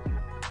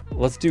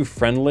 let's do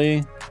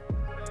friendly.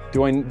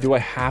 Do I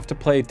have to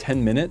play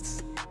 10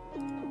 minutes?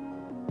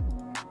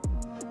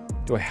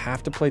 Do I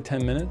have to play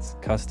 10 minutes?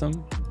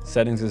 Custom,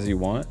 settings as you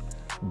want.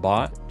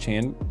 Bot,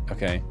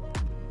 okay.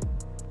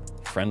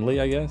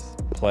 Friendly, I guess,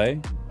 play.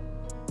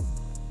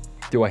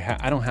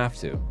 I don't have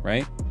to,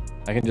 right?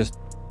 I can just,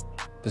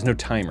 there's no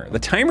timer. The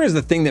timer is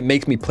the thing that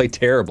makes me play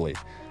terribly.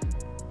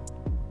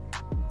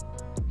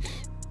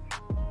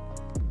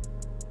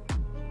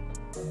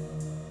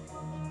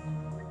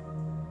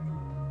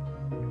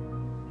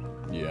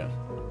 Yeah.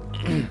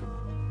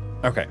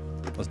 Okay,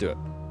 let's do it.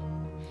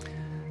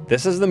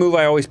 This is the move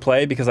I always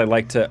play because I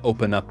like to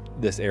open up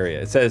this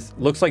area. It says,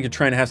 looks like you're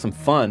trying to have some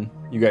fun.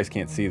 You guys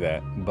can't see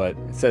that, but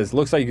it says,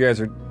 looks like you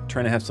guys are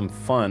trying to have some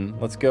fun.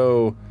 Let's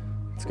go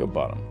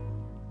bottom.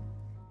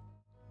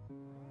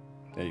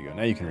 There you go,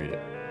 now you can read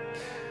it.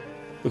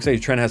 Looks like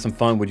you're trying to have some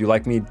fun. Would you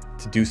like me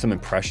to do some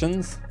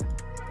impressions?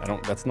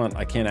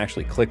 I can't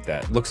actually click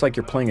that. Looks like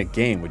you're playing a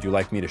game. Would you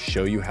like me to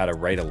show you how to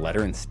write a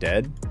letter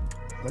instead?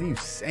 What are you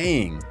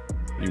saying?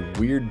 You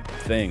weird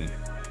thing.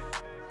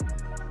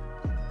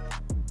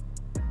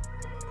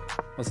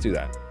 Let's do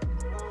that.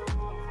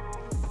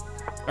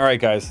 All right,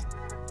 guys.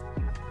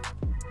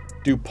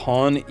 Do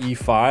pawn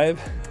e5.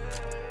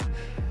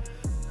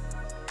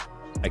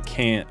 I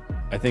can't.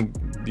 I think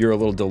you're a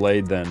little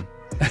delayed then.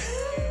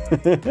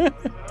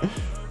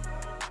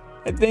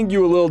 I think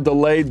you a little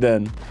delayed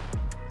then.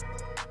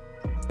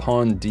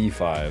 Pawn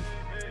d5.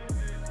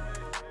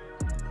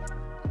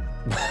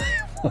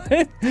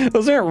 What?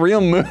 Those aren't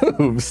real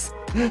moves.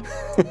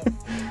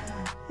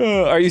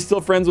 Are you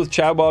still friends with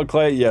Chadwild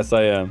Clay? Yes,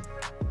 I am.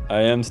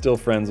 I am still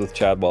friends with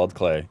Chadwild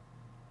Clay.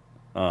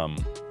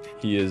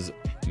 He is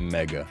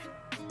mega.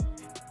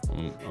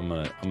 I'm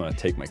gonna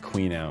take my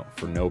queen out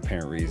for no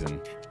apparent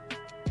reason.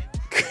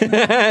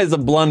 It's a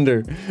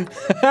blunder.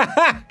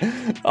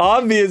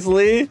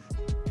 Obviously.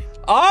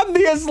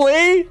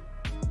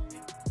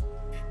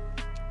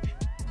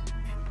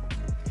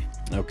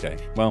 Okay,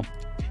 well.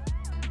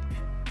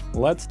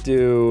 let's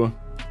do...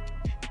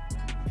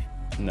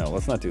 No,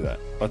 let's not do that.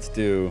 Let's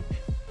do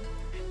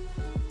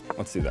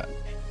that.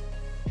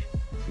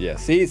 Yeah,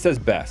 see, it says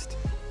best.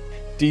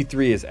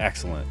 D3 is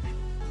excellent.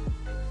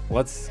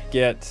 Let's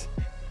get,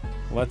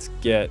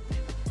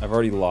 I've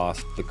already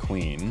lost the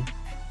queen.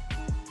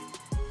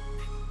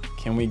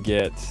 Can we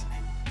get,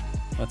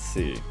 let's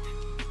see.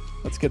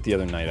 Let's get the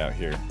other knight out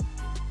here.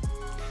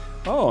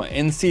 Oh,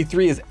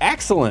 NC3 is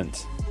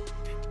excellent.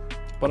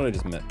 What did I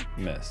just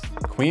miss?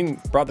 Queen,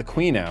 brought the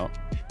queen out.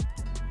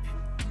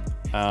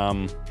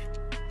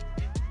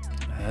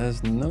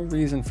 There's no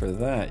reason for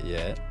that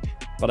yet,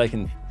 but I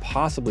can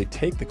possibly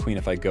take the queen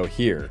if I go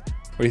here.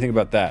 What do you think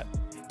about that?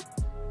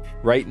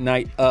 Right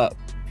knight up.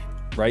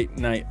 Right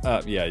knight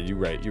up. Yeah, you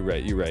right.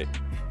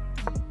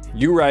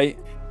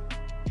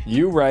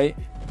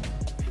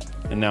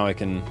 And now I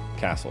can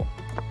castle.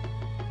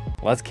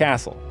 Let's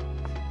castle.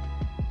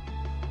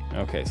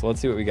 Okay, so let's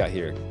see what we got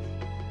here.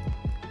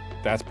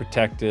 That's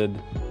protected.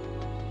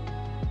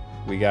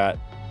 We got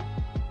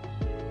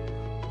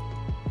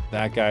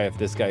that guy. If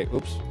this guy,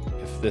 oops.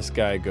 If this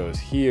guy goes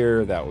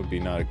here, that would be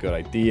not a good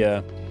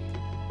idea.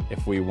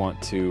 If we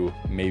want to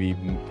maybe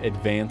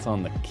advance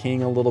on the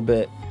king a little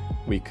bit,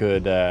 we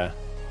could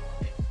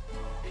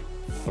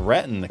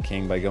threaten the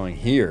king by going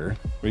here.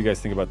 What do you guys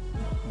think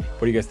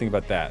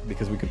about that?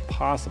 Because we could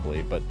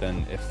possibly, but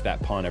then if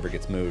that pawn ever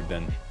gets moved,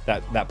 then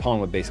that pawn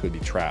would basically be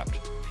trapped.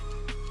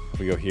 If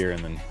we go here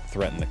and then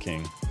threaten the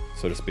king,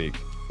 so to speak.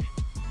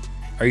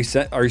 Are you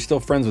still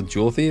friends with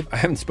Jewel Thief? I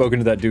haven't spoken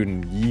to that dude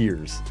in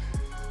years.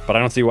 But I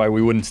don't see why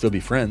we wouldn't still be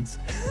friends.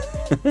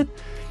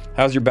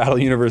 How's your Battle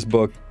Universe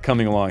book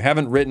coming along?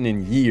 Haven't written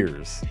in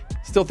years.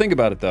 Still think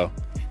about it though.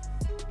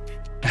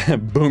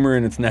 Boomer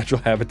in its natural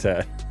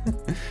habitat.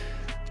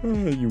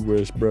 Oh, you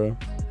wish, bro.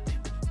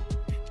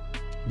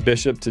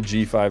 Bishop to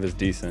G5 is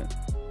decent.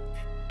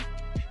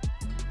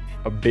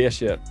 A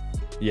bishop.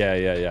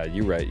 Yeah.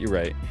 You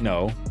right.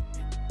 No.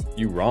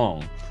 You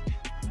wrong.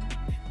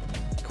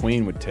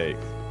 Queen would take.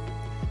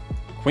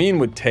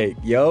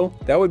 Yo.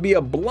 That would be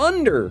a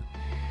blunder.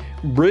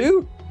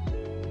 Brew?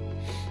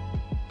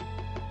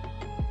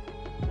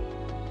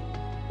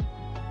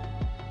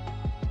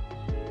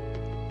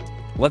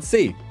 Let's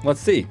see.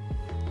 Let's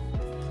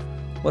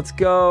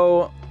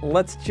go.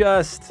 Let's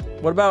just,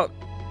 what about,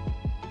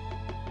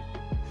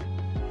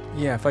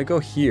 yeah, if I go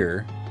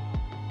here,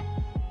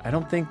 I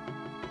don't think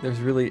there's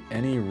really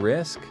any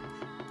risk.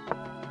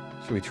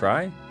 Should we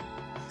try? It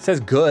says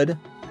good.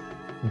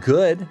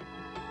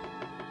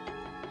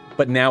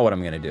 But now what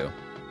I'm gonna do?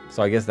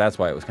 So I guess that's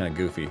why it was kind of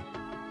goofy.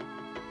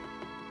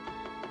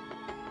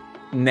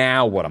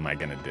 Now what am I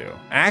gonna do?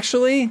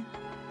 Actually,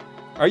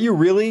 you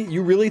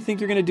really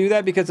think you're gonna do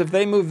that? Because if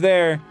they move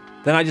there,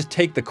 then I just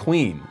take the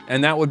queen,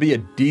 and that would be a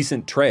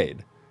decent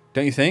trade.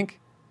 Don't you think?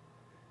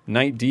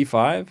 Knight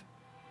D5?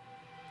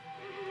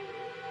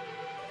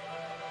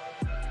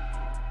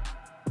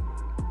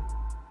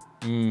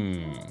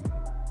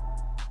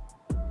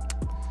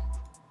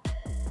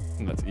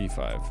 That's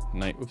E5.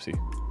 Knight, whoopsie.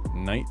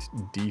 Knight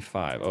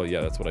D5. Oh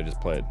yeah, that's what I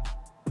just played.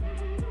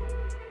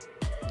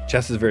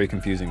 Chess is very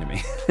confusing to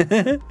me.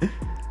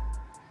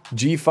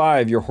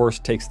 G5, your horse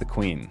takes the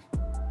queen.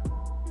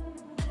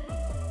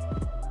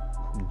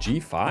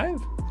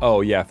 G5?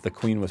 Oh yeah, if the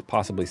queen was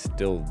possibly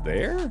still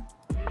there?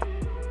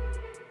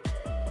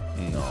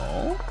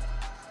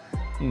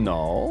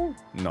 No.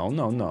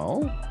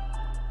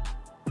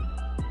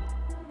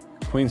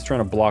 Queen's trying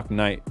to block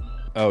knight.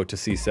 Oh, to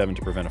C7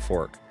 to prevent a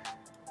fork.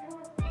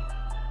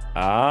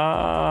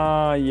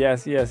 Ah,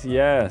 yes.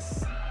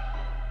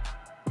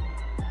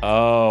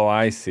 Oh,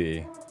 I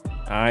see.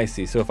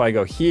 So if I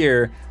go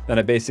here, then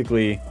I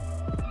basically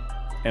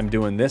am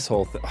doing this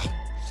whole thing. Oh,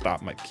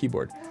 stop my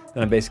keyboard.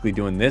 Then I'm basically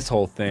doing this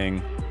whole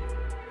thing,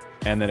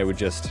 and then it would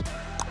just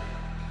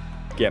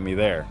get me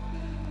there.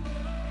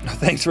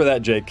 Thanks for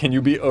that, Jake. Can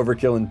you beat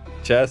overkill in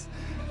chess?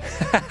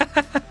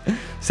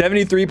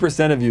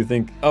 73% of you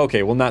think,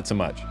 okay, well, not so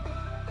much.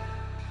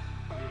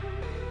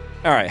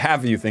 All right, half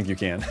of you think you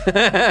can.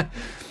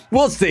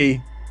 We'll see.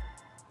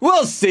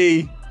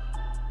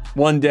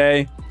 One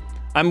day.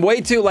 I'm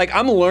way too,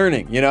 I'm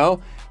learning, you know?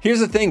 Here's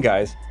the thing,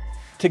 guys.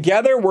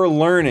 Together, we're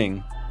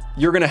learning.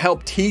 You're gonna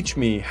help teach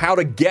me how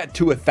to get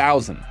to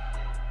 1,000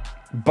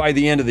 by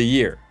the end of the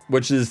year,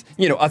 which is,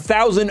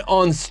 1,000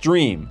 on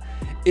stream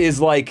is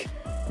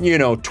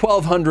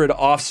 1,200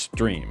 off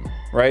stream,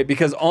 right?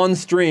 Because on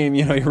stream,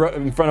 you're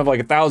in front of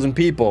 1,000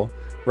 people,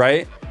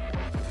 right?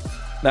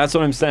 That's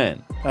what I'm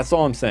saying. That's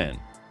all I'm saying.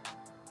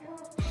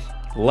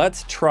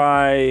 Let's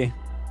try,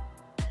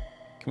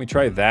 can we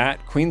try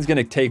that? Queen's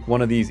gonna take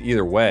one of these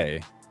either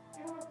way.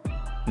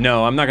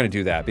 No, I'm not gonna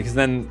do that because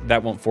then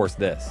that won't force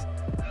this.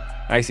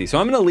 I see, so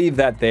I'm gonna leave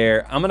that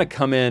there. I'm gonna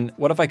come in,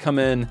 what if I come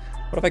in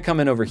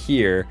over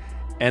here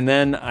and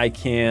then I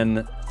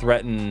can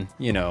threaten,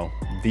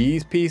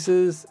 these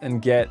pieces and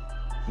get,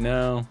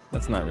 no,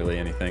 that's not really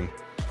anything.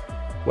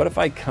 What if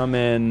I come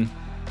in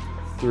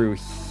through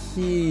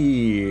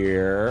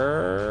here?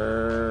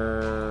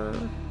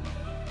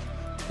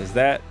 Is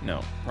that,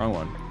 no, wrong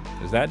one.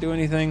 Does that do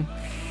anything?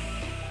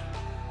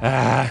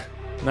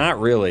 Not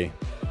really.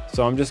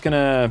 So I'm just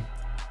gonna...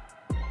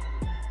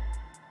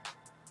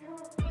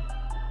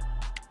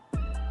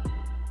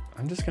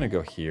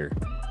 go here.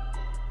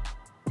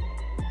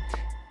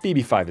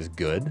 BB5 is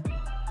good.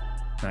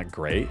 Not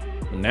great.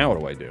 Now what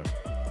do I do?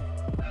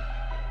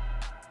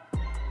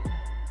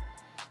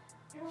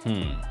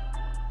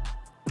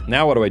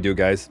 Now what do I do,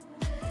 guys?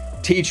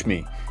 Teach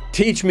me.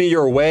 Teach me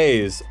your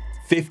ways.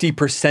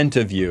 50%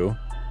 of you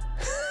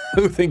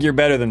who think you're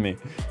better than me.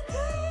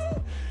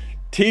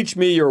 Teach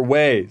me your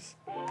ways.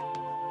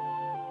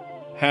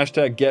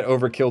 Hashtag get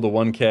overkill to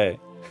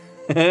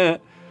 1K.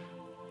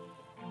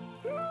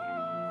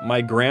 My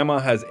grandma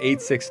has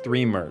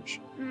 863 merch.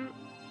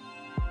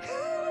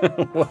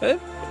 What?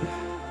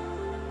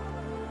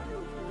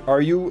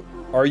 Are you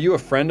a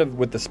friend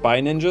with the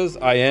Spy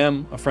Ninjas? I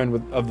am a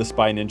friend of the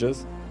Spy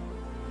Ninjas.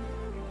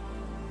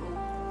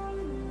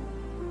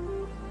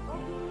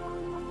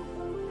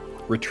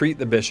 Retreat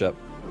the bishop.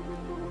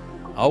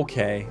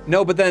 Okay.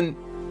 No, but then,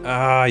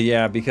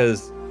 yeah,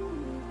 because, you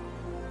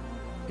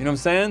know what I'm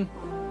saying?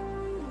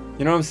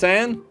 You know what I'm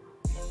saying?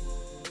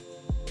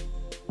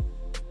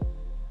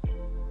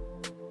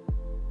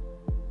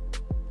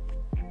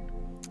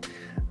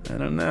 I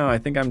don't know. I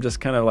think I'm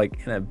just kind of like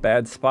in a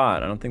bad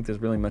spot. I don't think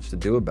there's really much to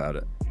do about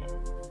it.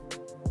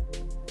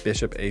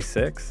 Bishop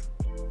A6.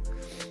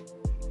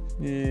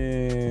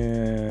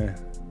 Yeah.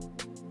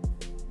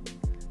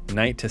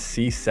 Knight to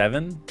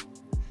C7.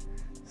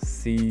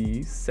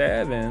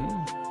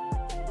 C7.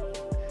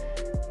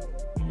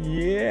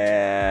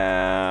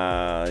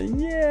 Yeah.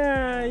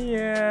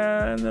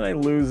 And then I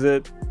lose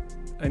it.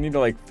 I need to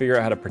like figure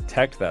out how to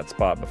protect that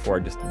spot before I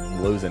just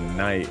lose a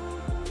knight.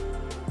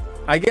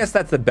 I guess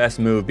that's the best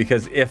move,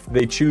 because if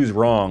they choose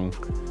wrong,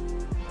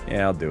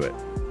 yeah, I'll do it.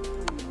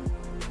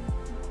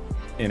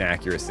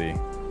 Inaccuracy.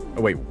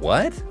 Oh, wait,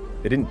 what?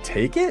 They didn't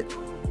take it?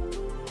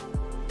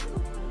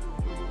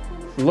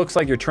 Looks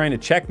like you're trying to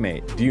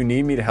checkmate. Do you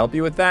need me to help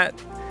you with that?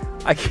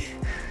 I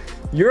can't.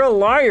 You're a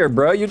liar,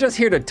 bro. You're just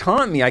here to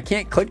taunt me. I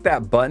can't click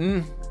that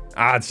button.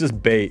 Ah, it's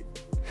just bait.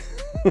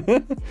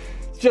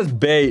 It's just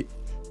bait.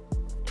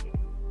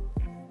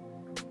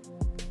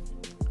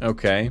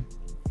 Okay.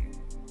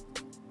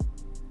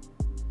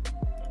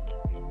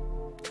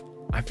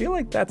 I feel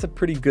like that's a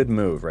pretty good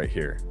move right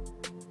here.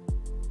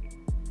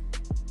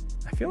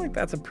 I feel like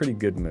that's a pretty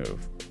good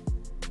move.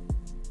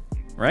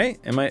 Right?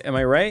 Am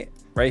I right?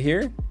 Right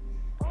here?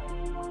 I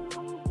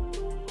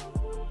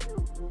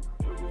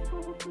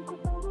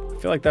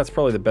feel like that's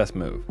probably the best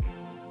move.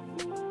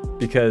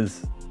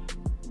 Because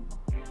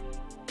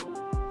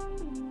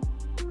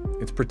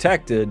it's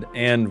protected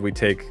and we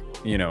take,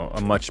 you know,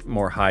 a much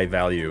more high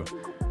value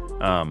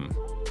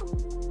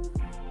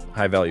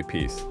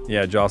piece.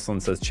 Yeah, Jocelyn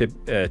says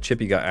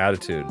Chippy got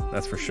attitude.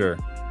 That's for sure.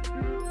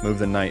 Move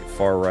the knight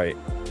far right,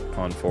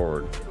 pawn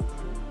forward.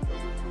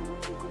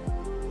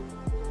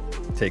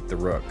 Take the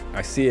rook.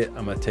 I see it.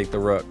 I'm gonna take the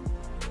rook.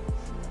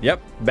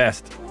 Yep,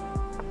 best.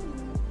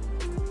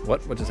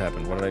 What just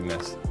happened? What did I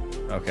miss?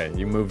 Okay,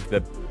 you moved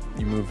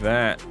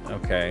that.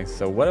 Okay,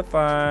 so what if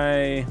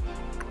I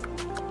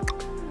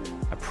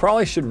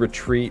probably should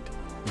retreat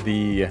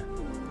the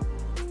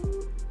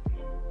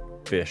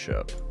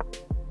bishop.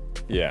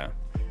 Yeah,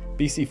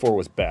 BC4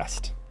 was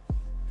best.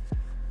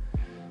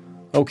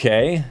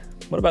 Okay,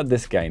 what about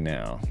this guy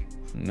now?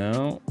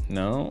 No.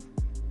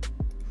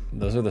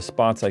 Those are the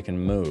spots I can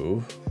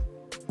move.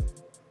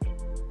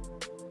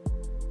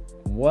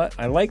 What?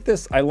 I like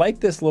this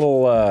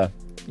little,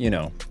 you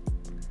know,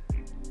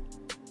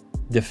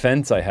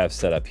 defense I have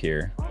set up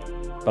here.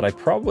 But I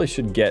probably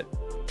should get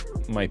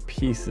my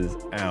pieces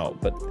out,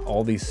 but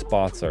all these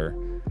spots are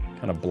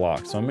kind of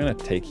blocked. So I'm gonna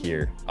take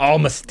here. Oh,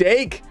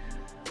 mistake!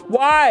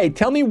 Why?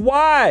 Tell me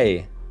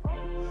why!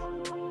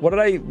 What did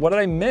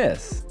I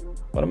miss?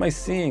 What am I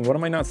seeing? What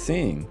am I not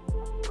seeing?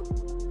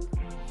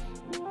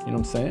 You know what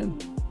I'm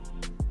saying?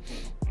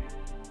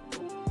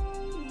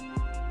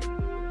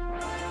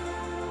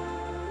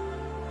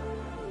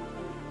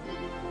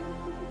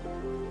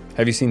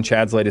 Have you seen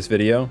Chad's latest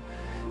video?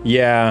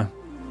 Yeah.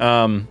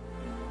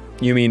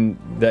 You mean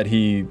that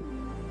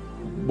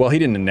well, he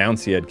didn't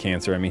announce he had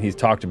cancer. I mean, he's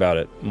talked about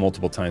it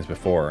multiple times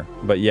before.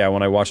 But yeah,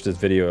 when I watched his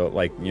video,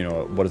 like, you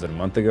know, what is it, a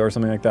month ago or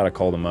something like that, I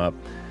called him up.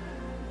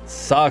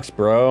 Sucks,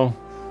 bro.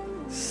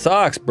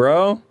 Sucks,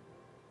 bro.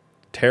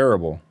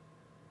 Terrible.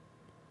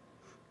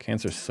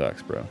 Cancer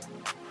sucks, bro.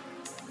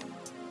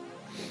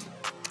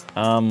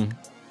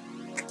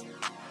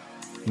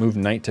 Move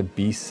knight to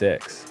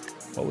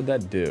b6. What would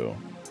that do?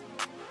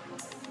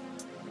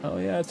 Oh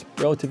yeah, it's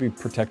a relatively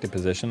protected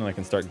position, and I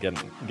can start getting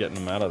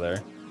them out of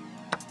there.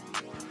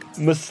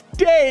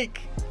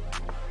 Mistake!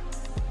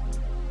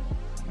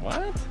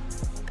 What?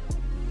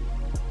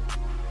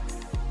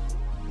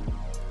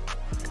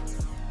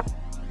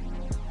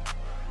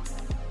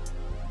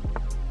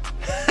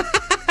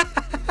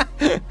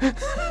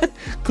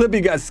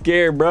 Clippy got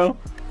scared, bro.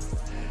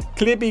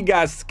 Clippy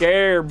got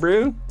scared,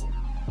 bro.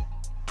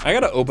 I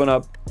gotta open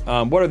up.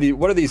 What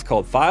are these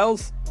called?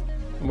 Files?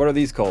 What are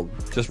these called?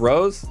 Just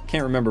rows?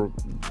 Can't remember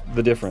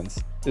the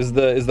difference. Is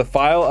the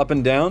file up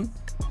and down?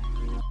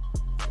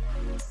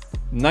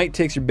 Knight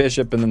takes your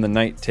bishop, and then the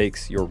knight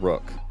takes your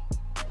rook.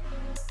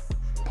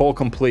 Poll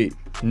complete.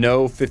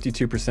 No,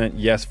 52%.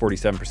 Yes,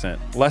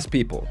 47%. Less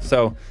people.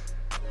 So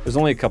there's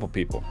only a couple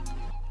people.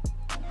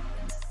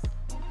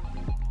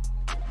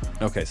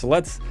 Okay, so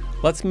let's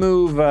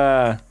move.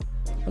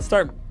 Let's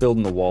start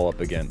building the wall up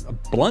again. A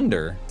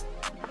blunder?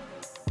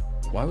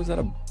 Why was that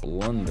a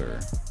blunder?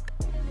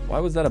 Why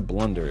was that a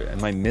blunder?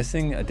 Am I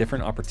missing a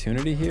different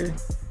opportunity here?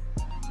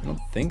 I don't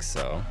think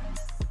so.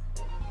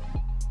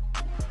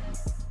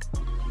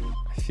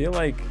 I feel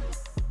like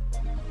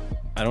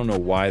I don't know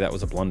why that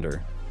was a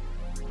blunder.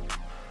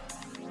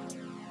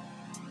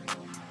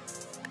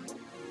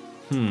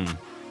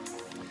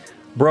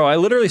 Bro, I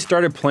literally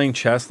started playing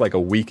chess like a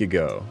week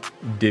ago.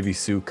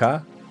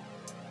 Divisuka.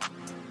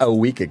 A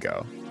week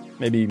ago.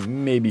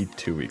 Maybe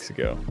 2 weeks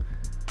ago.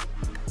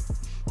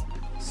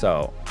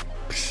 So,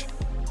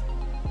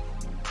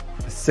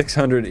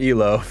 600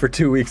 elo for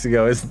 2 weeks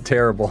ago isn't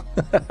terrible.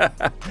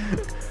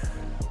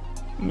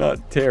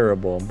 Not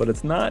terrible, but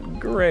it's not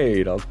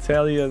great, I'll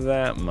tell you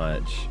that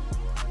much.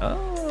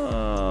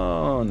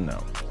 Oh,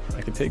 no.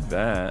 I could take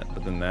that,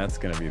 but then that's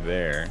gonna be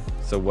there.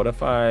 So what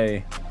if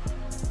I...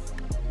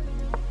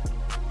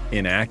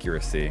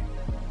 Inaccuracy.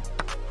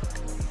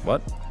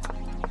 What?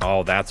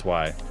 Oh, that's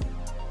why.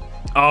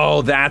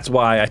 Oh, that's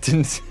why I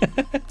didn't...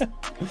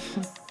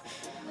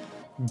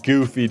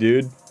 Goofy,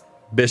 dude.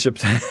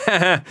 Bishops.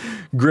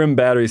 Grim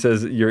Battery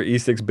says your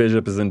e6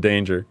 bishop is in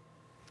danger.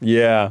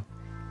 Yeah.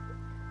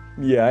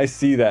 Yeah, I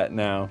see that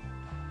now.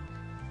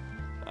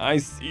 I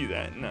see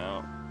that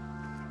now.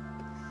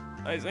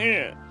 I see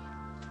it.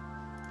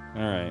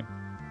 All right.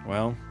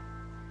 Well,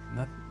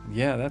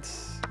 yeah,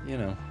 that's, you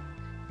know.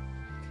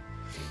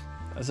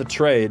 That's a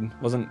trade.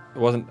 It wasn't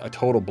a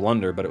total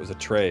blunder, but it was a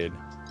trade.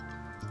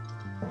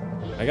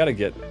 I gotta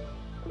get...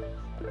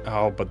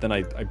 Oh, but then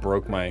I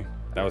broke my...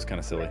 That was kind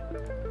of silly.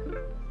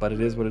 But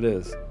it is what it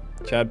is.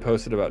 Chad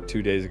posted about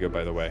 2 days ago,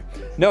 by the way.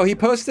 No, he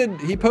posted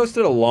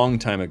a long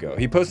time ago.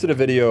 He posted a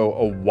video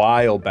a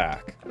while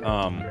back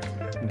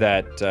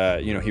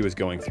that you know, he was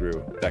going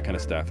through that kind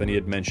of stuff, and he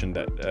had mentioned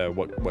that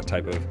what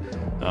type of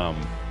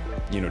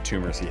you know,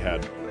 tumors he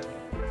had.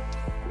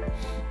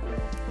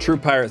 True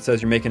Pirate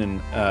says you're making an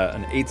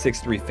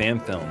 863 fan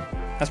film.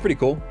 That's pretty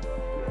cool.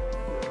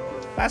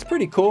 That's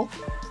pretty cool.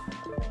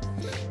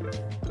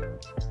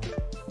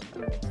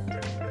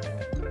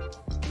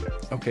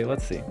 Okay,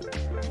 let's see.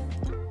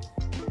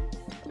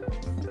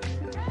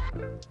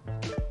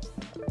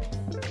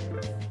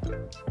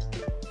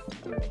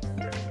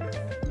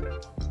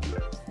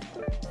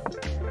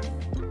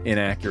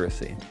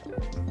 Inaccuracy.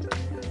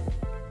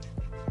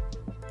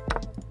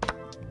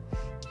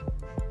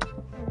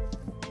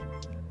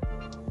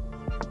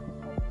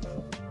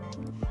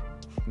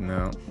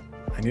 No,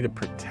 I need to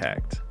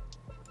protect.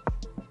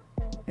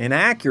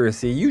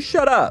 Inaccuracy? You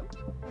shut up!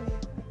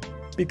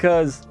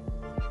 Because...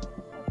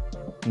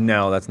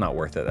 No, that's not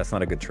worth it. That's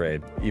not a good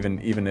trade.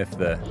 Even if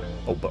the...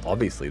 Oh, but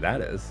obviously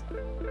that is.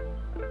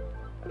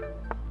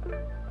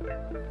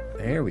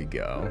 There we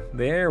go.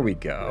 There we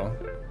go.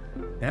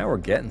 Now we're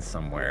getting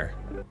somewhere.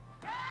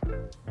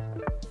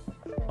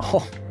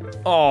 Oh.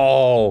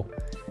 Oh.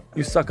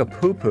 You suck a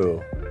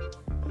poo-poo.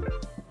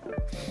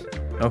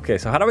 Okay,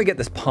 so how do I get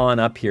this pawn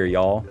up here,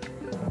 y'all?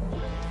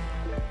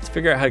 Let's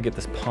figure out how to get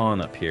this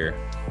pawn up here.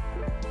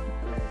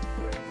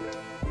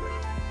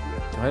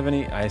 Do I have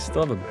any... I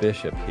still have a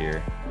bishop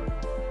here.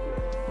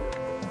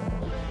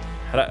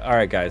 All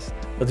right, guys.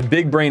 Let's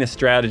big brain a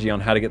strategy on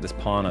how to get this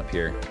pawn up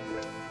here.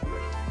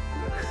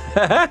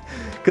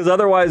 Because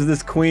otherwise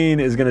this queen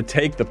is going to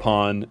take the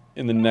pawn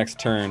in the next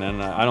turn,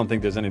 and I don't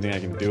think there's anything I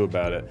can do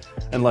about it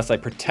unless I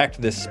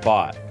protect this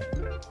spot.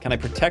 Can I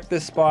protect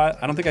this spot?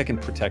 I don't think I can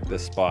protect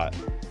this spot.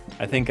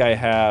 I think I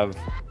have...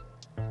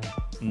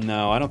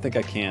 No, I don't think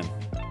I can.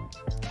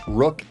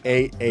 Rook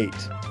A8.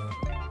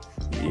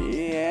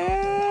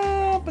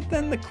 Yeah, but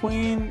then the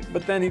queen...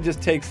 But then he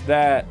just takes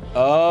that.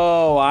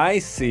 Oh, I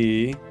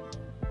see.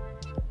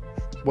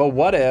 Well,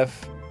 what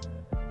if...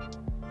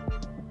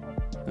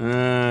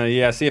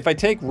 yeah, see, if I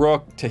take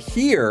rook to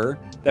here,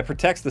 that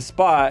protects the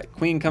spot.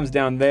 Queen comes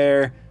down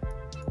there.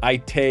 I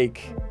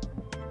take...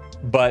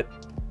 But...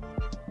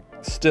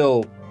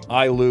 Still,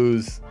 I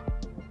lose.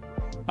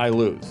 I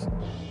lose.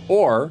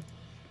 Or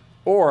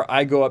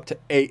I go up to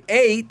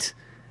A8,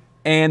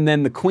 and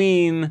then the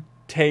queen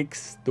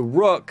takes the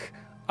rook.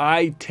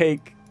 I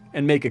take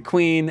and make a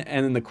queen,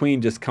 and then the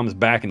queen just comes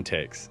back and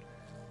takes.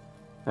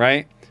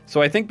 Right?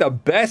 So I think the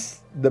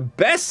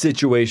best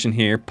situation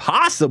here,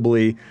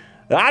 possibly,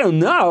 I don't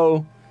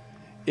know,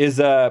 is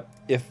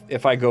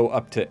if I go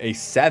up to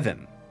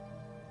A7.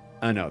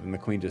 I know, then the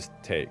queen just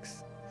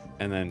takes,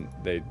 and then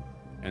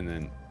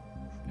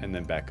and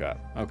then back up.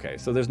 Okay,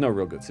 so there's no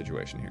real good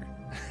situation here.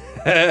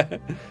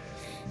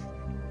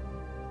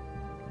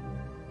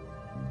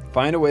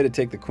 Find a way to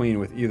take the queen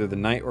with either the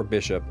knight or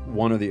bishop,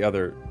 one or the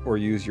other, or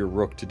use your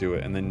rook to do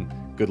it, and then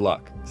good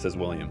luck, says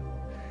William.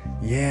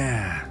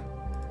 Yeah.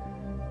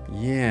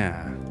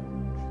 Yeah.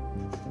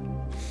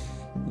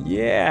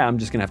 Yeah, I'm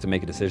just gonna have to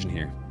make a decision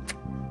here.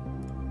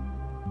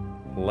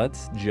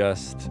 Let's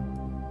just...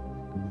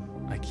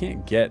 I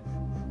can't get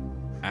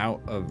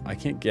out.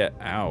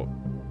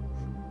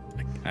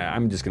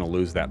 I'm just gonna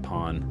lose that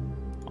pawn,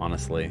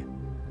 honestly.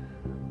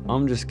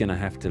 I'm just gonna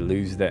have to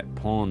lose that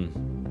pawn.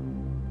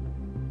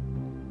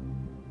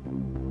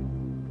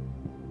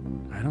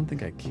 I don't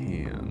think I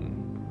can.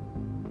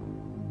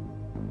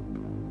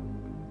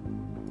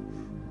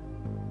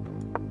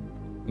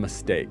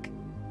 Mistake.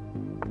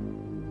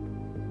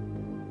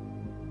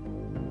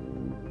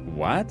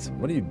 What?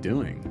 What are you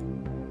doing?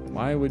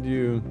 Why would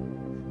you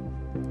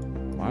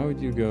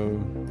go...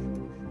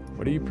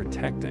 What are you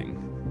protecting?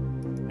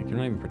 Like, you're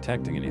not even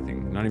protecting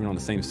anything. You're not even on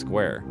the same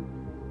square.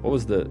 What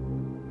was the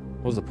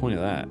point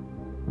of that?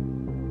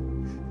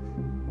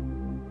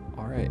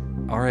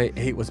 Alright,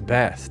 8 was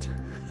best.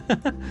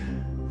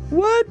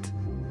 What?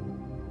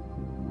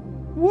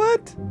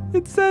 What?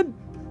 It said...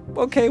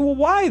 Okay, well,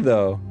 why,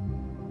 though?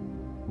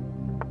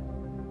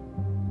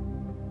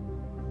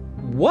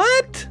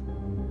 What?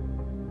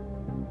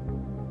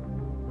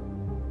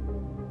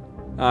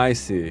 I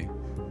see.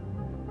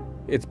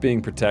 It's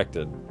being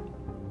protected.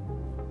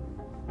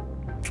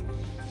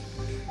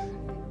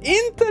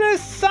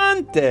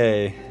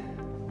 Interessante.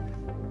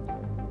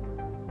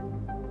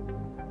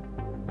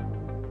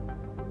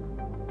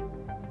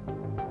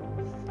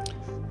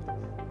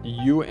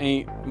 You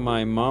Ain't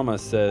My Mama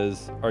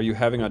says, are you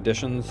having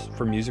auditions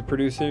for music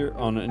producer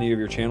on any of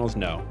your channels?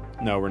 No.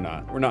 No, we're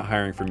not. We're not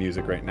hiring for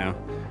music right now.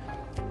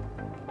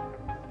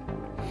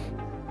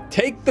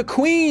 Take the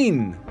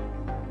queen!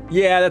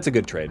 Yeah, that's a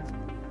good trade.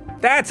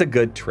 That's a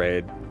good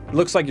trade.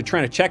 Looks like you're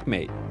trying to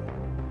checkmate.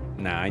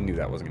 Nah, I knew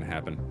that wasn't gonna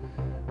happen.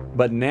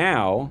 But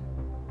now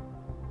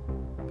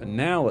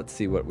let's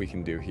see what we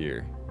can do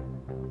here.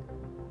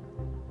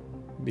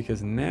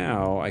 Because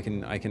now I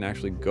can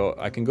actually go,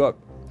 I can go up,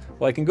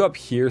 well, I can go up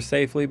here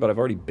safely, but I've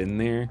already been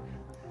there.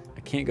 I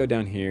can't go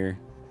down here.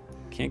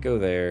 Can't go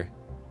there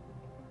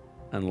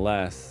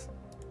unless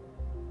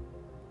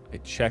I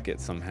check it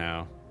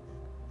somehow.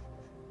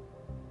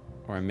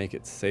 Or I make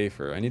it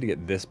safer. I need to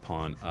get this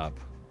pawn up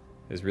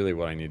is really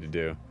what I need to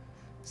do.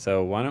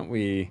 So why don't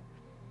we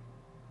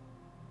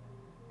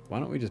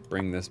just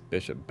bring this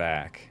bishop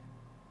back?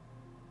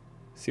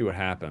 See what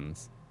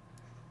happens.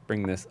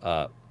 Bring this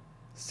up.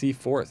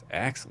 C4 is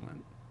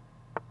excellent.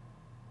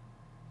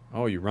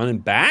 Oh, you're running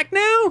back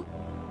now?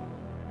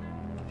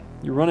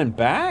 You're running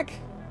back?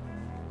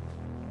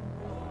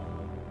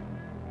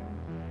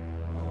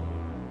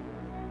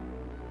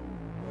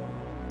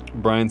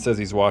 Brian says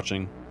he's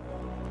watching.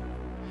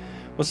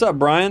 What's up,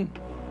 Brian?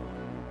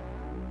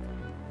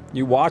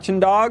 You watching,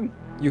 dog?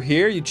 You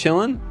here? You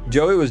chilling?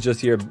 Joey was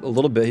just here a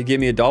little bit. He gave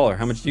me $1.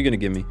 How much are you gonna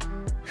give me?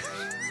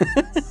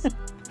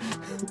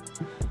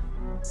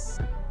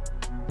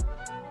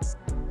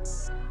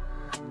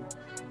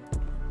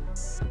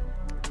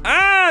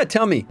 Ah,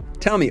 tell me,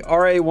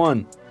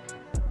 RA1.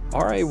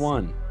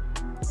 RA1.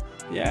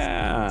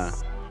 Yeah.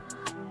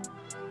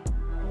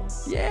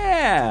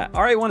 Yeah,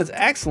 RA1 is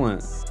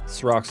excellent.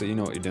 Sroxa, you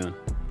know what you're doing.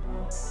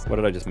 What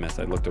did I just miss?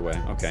 I looked away.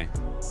 Okay.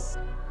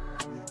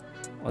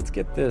 Let's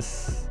get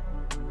this.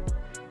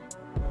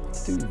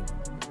 Let's do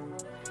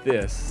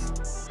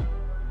this.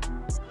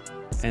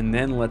 And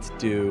then let's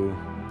do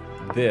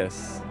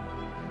this.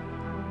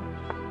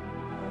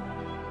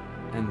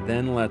 And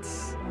then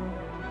let's...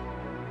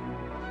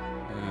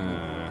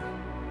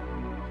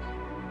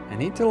 I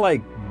need to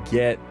like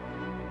get...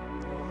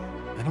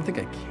 I don't think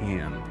I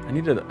can.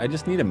 I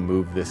just need to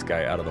move this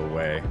guy out of the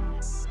way.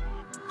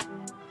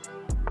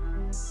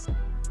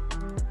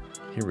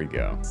 Here we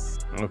go.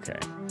 Okay.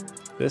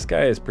 This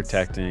guy is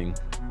protecting.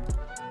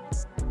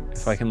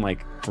 If I can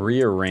like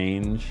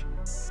rearrange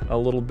a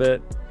little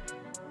bit.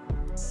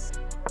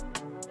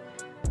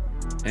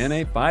 And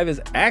A5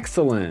 is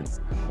excellent.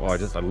 Oh, I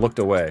looked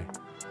away.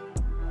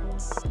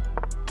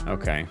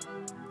 Okay.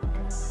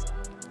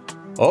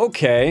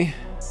 Okay.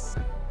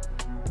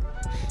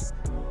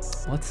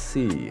 Let's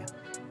see.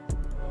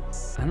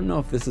 I don't know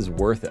if this is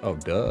worth it. Oh,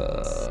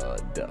 duh.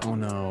 Oh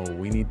no,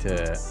 we need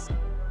to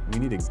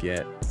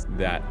get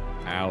that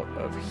out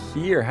of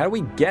here. How do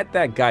we get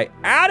that guy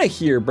out of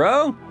here,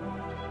 bro?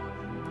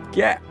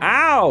 Get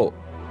out.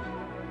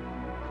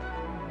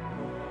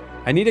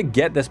 I need to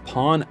get this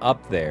pawn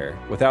up there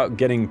without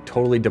getting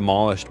totally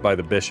demolished by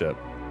the bishop.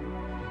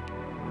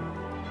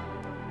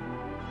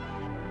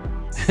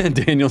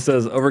 Daniel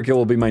says, Overkill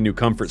will be my new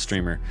comfort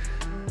streamer.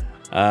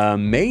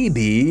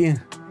 Maybe.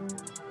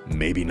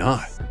 Maybe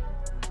not.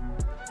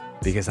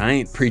 Because I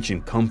ain't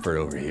preaching comfort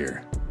over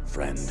here,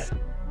 friend.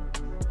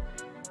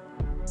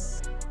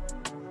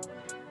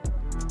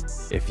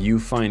 If you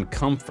find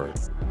comfort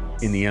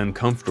in the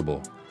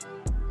uncomfortable,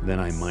 then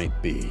I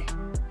might be.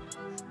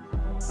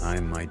 I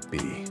might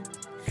be.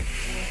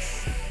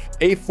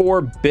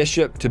 A4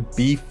 bishop to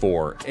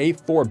B4.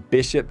 A4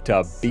 bishop to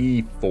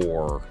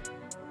B4.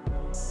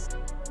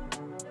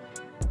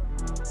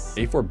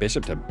 A4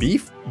 bishop to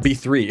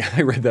B3.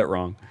 I read that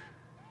wrong.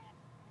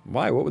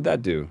 Why? What would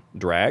that do?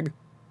 Drag?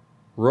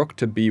 Rook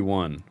to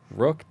b1.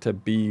 Rook to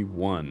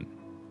b1.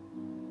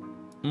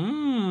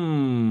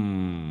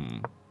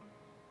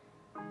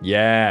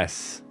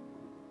 Yes.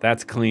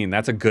 That's clean.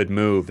 That's a good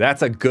move.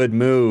 That's a good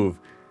move.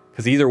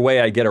 Because either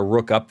way, I get a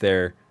rook up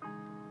there.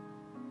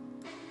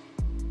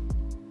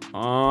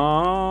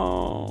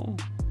 Oh.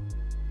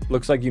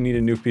 Looks like you need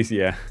a new piece.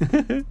 Yeah.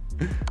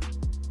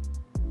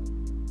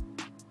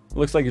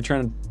 Looks like you're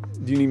trying to...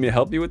 Do you need me to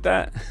help you with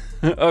that?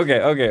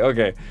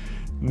 Okay.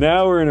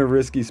 Now we're in a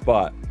risky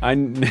spot.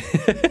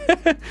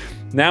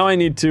 Now I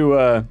need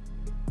to...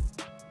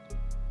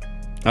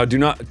 Oh, do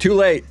not... Too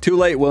late,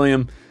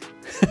 William.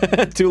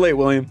 Too late,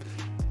 William.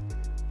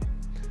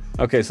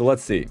 Okay, so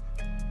let's see.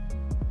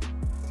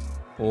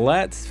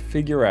 Let's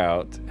figure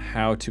out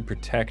how to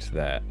protect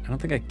that. I don't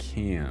think I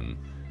can.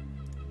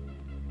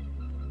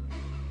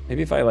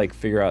 Maybe if I like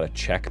figure out a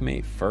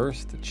checkmate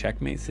first, a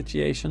checkmate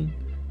situation.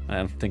 I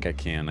don't think I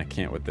can. I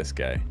can't with this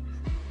guy.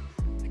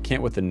 I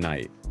can't with the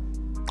knight.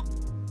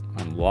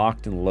 I'm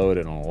locked and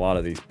loaded on a lot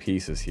of these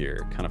pieces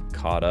here. Kind of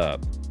caught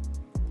up.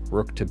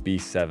 Rook to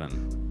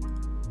b7.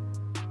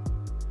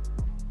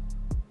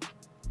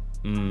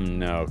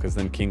 No, because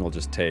then king will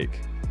just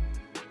take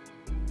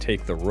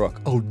the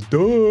rook. Oh,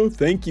 duh.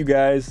 Thank you,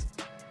 guys.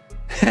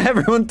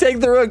 Everyone take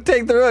the rook,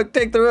 take the rook,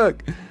 take the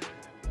rook.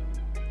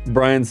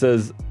 Brian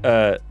says,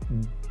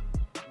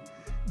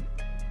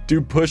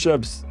 do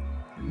push-ups.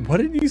 What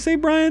did you say,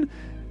 Brian?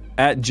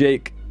 At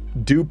Jake,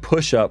 do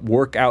push-up,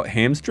 work out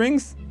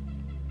hamstrings?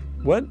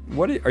 What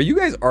are you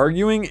guys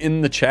arguing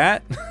in the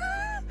chat?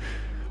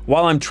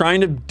 While I'm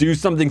trying to do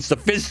something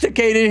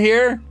sophisticated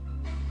here?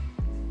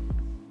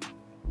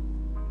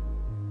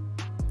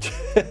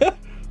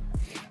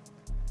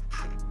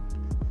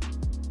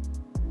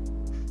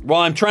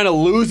 While I'm trying to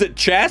lose at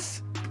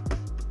chess?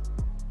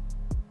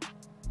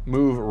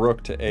 Move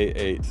rook to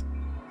a8.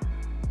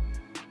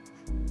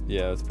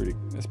 Yeah, that's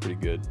pretty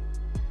good.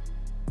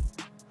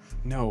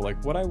 No,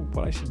 like what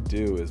I should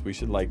do is we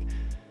should like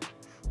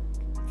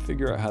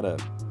figure out how to...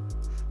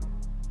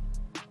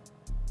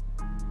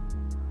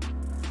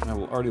 I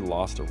already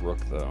lost a rook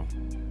though.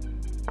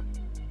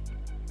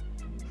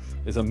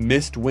 Is a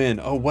missed win.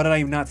 Oh, what did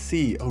I not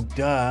see? Oh,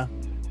 duh.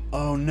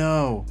 Oh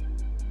no.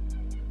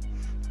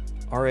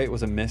 R8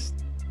 was a missed.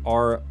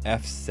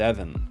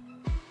 F7.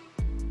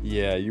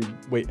 Yeah,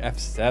 wait,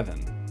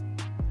 F7.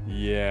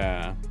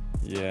 Yeah,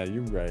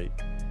 you're right.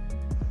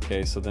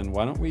 Okay, so then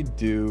why don't we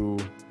do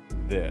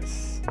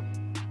this?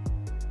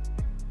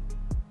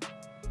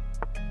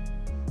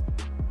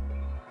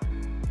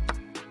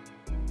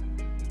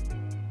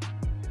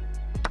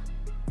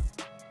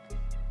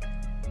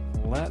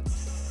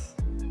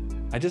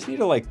 I just need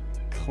to like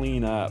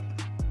clean up.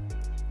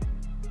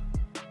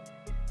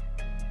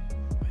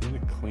 I need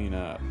to clean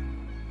up.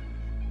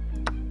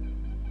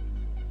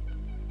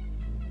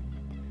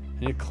 I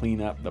need to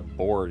clean up the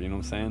board, you know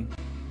what I'm saying?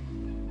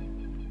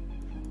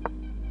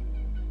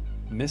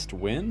 Missed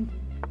win?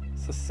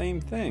 It's the same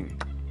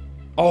thing.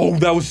 Oh,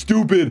 that was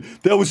stupid!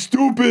 That was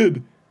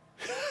stupid!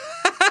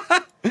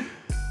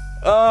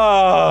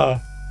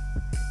 Ah!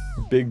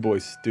 Big boy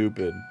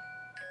stupid.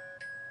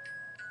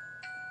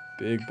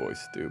 Big boy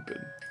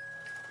stupid.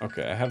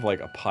 Okay, I have like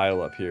a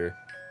pile up here.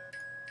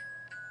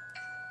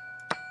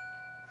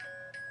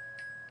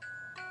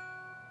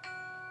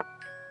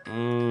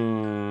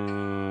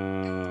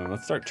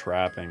 Let's start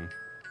trapping.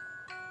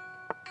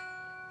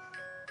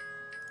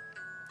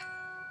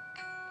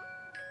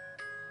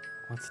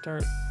 Let's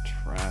start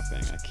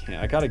trapping. I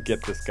can't. I gotta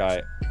get this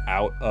guy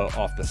out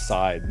off the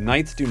side.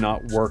 Knights do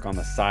not work on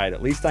the side.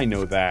 At least I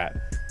know that.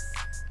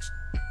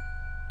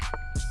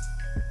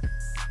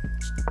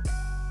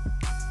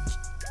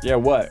 Yeah,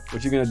 what?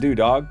 What you gonna do,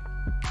 dog?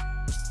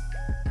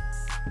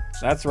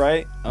 That's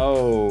right.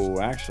 Oh,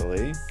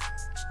 actually.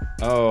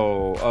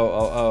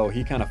 Oh,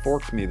 he kind of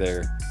forked me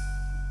there.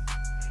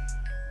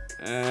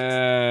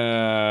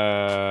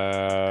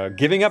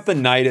 Giving up the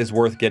knight is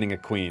worth getting a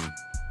queen.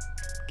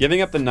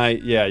 Giving up the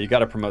knight, yeah, you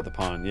gotta promote the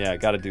pawn. Yeah,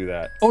 gotta do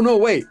that. Oh, no,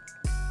 wait.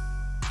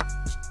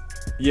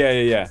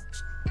 Yeah.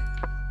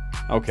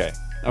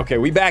 Okay,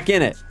 we back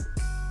in it.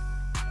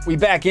 We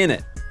back in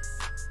it.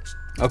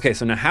 Okay,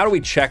 so now how do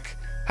we check?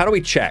 How do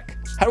we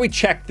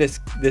check this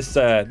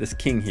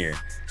king here?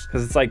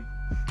 Because it's like,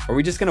 are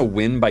we just gonna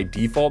win by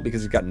default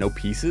because he's got no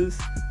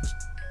pieces?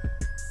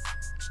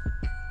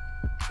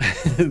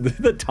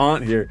 The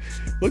taunt here.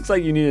 Looks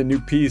like you need a new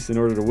piece in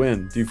order to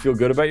win. Do you feel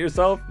good about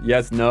yourself?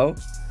 Yes, no?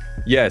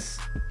 Yes.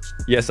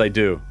 Yes, I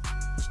do.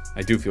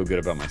 I do feel good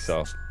about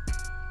myself.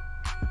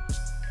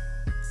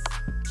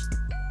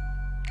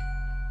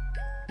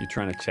 You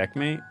trying to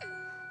checkmate?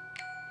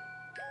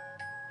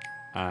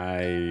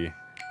 I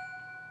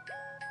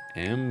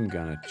am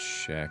gonna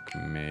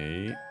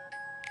checkmate.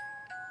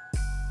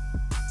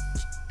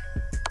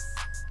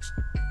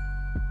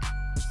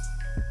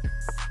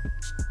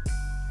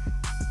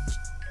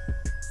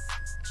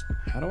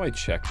 How do I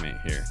checkmate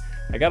here?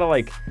 I gotta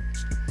like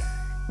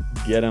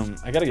get him.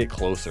 I gotta get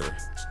closer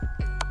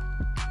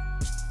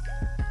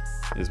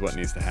is what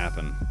needs to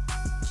happen.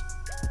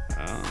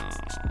 Oh,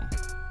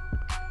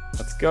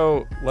 let's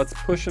let's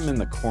push him in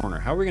the corner.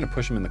 How are we gonna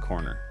push him in the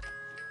corner?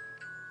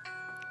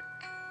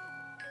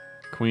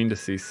 Queen to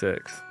c6.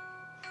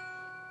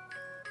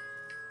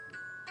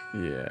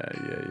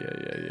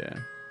 Yeah.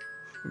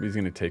 He's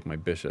gonna take my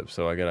bishop,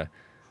 so I gotta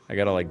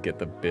like get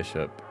the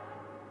bishop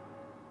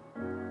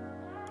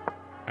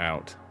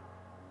out.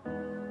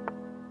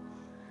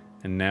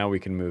 And now we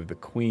can move the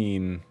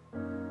queen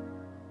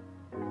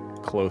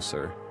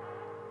closer.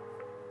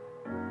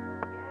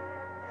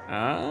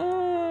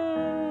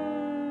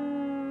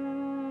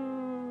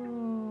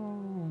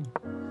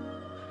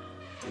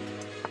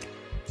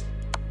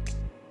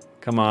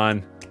 Come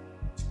on.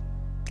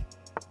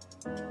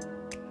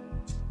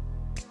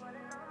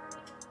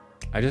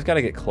 I just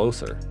gotta get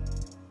closer.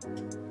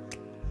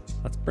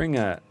 Let's bring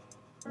a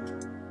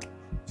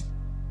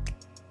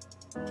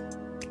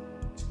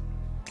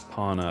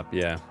pawn up,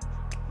 yeah.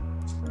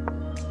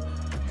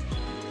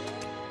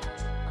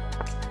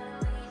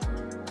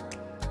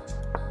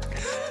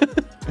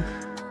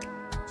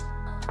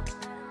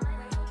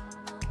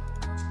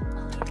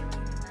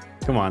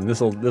 Come on,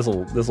 this'll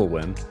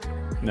win.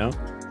 No?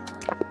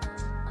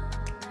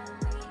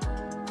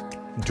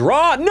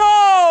 Draw!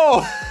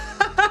 No!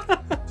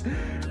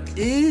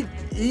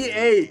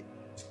 E8.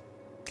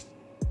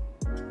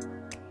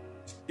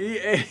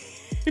 E8.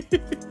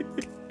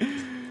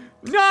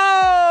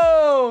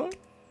 No!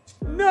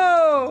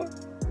 No!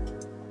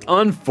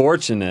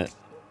 Unfortunate.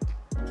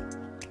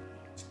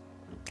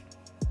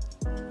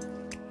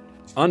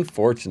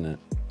 Unfortunate.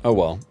 Oh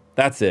well,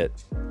 that's it.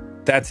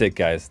 That's it,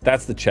 guys.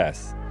 That's the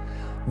chess.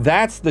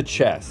 That's the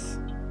chess.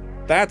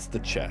 That's the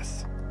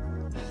chess.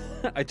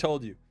 I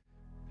told you.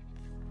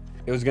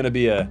 It was gonna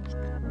be a...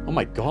 Oh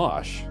my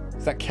gosh.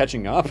 Is that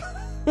catching up?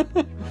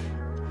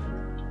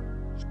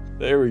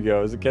 There we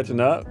go. Is it catching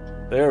up?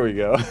 There we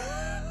go.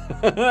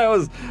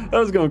 that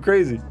was going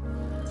crazy.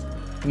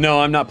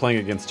 No, I'm not playing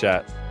against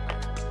chat.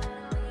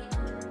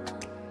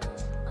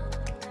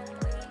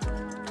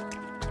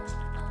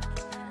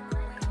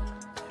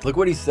 Look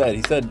what he said.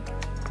 He said,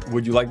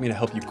 "Would you like me to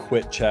help you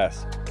quit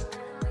chess?"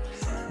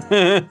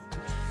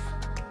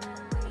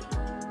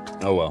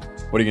 Oh well.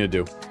 What are you gonna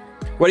do?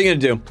 What are you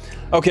gonna do?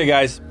 Okay,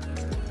 guys.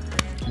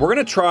 We're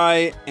gonna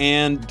try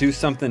and do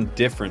something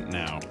different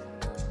now.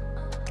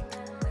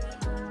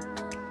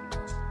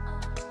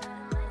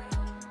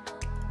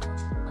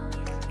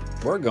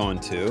 We're going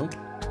to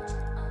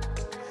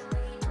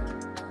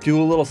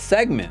do a little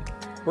segment.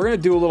 We're gonna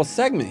do a little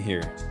segment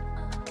here.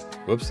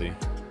 Whoopsie.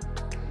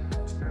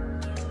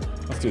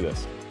 Let's do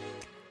this.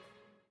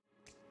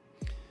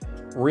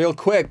 Real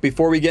quick,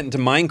 before we get into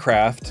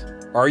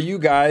Minecraft, are you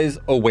guys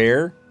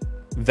aware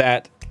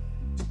that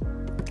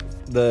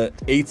the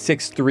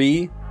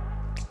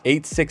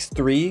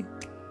 863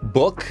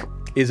 book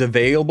is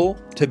available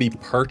to be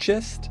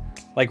purchased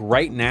like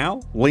right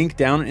now? Link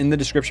down in the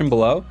description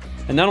below.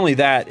 And not only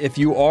that, if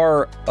you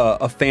are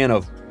a fan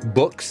of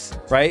books,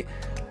 right?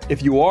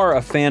 If you are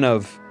a fan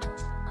of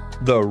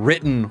the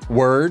written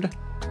word,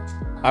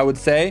 I would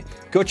say,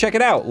 go check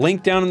it out.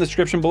 Link down in the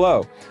description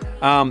below.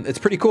 It's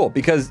pretty cool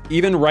because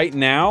even right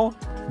now,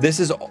 this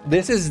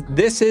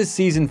is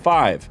season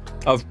 5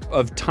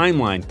 of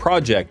Timeline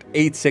Project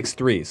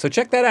 863. So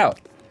check that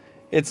out.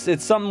 It's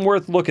something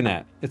worth looking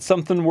at. It's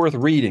something worth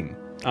reading.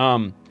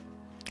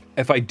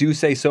 If I do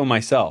say so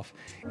myself.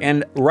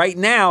 And right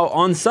now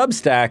on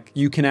Substack,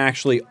 you can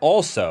actually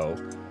also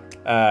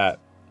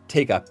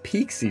take a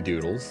peeksy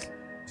doodles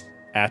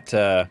at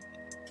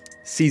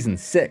season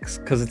 6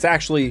 because it's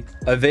actually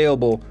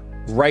available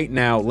right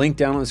now. Link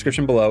down in the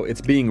description below.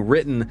 It's being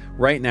written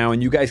right now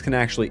and you guys can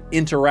actually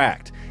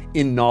interact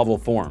in novel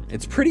form.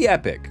 It's pretty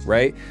epic,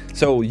 right?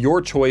 So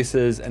your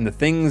choices and the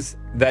things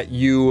that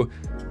you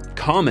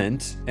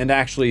comment and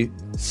actually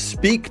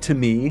speak to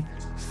me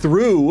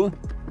through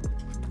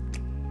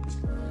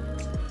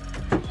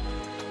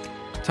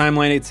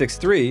Timeline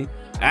 863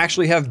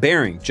 actually have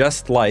bearing,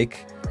 just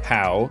like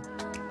how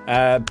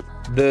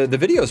the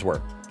videos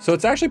work. So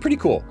it's actually pretty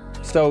cool.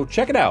 So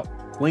check it out.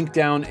 Link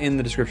down in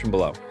the description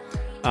below.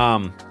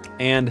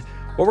 And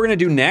what we're gonna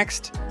do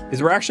next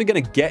is we're actually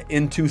gonna get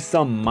into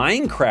some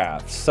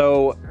Minecraft.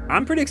 So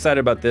I'm pretty excited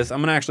about this.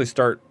 I'm gonna actually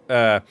start,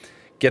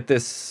 get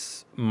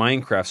this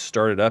Minecraft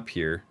started up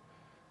here.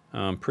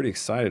 I'm pretty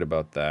excited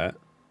about that.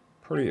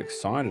 Pretty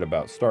excited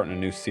about starting a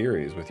new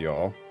series with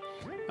y'all.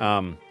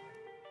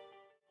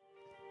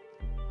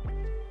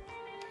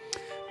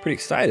 Pretty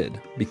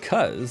excited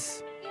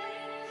because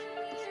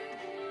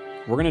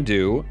we're gonna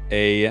do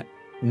a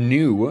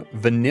new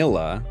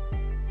vanilla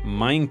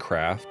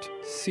Minecraft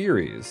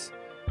series.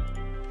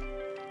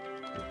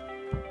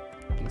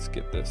 Let's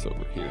get this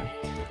over here.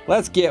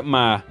 Let's get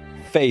my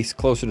face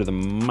closer to the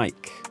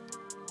mic.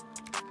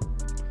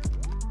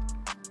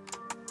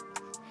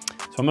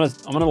 So I'm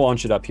gonna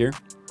launch it up here.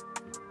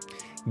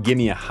 Give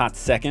me a hot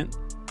second,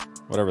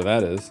 whatever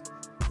that is.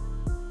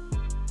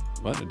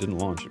 What? It didn't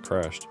launch. It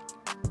crashed.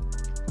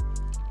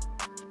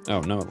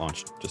 Oh no, it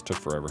launched. Just took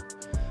forever.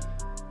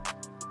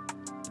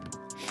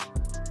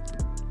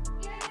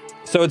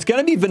 So it's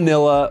gonna be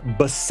vanilla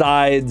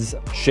besides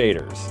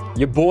shaders.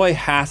 Your boy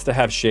has to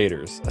have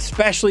shaders,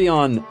 especially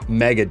on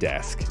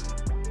Megadesk.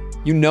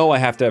 You know I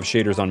have to have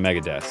shaders on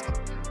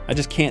Megadesk. I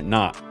just can't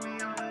not.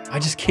 I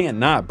just can't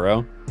not,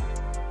 bro.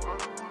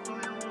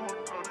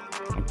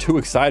 I'm too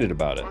excited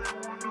about it.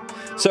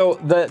 So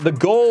the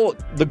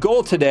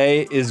goal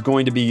today is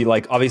going to be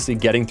like obviously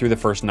getting through the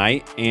first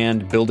night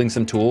and building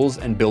some tools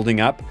and building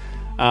up,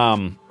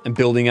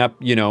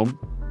 you know,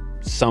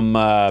 some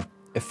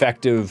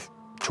effective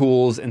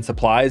tools and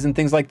supplies and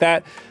things like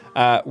that.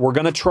 We're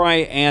gonna try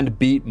and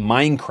beat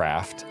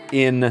Minecraft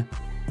in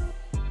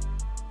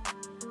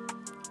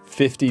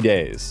 50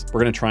 days. We're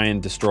gonna try and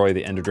destroy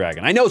the Ender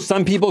Dragon. I know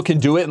some people can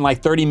do it in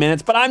like 30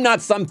 minutes, but I'm not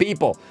some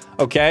people,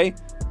 okay?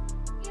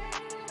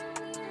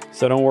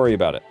 So don't worry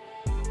about it.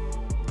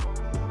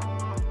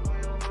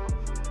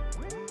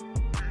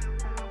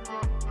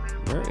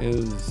 Where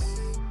is...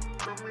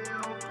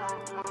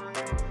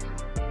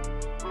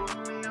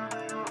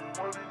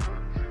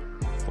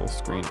 Full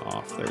screen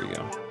off, there we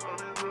go.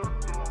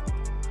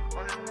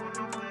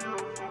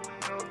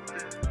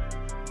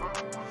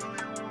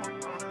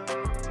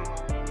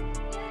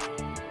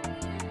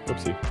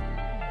 Whoopsie.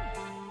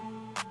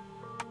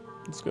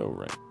 Let's go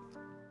right.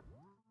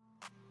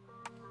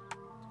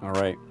 All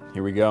right,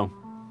 here we go.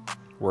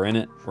 We're in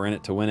it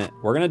to win it.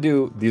 We're gonna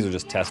do, these are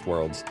just test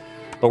worlds,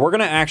 but we're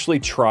gonna actually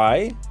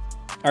try.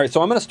 All right,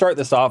 so I'm gonna start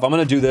this off. I'm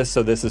gonna do this,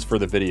 so this is for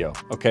the video,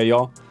 okay,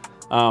 y'all?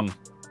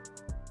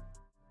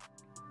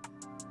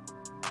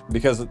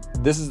 Because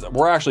this is,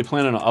 we're actually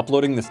planning on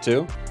uploading this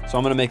too, so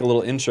I'm gonna make a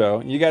little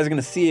intro. You guys are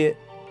gonna see it,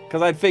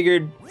 because I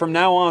figured from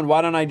now on,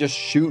 why don't I just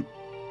shoot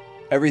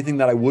everything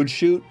that I would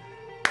shoot?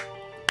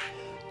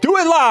 Do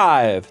it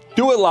live!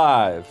 Do it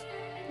live!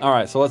 All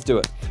right, so let's do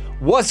it.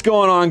 What's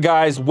going on,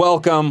 guys?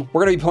 Welcome.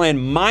 We're gonna be playing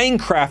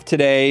Minecraft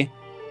today,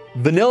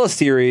 Vanilla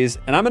Series,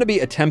 and I'm gonna be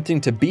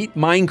attempting to beat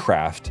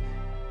Minecraft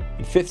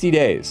in 50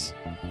 days.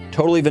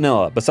 Totally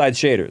vanilla, besides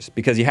shaders,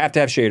 because you have to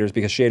have shaders,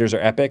 because shaders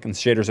are epic and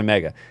shaders are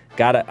mega.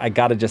 I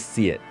gotta just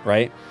see it,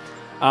 right?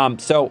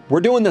 So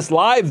we're doing this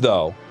live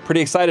though.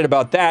 Pretty excited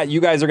about that. You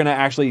guys are gonna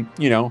actually,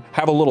 you know,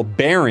 have a little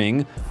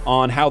bearing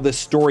on how this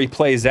story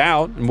plays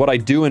out and what I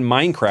do in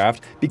Minecraft,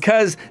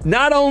 because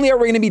not only are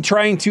we gonna be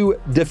trying to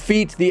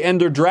defeat the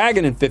Ender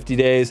Dragon in 50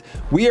 days,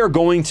 we are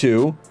going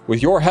to,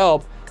 with your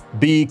help,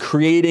 be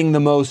creating the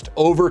most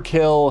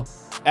overkill,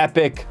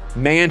 epic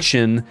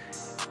mansion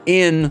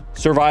in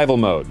survival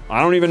mode. I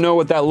don't even know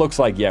what that looks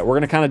like yet. We're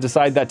gonna kind of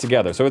decide that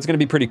together. So it's gonna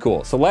be pretty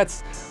cool. So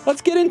let's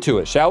get into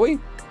it, shall we?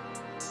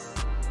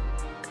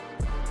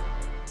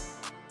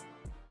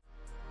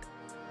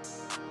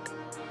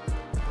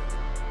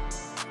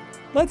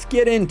 Let's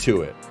get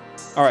into it.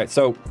 All right,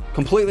 so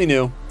completely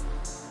new.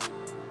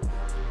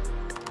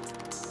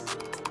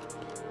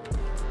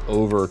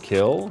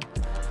 Overkill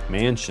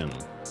mansion.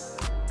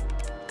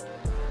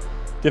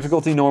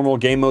 Difficulty normal,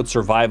 game mode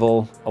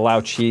survival,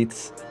 allow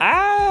cheats.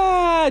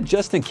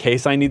 Just in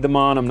case I need them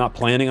on. I'm not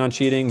planning on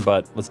cheating,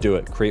 but let's do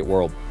it. Create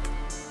world.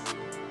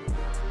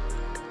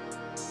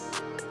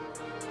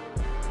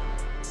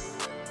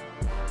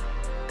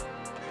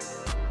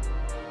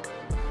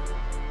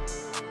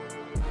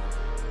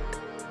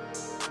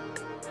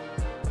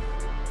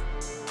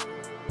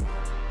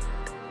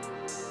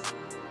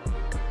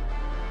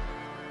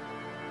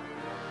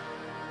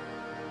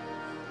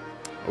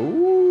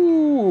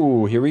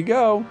 Ooh, here we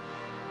go.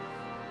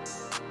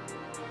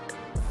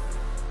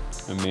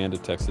 Amanda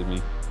texted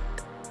me.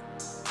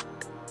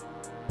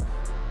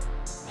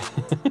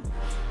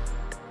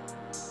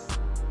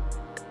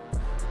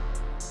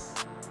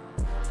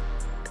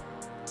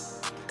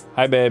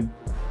 Hi, babe.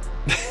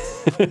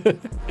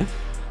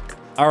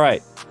 All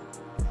right.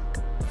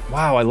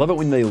 Wow, I love it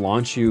when they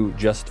launch you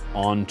just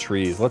on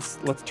trees. Let's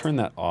turn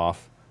that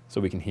off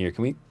so we can hear.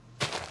 Can we?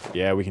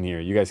 Yeah, we can hear.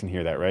 You guys can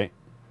hear that, right?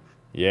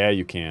 Yeah,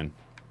 you can.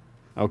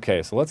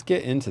 Okay, so let's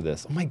get into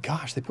this. Oh my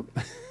gosh, they put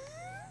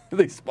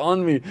they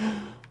spawned me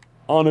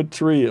on a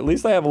tree. At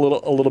least I have a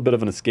little bit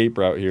of an escape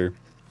route here.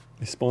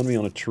 They spawned me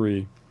on a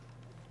tree.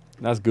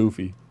 That's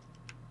goofy.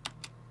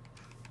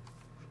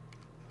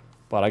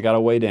 But I got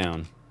a way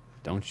down.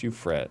 Don't you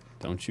fret.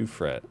 Don't you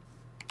fret.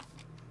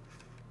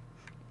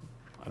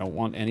 I don't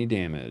want any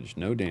damage.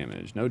 No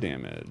damage. No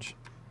damage.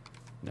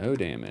 No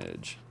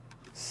damage.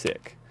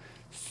 Sick.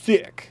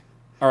 Sick.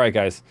 All right,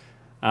 guys.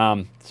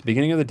 It's the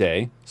beginning of the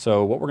day,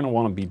 so what we're going to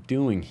want to be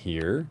doing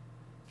here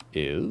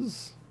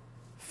is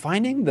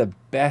finding the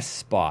best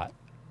spot,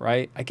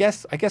 right? I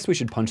guess we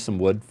should punch some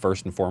wood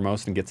first and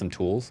foremost and get some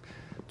tools.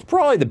 It's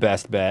probably the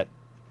best bet.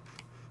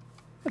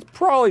 It's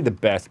probably the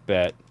best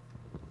bet.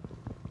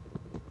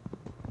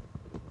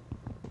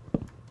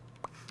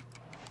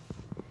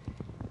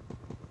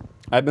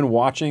 I've been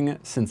watching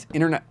since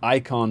Internet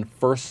Icon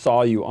first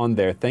saw you on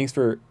there. Thanks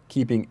for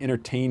keeping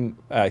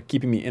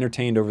me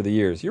entertained over the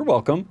years. You're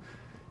welcome.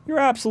 You're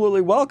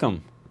absolutely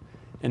welcome.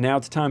 And now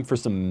it's time for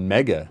some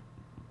megatainment.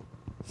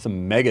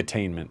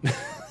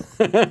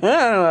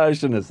 I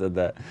shouldn't have said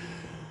that.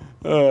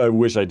 I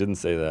wish I didn't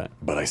say that,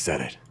 but I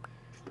said it,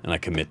 and I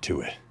commit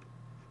to it.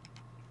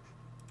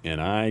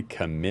 And I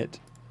commit.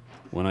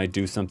 When I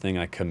do something,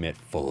 I commit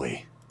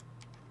fully.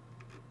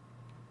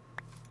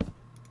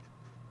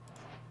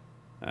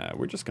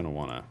 We're just going to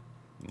want to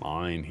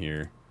mine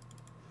here.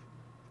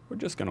 We're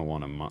just going to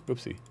want to mine.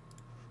 Oopsie.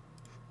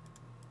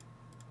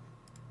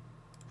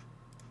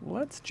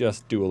 Let's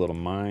just do a little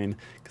mine.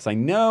 Because I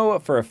know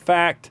for a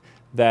fact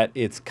that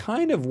it's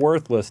kind of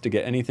worthless to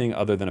get anything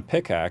other than a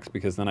pickaxe.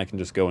 Because then I can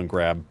just go and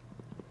grab,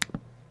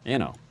 you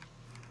know,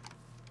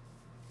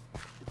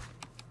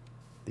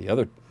 the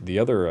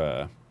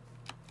other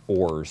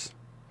ores.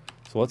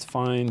 So let's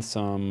find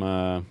some,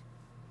 am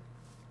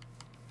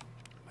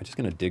I just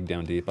gonna dig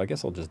down deep? I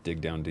guess I'll just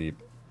dig down deep.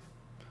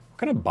 What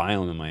kind of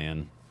biome am I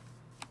in?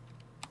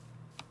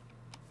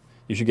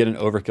 You should get an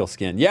overkill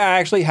skin. Yeah, I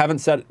actually haven't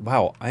said,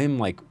 wow, I am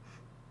like,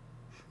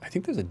 I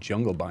think there's a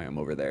jungle biome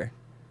over there.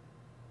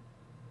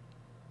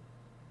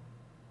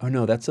 Oh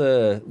no, that's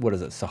a, what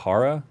is it,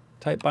 Sahara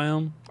type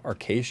biome?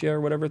 Acacia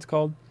or whatever it's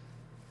called.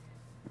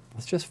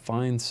 Let's just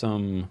find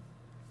some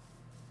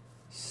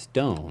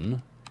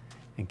stone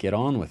and get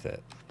on with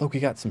it. Look, we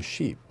got some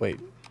sheep. Wait,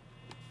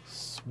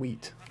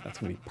 sweet. That's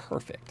gonna be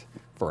perfect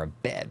for a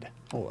bed.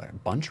 Oh, a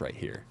bunch right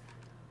here.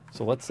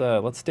 So let's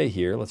stay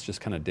here. Let's just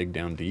kind of dig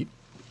down deep.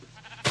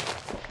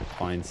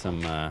 Find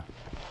some.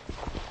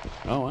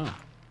 Oh wow,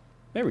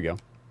 there we go.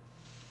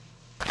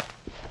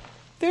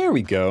 There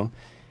we go.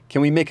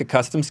 Can we make a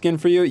custom skin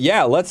for you?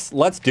 Yeah, let's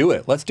do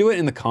it. Let's do it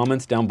in the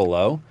comments down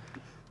below.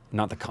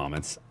 Not the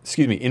comments,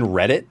 excuse me, in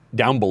Reddit,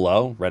 down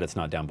below. Reddit's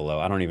not down below.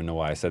 I don't even know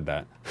why I said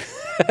that.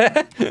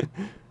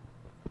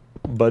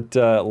 But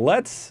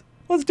let's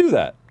do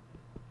that.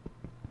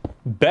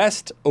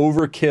 Best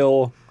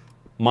overkill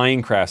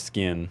Minecraft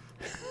skin.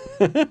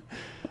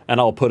 And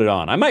I'll put it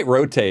on. I might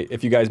rotate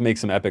if you guys make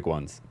some epic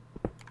ones.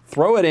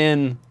 Throw it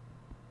in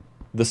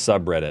the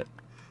subreddit.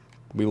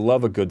 We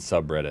love a good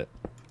subreddit.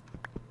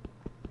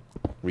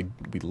 We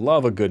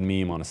love a good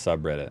meme on a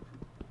subreddit.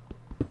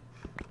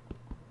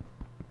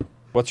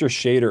 What's your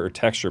shader or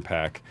texture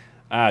pack?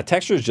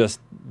 Texture is just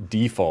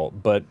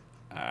default, but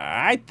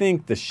I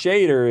think the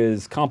shader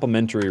is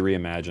complementary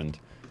reimagined.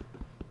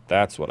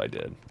 That's what I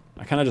did.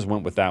 I kind of just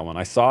went with that one.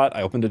 I saw it,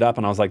 I opened it up,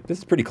 and I was like, this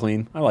is pretty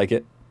clean. I like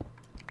it.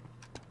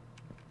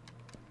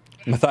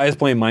 Matthias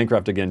playing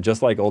Minecraft again,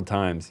 just like old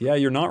times. Yeah,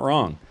 you're not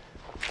wrong.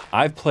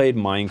 I've played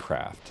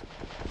Minecraft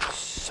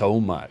so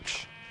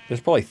much.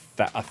 There's probably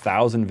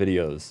 1,000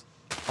 videos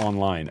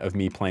online of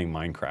me playing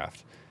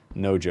Minecraft.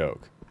 No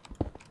joke.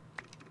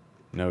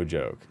 No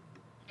joke.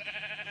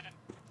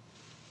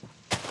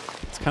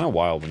 It's kind of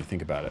wild when you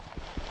think about it.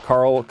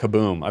 Carl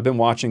Kaboom. I've been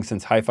watching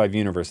since High Five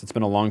Universe. It's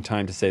been a long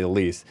time to say the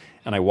least.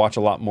 And I watch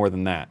a lot more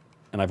than that.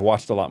 And I've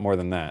watched a lot more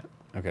than that.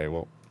 Okay,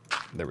 well,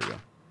 there we go.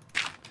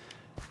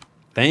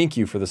 Thank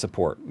you for the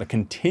support. The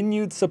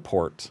continued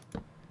support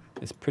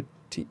is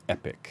pretty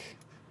epic.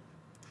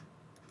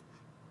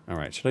 All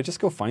right, should I just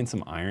go find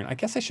some iron? I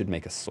guess I should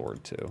make a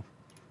sword too.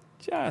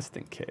 Just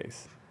in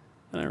case.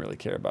 I don't really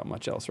care about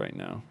much else right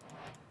now.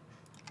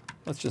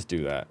 Let's just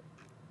do that.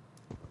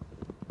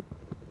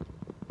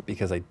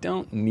 Because I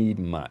don't need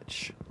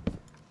much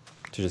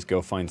to just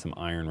go find some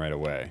iron right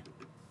away.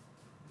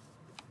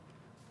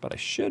 But I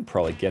should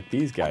probably get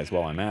these guys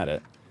while I'm at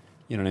it.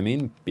 You know what I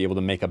mean? Be able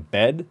to make a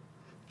bed,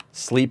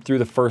 sleep through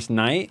the first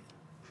night.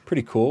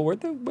 Pretty cool.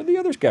 Where'd the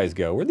other guys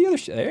go? Where'd the other...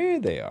 There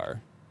they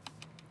are.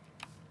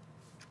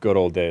 Good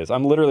old days.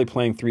 I'm literally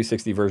playing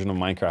 360 version of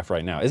Minecraft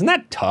right now. Isn't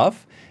that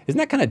tough? Isn't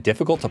that kind of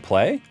difficult to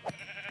play?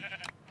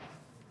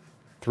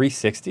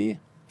 360?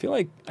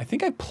 I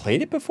think I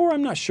played it before.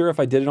 I'm not sure if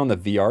I did it on the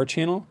VR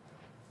channel.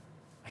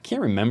 I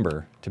can't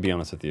remember, to be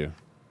honest with you.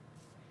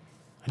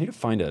 I need to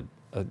find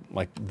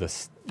like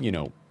this, you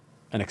know,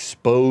 an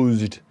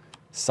exposed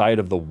side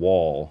of the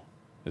wall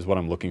is what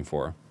I'm looking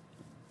for.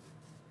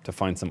 To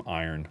find some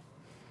iron.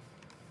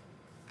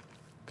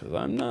 Because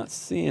I'm not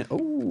seeing... Oh,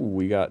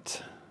 we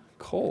got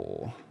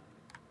coal.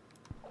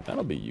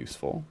 That'll be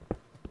useful.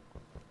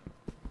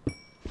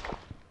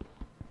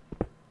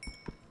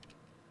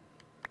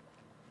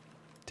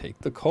 Take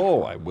the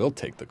coal. I will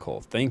take the coal.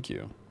 Thank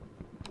you.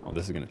 Oh,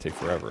 this is going to take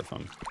forever if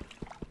I'm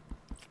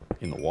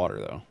in the water,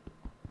 though.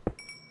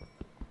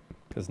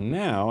 Because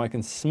now I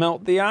can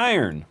smelt the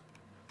iron.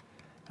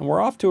 And we're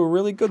off to a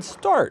really good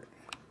start.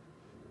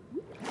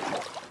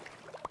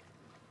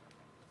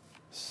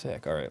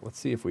 Sick. All right, let's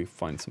see if we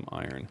find some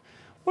iron.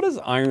 What does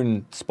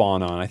iron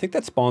spawn on? I think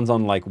that spawns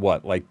on like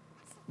what? Like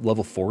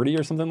level 40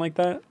 or something like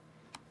that?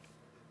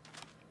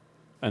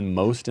 And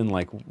most in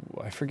like,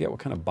 I forget what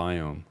kind of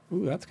biome.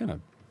 Ooh, that's kind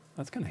of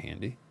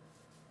handy.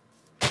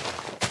 We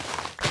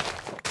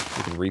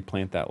can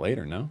replant that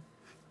later, no?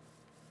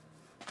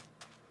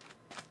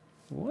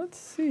 Let's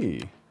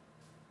see.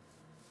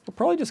 We're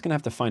probably just gonna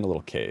have to find a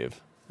little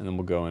cave, and then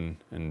we'll go in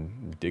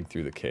and dig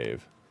through the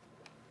cave.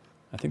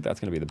 I think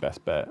that's gonna be the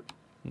best bet.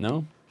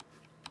 No?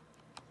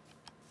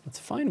 Let's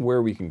find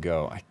where we can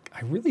go. I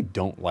really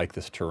don't like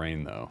this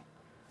terrain though.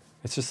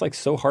 It's just like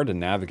so hard to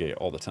navigate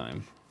all the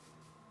time.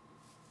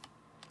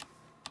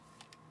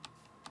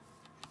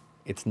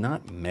 It's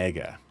not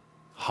mega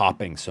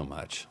hopping so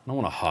much. I don't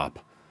want to hop.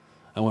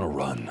 I want to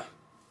run.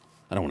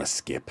 I don't want to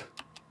skip.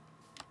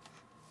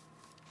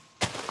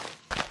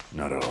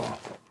 Not at all.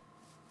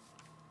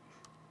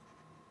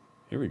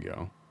 Here we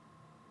go.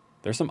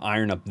 There's some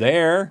iron up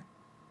there.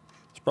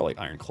 There's probably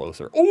iron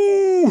closer.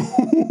 Ooh!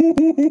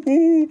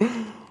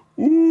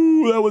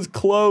 Ooh, that was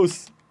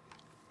close.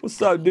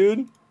 What's up,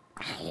 dude?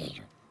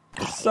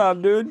 What's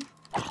up, dude?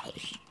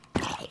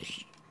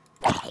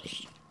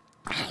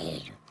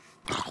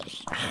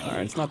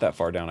 Alright, it's not that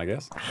far down, I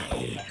guess.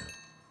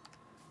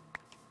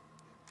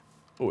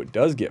 Oh, it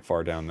does get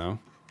far down, though.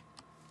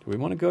 Do we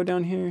want to go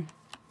down here?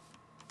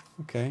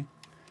 Okay.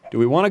 Do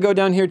we want to go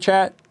down here,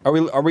 chat? Are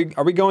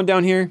we going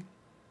down here?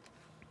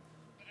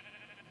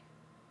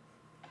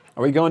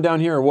 Are we going down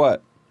here or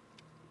what?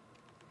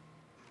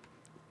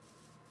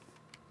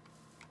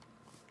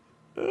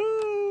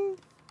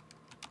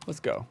 Let's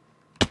go.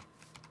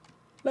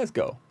 Let's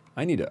go.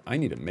 I need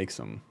to make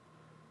some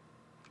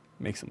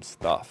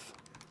stuff.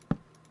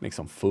 Make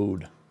some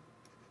food.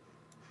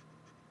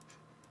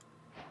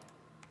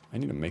 I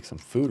need to make some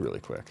food really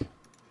quick.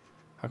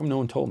 How come no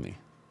one told me?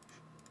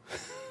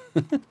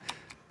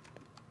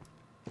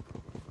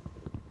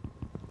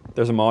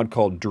 There's a mod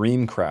called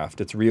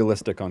Dreamcraft. It's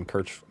realistic on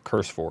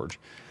CurseForge.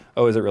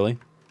 Oh, is it really?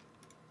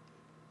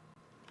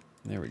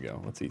 There we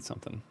go. Let's eat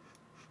something.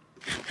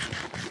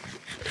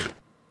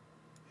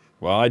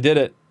 Well, I did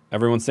it.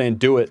 Everyone's saying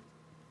do it.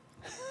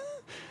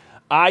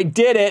 I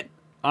did it.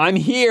 I'm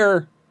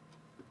here.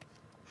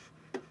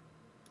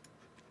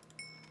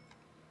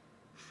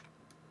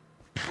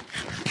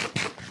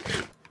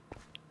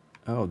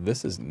 Oh,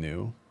 this is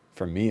new.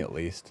 For me, at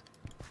least.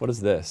 What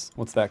is this?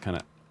 What's that kind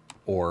of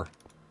ore?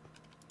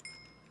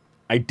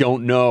 I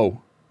don't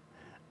know.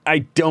 I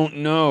don't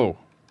know.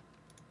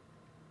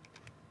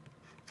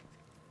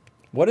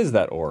 What is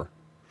that ore?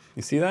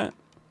 You see that?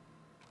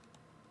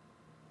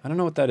 I don't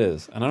know what that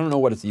is, and I don't know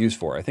what it's used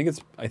for. I think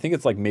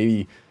it's like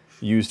maybe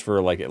used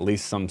for like at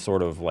least some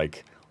sort of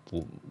like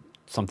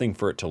something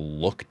for it to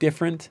look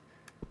different.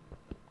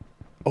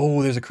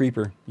 Oh, there's a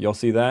creeper. Y'all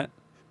see that?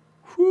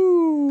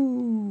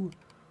 Whoo!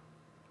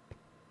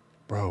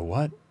 Bro,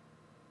 what?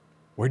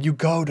 Where'd you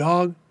go,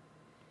 dog?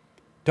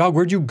 Dog,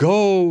 where'd you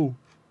go?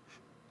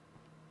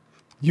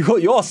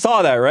 You all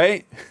saw that,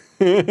 right?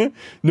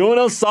 No one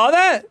else saw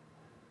that?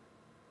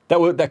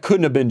 That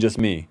couldn't have been just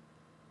me.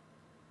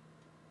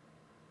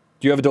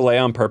 Do you have a delay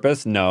on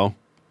purpose? No.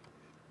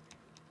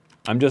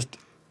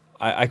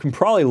 I can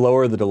probably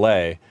lower the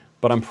delay,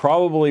 but I'm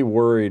probably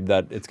worried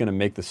that it's going to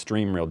make the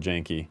stream real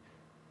janky.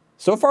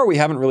 So far, we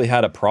haven't really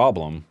had a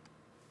problem,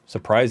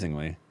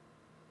 surprisingly.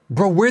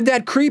 Bro, where'd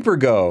that creeper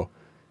go?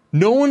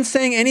 No one's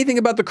saying anything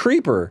about the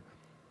creeper.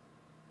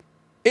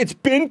 It's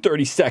been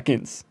 30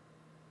 seconds.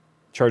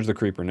 Charge the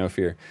creeper, no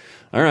fear.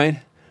 All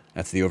right,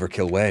 that's the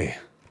overkill way.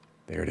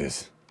 There it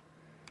is.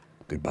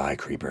 Goodbye,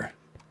 creeper.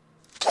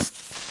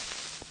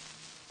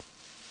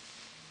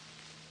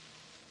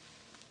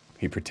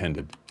 He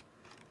pretended.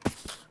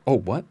 Oh,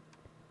 what?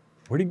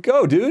 Where'd he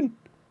go, dude?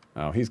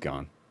 Oh, he's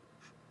gone.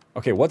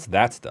 Okay, what's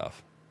that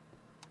stuff?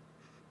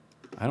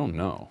 I don't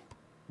know.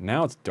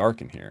 Now it's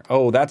dark in here.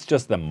 Oh, that's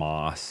just the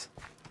moss.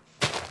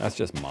 That's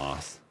just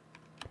moss.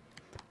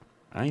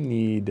 I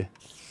need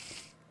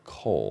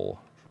coal.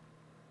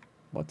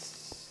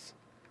 It's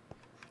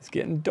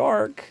getting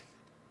dark.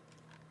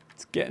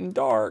 It's getting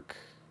dark.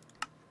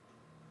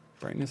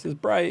 Brightness is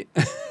bright.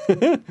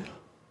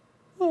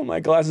 Oh, my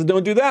glasses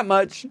don't do that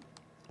much.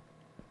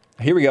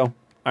 Here we go.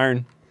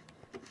 Iron.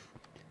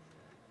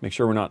 Make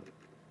sure we're not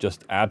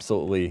just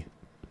absolutely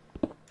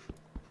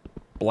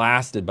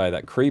blasted by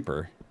that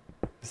creeper.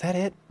 Is that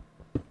it?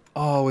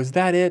 Oh, is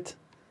that it?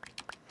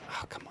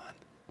 Oh, come on.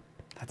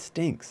 That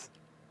stinks.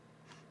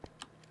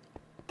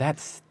 That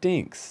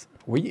stinks.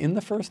 Were you in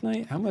the first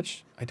night? How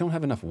much? I don't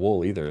have enough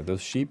wool either.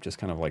 Those sheep just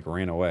kind of like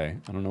ran away.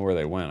 I don't know where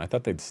they went. I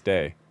thought they'd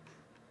stay.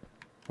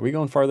 Are we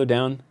going farther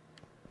down?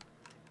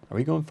 Are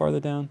we going farther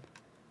down?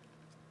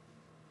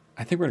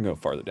 I think we're going to go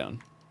farther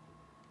down.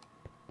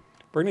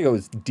 We're going to go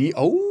as deep.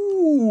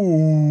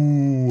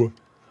 Oh!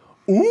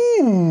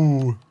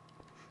 Ooh!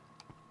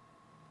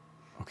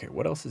 Okay,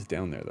 what else is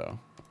down there, though?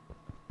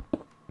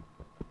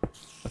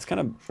 That's kind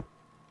of...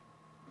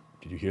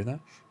 Did you hear that?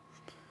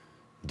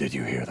 Did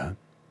you hear that?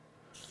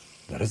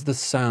 That is the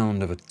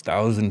sound of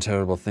 1,000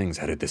 terrible things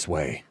headed this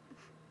way.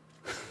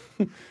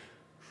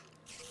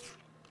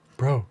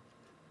 Bro.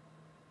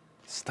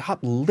 Stop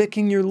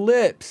licking your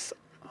lips.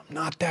 I'm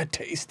not that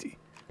tasty.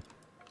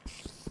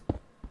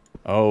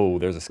 Oh,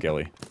 there's a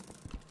skelly.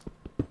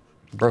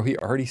 Bro, he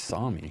already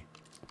saw me.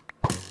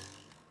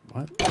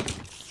 What?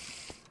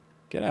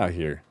 Get out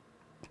here.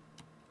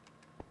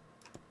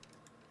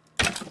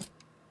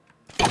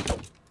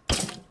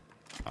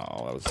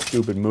 Oh, that was a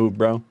stupid move,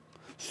 bro.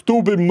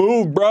 Stupid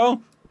move,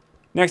 bro.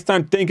 Next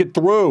time, think it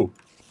through.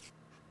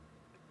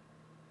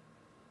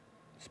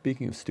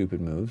 Speaking of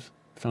stupid moves,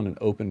 I found an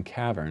open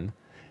cavern,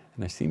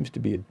 and there seems to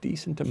be a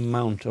decent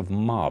amount of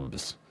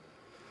mobs.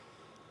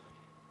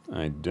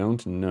 I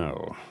don't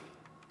know.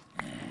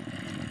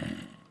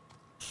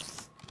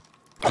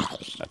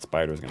 That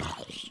spider's gonna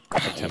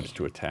attempt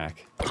to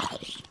attack.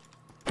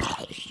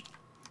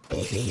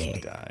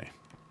 Die.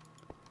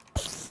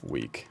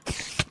 Weak.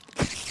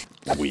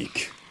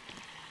 Weak.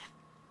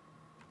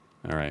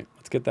 Alright,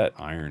 let's get that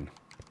iron.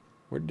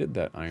 Where did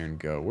that iron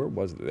go? Where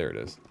was it? There it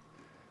is.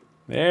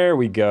 There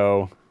we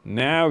go.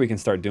 Now we can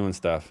start doing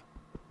stuff.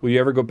 Will you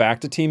ever go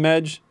back to Team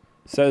Edge?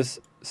 Says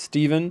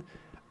Steven.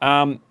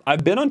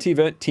 I've been on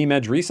Team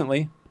Edge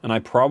recently, and I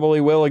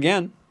probably will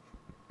again.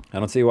 I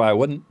don't see why I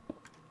wouldn't.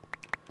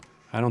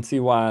 I don't see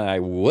why I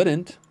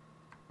wouldn't.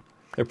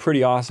 They're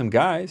pretty awesome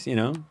guys, you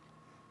know.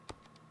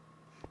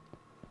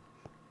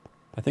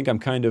 I think I'm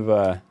kind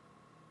of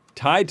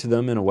tied to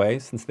them in a way,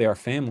 since they are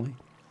family.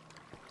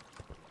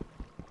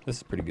 This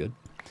is pretty good.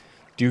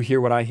 Do you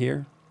hear what I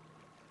hear?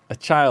 A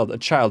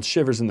child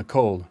shivers in the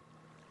cold.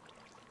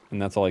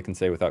 And that's all I can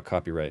say without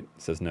copyright,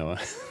 says Noah.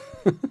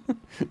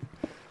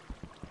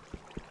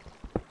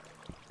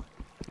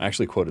 I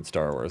actually quoted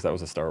Star Wars. That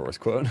was a Star Wars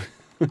quote.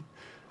 That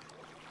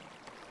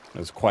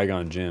was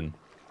Qui-Gon Jinn.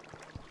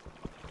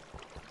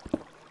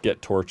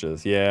 Get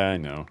torches. Yeah, I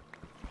know.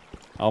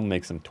 I'll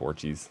make some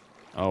torchies.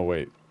 Oh,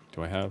 wait.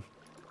 Do I have?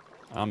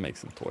 I'll make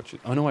some torches.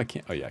 Oh, no, I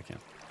can't. Oh, yeah, I can.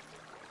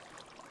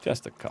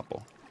 Just a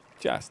couple.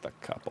 Just a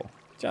couple.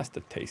 Just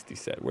a tasty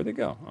set. Where'd they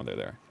go? Oh, they're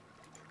there.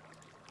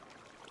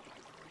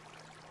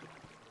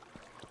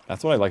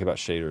 That's what I like about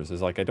shaders,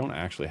 is like I don't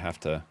actually have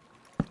to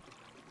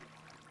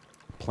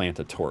plant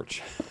a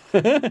torch.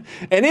 And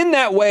in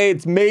that way,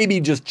 it's maybe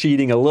just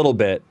cheating a little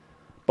bit.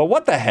 But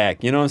what the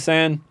heck, you know what I'm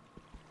saying?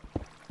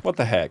 What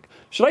the heck?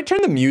 Should I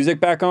turn the music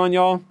back on,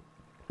 y'all?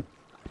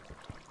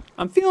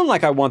 I'm feeling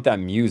like I want that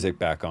music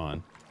back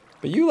on.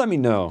 But you let me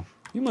know.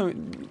 You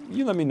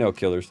let me know,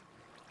 killers.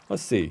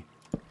 Let's see.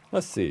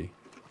 Let's see.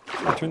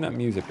 I'll turn that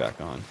music back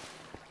on.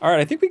 All right,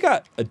 I think we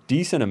got a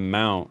decent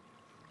amount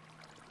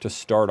to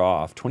start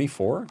off.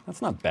 24?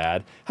 That's not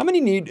bad. What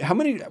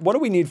do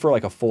we need for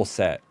like a full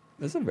set?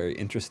 This is a very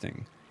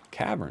interesting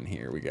cavern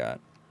here we got.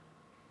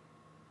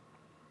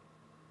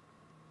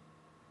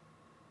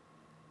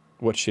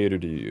 What shader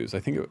do you use? I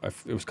think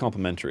it was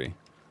complementary.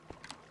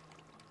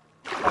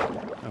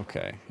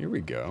 Okay, here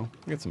we go.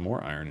 We got some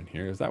more iron in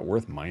here. Is that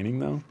worth mining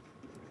though?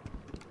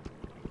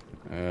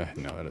 No,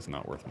 that is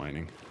not worth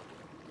mining.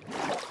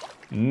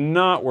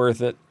 Not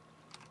worth it.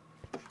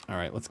 All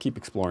right, let's keep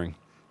exploring.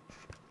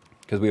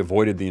 Because we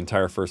avoided the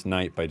entire first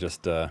night by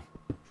just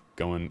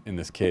going in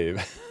this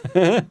cave.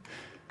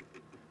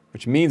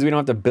 Which means we don't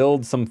have to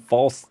build some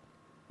false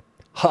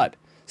hut,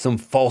 some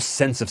false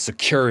sense of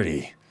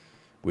security.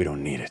 We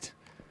don't need it.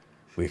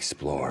 We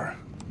explore.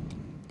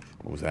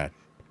 What was that?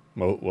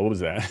 What was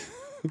that?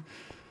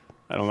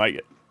 I don't like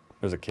it.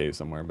 There's a cave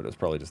somewhere, but it was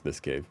probably just this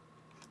cave.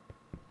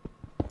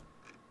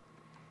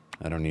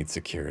 I don't need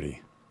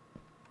security.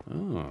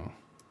 Oh.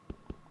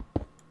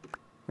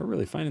 We're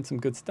really finding some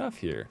good stuff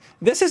here.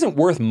 This isn't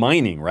worth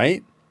mining,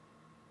 right?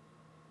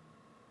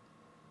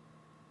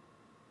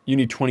 You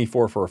need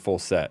 24 for a full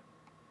set.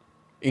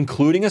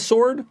 Including a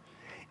sword?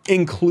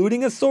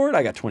 Including a sword?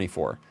 I got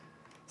 24.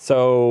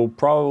 So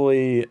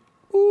probably...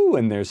 Ooh,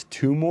 and there's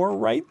 2 more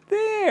right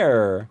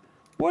there.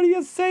 What do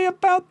you say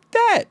about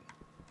that?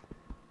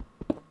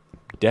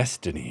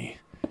 Destiny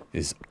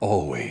is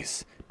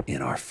always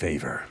in our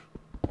favor.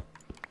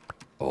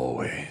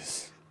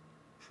 Always.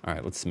 All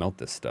right, let's smelt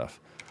this stuff.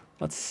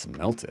 Let's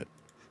smelt it.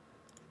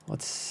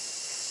 Let's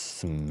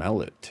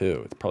smell it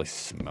too. It probably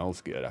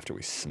smells good after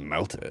we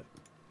smelt it.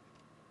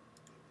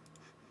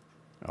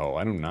 Oh,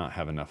 I do not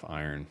have enough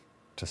iron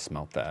to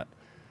smelt that.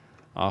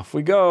 Off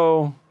we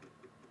go.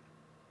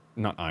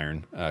 Not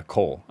iron,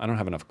 coal. I don't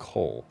have enough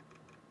coal.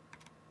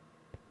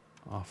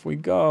 Off we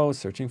go,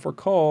 searching for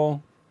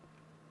coal.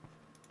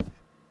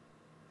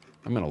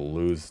 I'm gonna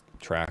lose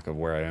track of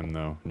where I am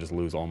though, and just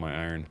lose all my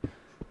iron.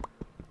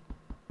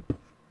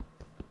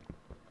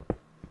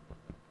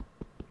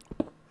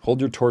 Hold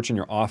your torch in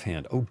your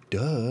offhand. Oh,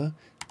 duh.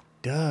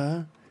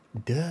 Duh.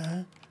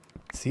 Duh.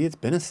 See, it's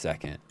been a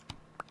second.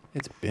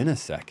 It's been a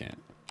second.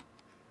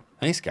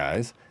 Thanks,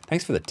 guys.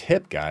 Thanks for the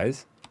tip,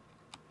 guys.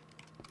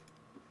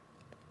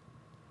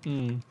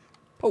 Oh,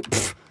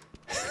 pfft.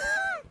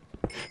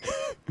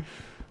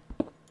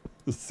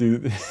 See,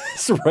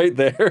 it's right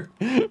there.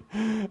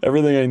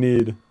 Everything I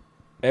need.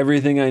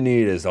 Everything I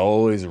need is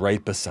always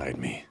right beside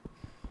me.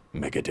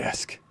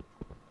 Megadesk.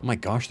 Oh my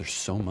gosh, there's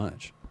so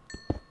much.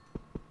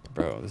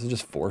 Bro, this is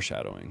just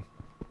foreshadowing.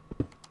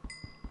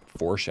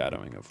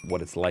 Foreshadowing of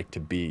what it's like to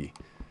be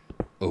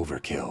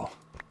overkill.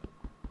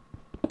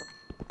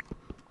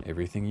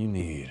 Everything you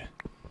need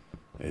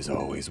is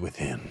always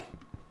within.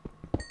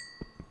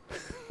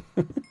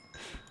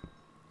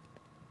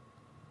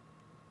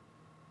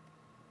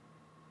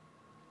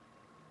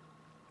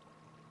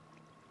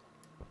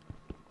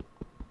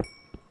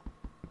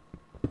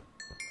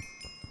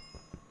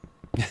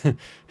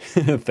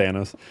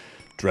 Thanos.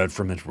 Dread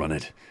from it, run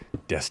it.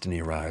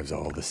 Destiny arrives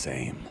all the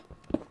same.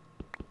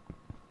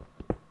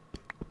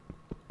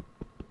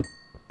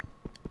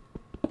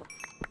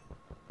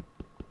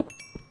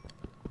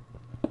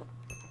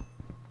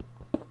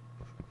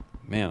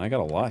 Man, I got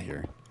a lot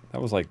here.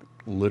 That was like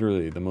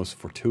literally the most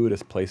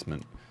fortuitous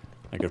placement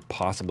I could have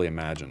possibly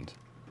imagined.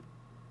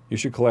 You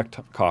should collect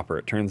copper.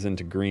 It turns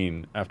into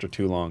green after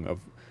too long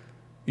of...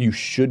 You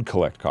should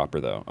collect copper,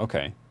 though.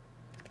 Okay.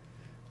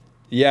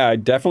 Yeah, I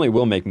definitely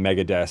will make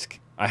Megadesk.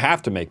 I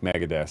have to make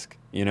Megadesk.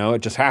 You know,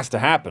 it just has to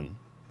happen.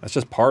 That's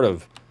just part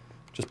of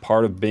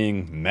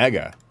being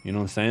mega. You know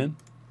what I'm saying?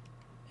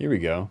 Here we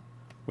go.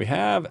 We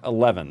have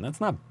 11.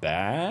 That's not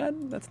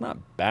bad. That's not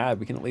bad.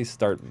 We can at least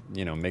start,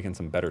 you know, making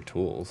some better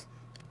tools.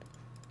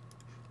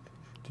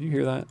 Did you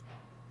hear that?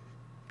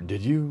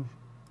 Did you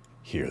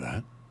hear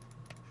that?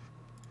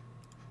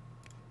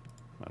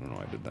 I don't know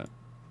why I did that.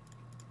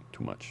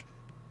 Too much.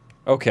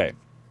 Okay.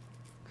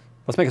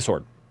 Let's make a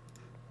sword.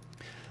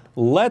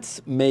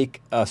 Let's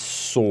make a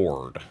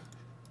sword.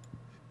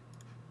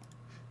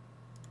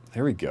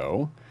 There we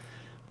go.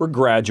 We're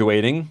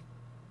graduating.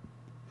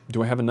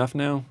 Do I have enough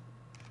now?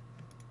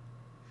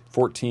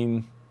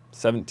 14,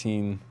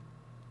 17.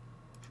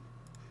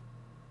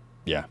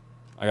 Yeah,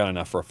 I got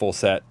enough for a full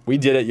set. We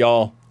did it,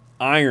 y'all.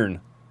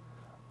 Iron.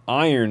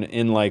 Iron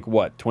in like,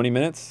 what, 20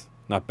 minutes?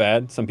 Not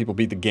bad. Some people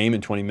beat the game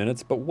in 20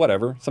 minutes, but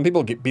whatever. Some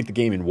people beat the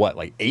game in what,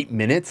 like 8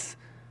 minutes?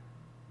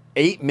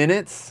 8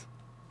 minutes?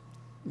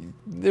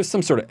 There's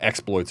some sort of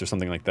exploits or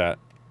something like that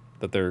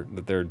that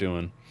they're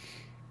doing.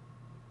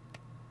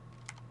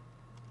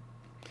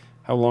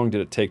 How long did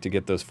it take to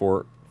get those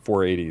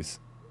 480s?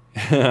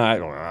 I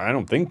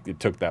don't think it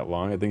took that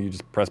long. I think you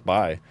just press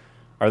buy.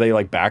 Are they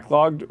like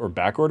backlogged or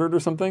backordered or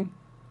something?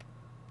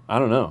 I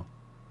don't know.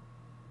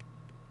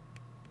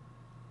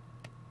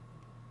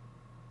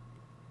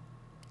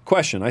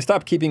 Question. I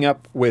stopped keeping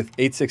up with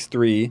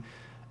 863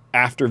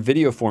 after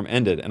video form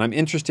ended, and I'm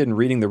interested in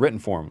reading the written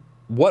form.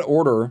 What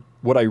order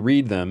would I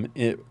read them,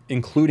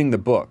 including the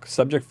book?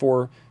 Subject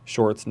for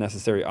shorts,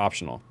 necessary,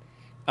 optional.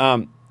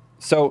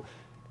 So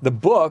the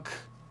book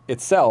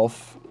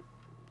itself,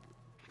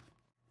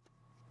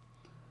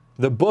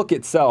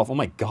 oh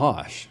my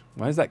gosh,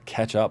 why does that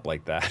catch up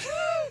like that?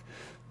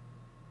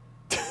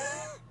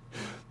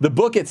 The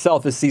book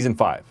itself is season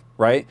 5,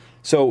 right?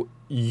 So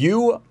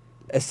you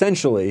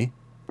essentially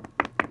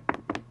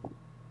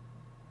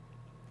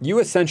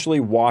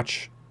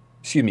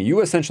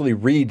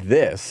read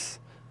this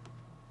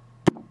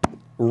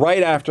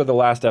right after the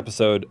last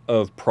episode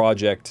of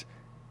Project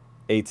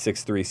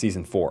 863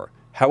 Season 4.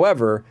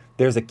 However,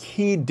 there's a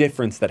key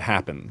difference that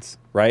happens,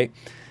 right?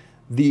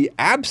 The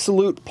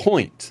absolute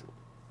point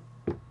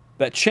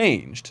that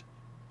changed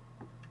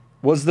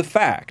was the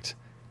fact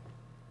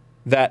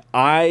that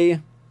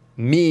I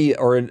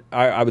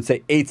would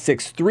say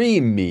 863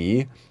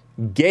 me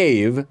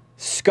gave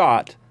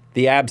Scott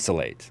the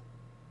absolate,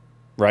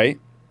 right?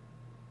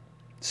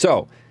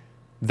 So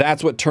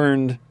that's what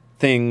turned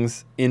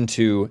things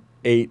into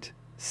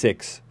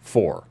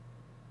 864,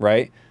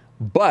 right?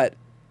 But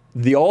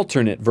the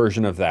alternate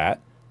version of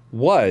that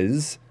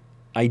was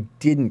I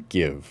didn't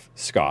give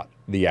Scott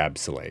the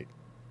absolute.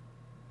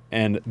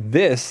 And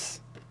this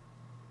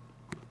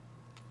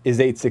is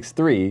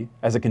 863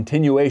 as a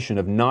continuation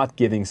of not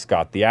giving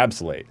Scott the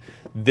absolute.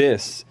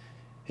 This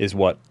is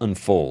what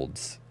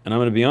unfolds. And I'm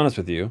going to be honest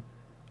with you,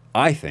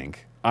 I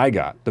think I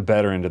got the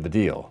better end of the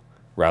deal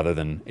rather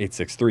than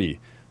 863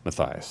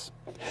 Matthias.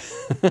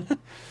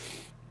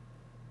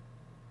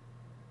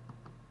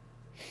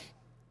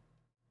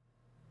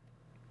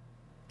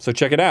 So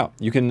check it out.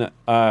 You can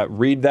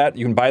read that.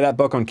 You can buy that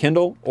book on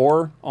Kindle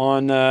or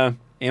on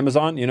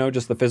Amazon, you know,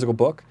 just the physical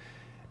book.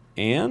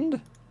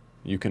 And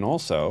you can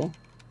also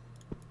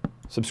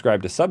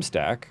subscribe to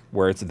Substack,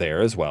 where it's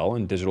there as well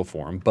in digital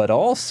form. But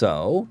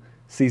also,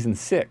 Season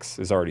 6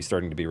 is already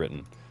starting to be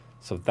written.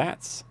 So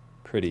that's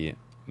pretty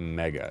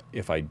mega,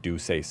 if I do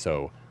say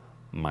so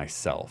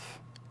myself.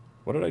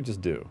 What did I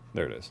just do?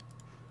 There it is.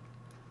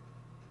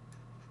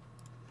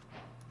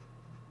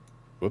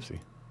 Whoopsie.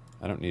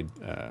 I don't need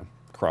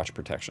crotch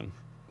protection.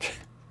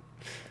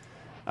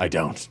 I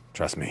don't.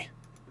 Trust me.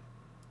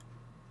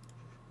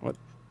 What?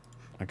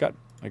 I got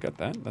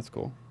that. That's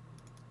cool.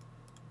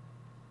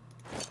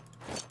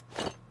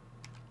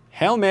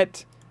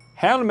 Helmet.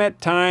 Helmet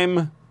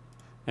time.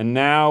 And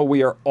now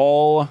we are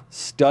all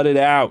studded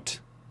out.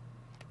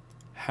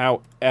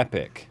 How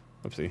epic.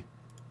 Whoopsie.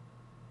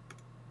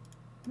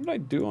 What did I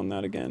do on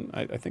that again?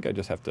 I think I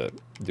just have to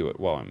do it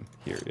while I'm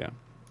here, yeah.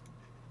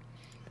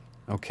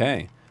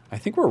 Okay. I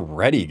think we're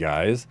ready,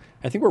 guys.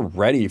 I think we're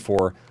ready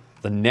for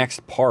the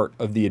next part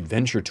of the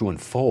adventure to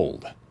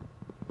unfold.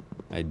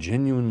 I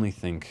genuinely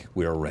think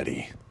we are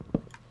ready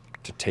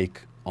to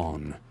take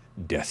on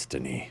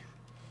destiny.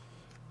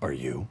 Are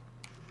you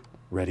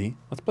ready?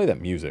 Let's play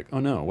that music. Oh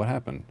no, what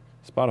happened?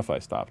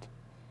 Spotify stopped.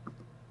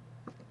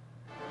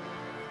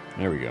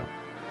 There we go.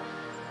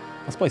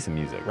 Let's play some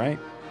music, right?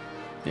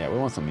 Yeah, we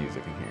want some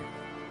music in here.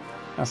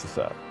 That's what's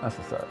up. That's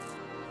what's up.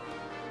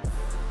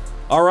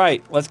 All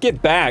right, let's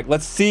get back.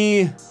 Let's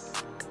get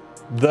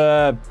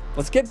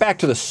back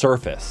to the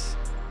surface.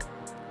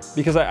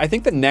 Because I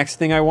think the next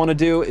thing I want to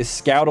do is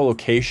scout a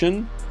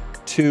location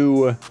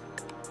to...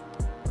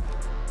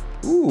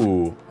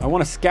 Ooh, I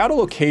want to scout a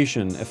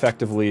location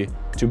effectively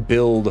to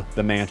build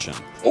the mansion.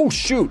 Oh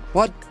shoot,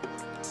 what?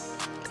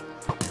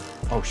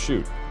 Oh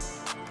shoot.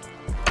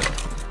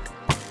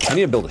 I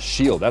need to build a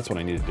shield, that's what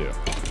I need to do.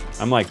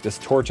 I'm like, this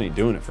torch ain't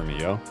doing it for me,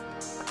 yo.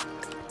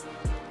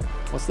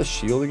 What's the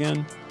shield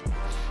again?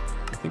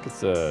 I think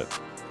it's a,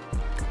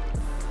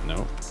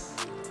 no.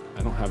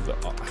 I don't have the,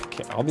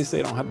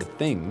 obviously I don't have the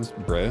things,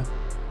 bruh.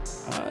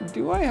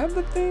 Do I have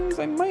the things?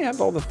 I might have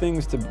all the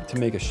things to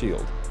make a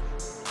shield.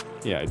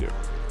 Yeah, I do.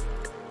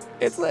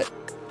 It's lit.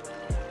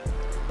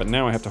 But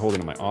now I have to hold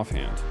it in my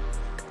offhand.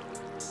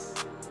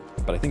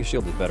 But I think a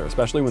shield is better,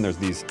 especially when there's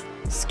these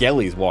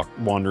skellies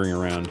wandering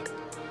around.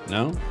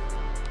 No?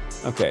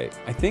 Okay,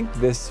 I think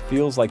this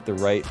feels like the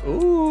right,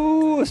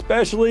 ooh,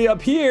 especially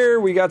up here,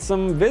 we got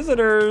some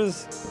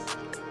visitors.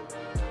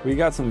 We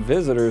got some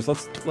visitors.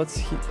 Let's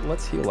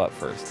heal up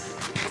first.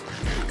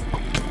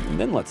 And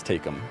then let's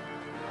take them.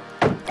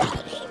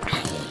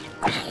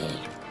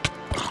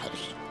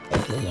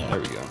 There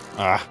we go.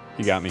 Ah,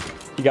 he got me.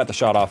 He got the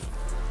shot off.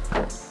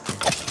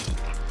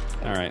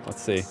 All right,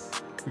 let's see.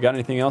 We got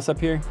anything else up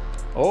here?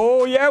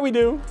 Oh, yeah, we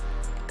do.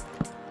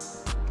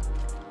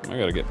 I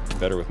gotta get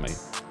better with my...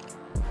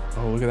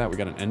 Oh, look at that. We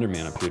got an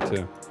Enderman up here,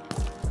 too.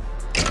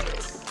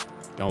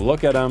 Don't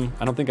look at him.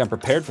 I don't think I'm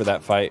prepared for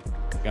that fight.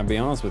 I gotta be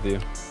honest with you.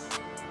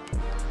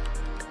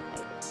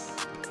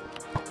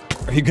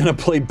 Are you gonna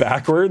play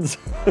backwards?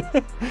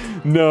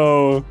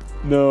 No,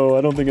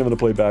 I don't think I'm gonna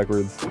play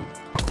backwards.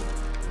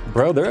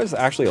 Bro, there is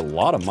actually a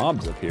lot of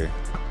mobs up here.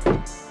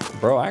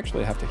 Bro, I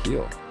actually have to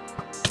heal.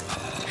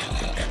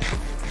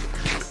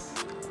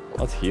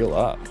 Let's heal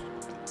up.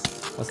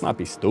 Let's not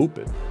be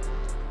stupid.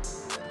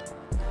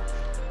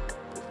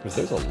 Because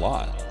there's a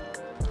lot.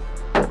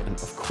 And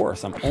of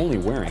course, I'm only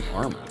wearing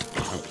armor.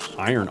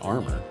 Iron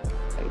armor.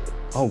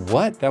 Oh,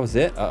 what? That was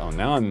it? Uh-oh,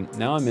 now I'm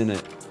in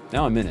it.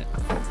 Now I'm in it.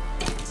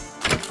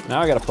 Now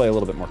I gotta play a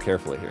little bit more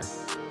carefully here.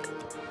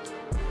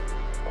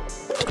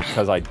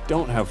 Because I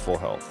don't have full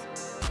health.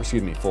 Or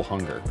excuse me, full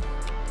hunger.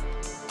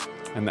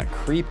 And that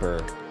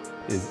creeper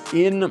is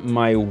in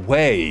my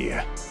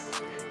way.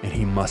 And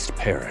he must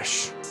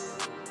perish.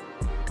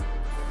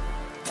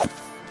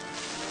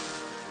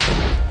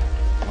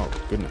 Oh,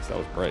 goodness, that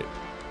was bright.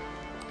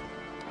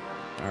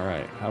 All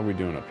right, how are we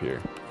doing up here?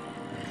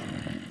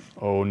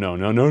 Oh, no.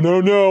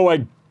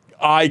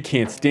 I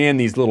can't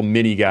stand these little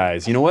mini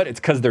guys. You know what? It's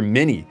because they're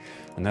mini.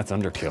 And that's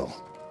underkill.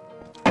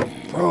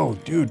 Bro,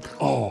 dude.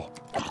 Oh.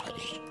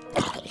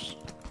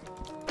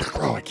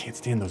 Bro, I can't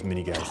stand those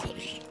mini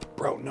guys.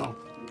 Bro, no.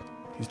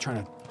 He's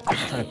trying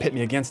to pit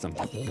me against him.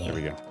 There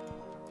we go.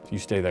 You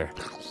stay there.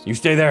 You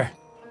stay there.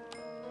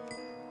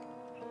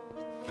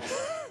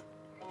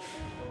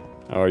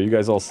 Oh, are you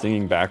guys all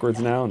singing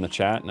backwards now in the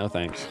chat? No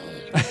thanks.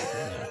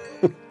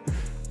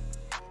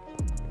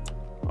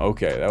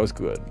 Okay, that was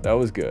good. That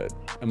was good.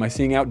 Am I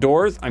seeing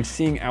outdoors? I'm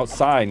seeing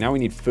outside. Now we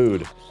need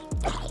food.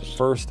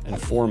 First and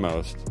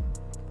foremost.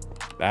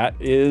 That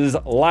is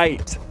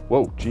light.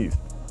 Whoa, geez.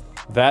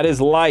 That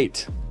is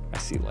light. I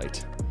see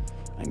light.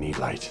 I need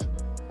light.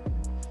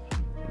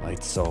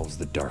 Light solves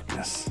the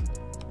darkness.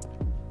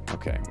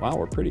 Okay, wow,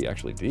 we're pretty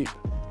actually deep.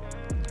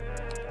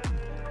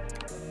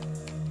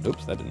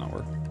 Oops, that did not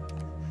work.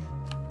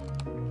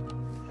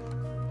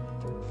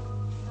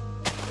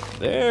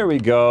 There we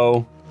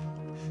go.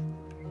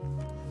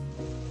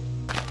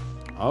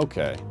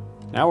 Okay,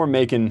 now we're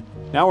making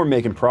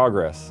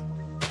progress.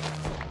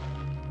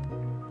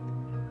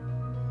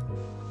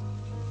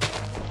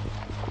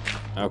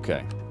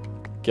 Okay,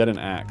 get an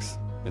axe.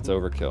 It's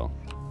overkill.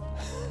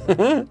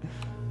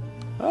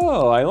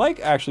 Oh, I like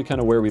actually kind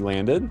of where we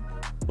landed.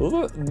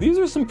 These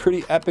are some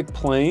pretty epic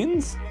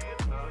plains.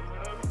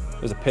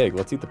 There's a pig.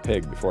 Let's eat the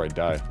pig before I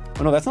die.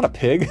 Oh no, that's not a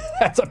pig.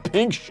 That's a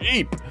pink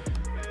sheep.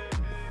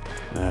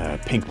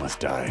 Pink must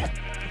die.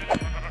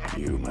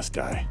 You must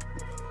die.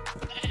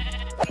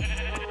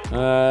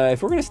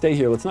 If we're gonna stay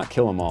here, let's not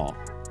kill them all.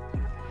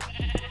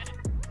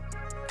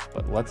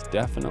 But let's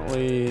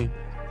definitely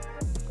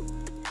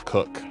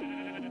cook.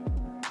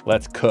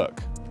 Let's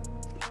cook.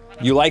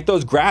 You like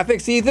those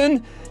graphics,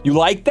 Ethan? You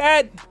like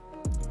that?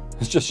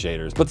 It's just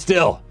shaders, but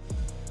still,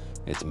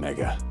 it's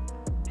mega.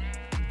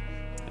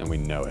 And we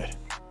know it.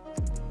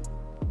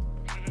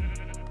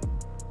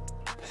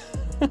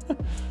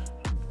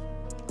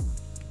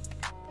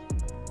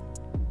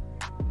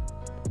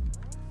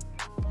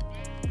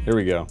 Here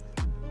we go.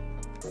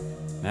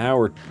 Now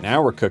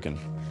we're cooking.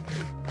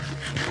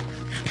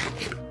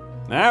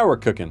 Now we're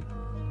cooking.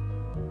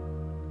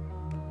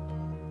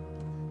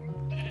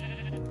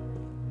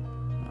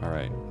 All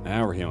right,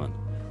 now we're healing.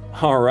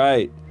 All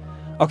right.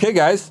 Okay,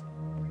 guys,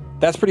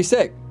 that's pretty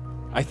sick.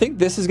 I think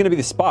this is gonna be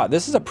the spot.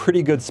 This is a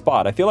pretty good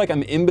spot. I feel like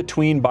I'm in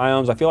between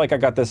biomes. I feel like I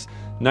got this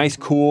nice,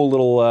 cool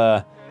little,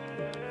 I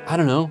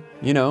don't know,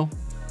 you know.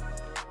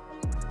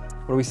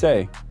 What do we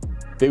say?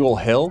 Big ol'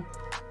 hill?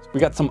 We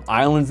got some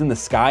islands in the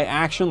sky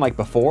action like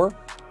before.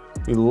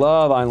 We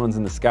love islands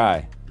in the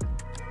sky.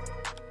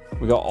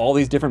 We got all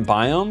these different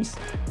biomes.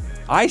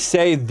 I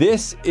say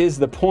this is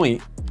the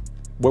point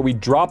where we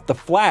drop the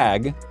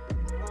flag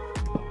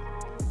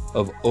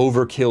of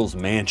Overkill's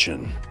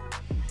mansion.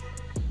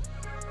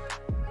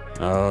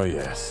 Oh,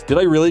 yes. Did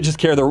I really just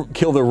kill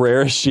the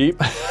rarest sheep?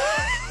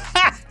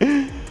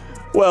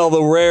 Well,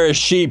 the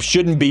rarest sheep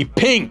shouldn't be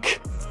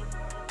pink.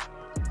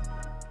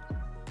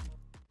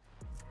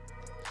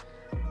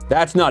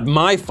 That's not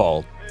my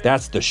fault.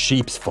 That's the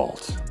sheep's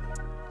fault.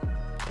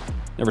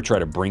 Never try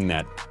to bring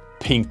that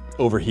pink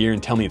over here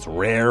and tell me it's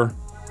rare.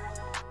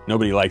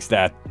 Nobody likes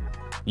that.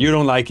 You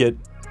don't like it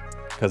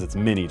because it's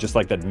mini, just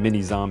like that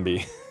mini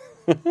zombie.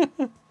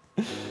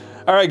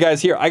 All right,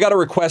 guys, here, I got a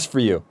request for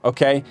you,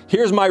 okay?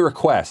 Here's my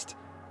request.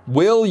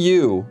 Will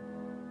you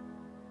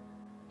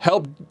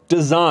help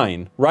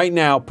design, right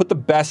now, put the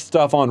best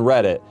stuff on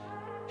Reddit,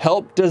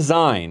 help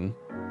design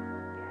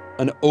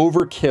an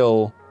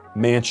overkill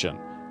mansion?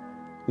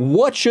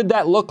 What should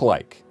that look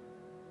like?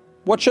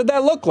 What should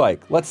that look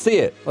like? Let's see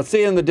it. Let's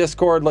see it in the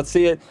Discord. Let's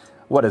see it.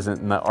 What is it,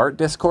 in the art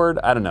Discord?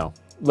 I don't know.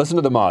 Listen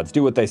to the mods.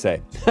 Do what they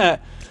say.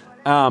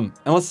 And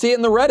let's see it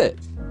in the Reddit.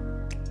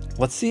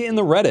 Let's see it in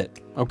the Reddit,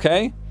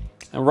 okay?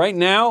 And right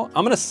now,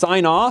 I'm gonna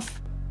sign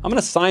off.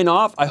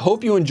 I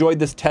hope you enjoyed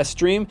this test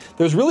stream.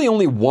 There's really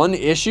only one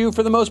issue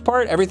for the most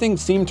part. Everything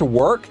seemed to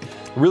work.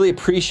 Really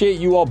appreciate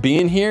you all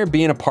being here,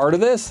 being a part of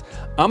this.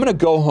 I'm gonna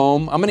go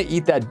home. I'm gonna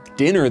eat that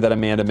dinner that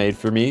Amanda made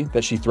for me,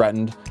 that she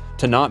threatened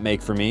to not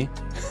make for me.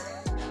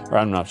 Or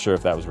I'm not sure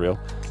if that was real.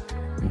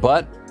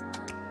 But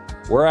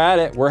we're at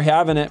it, we're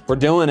having it, we're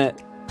doing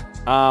it.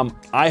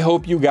 I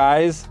hope you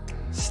guys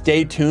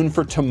stay tuned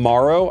for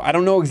tomorrow. I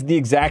don't know the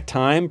exact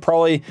time,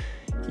 probably,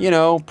 you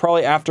know,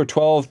 probably after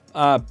 12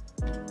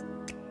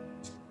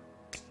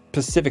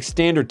 Pacific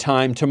Standard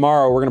Time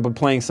tomorrow. We're gonna be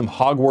playing some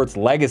Hogwarts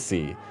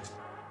Legacy.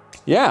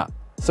 Yeah,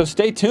 so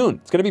stay tuned.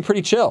 It's gonna be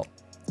pretty chill.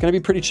 It's gonna be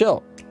pretty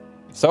chill.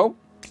 So,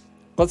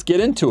 let's get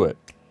into it.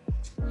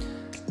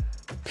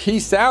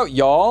 Peace out,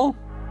 y'all.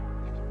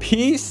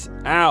 Peace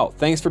out.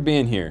 Thanks for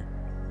being here.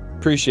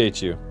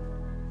 Appreciate you.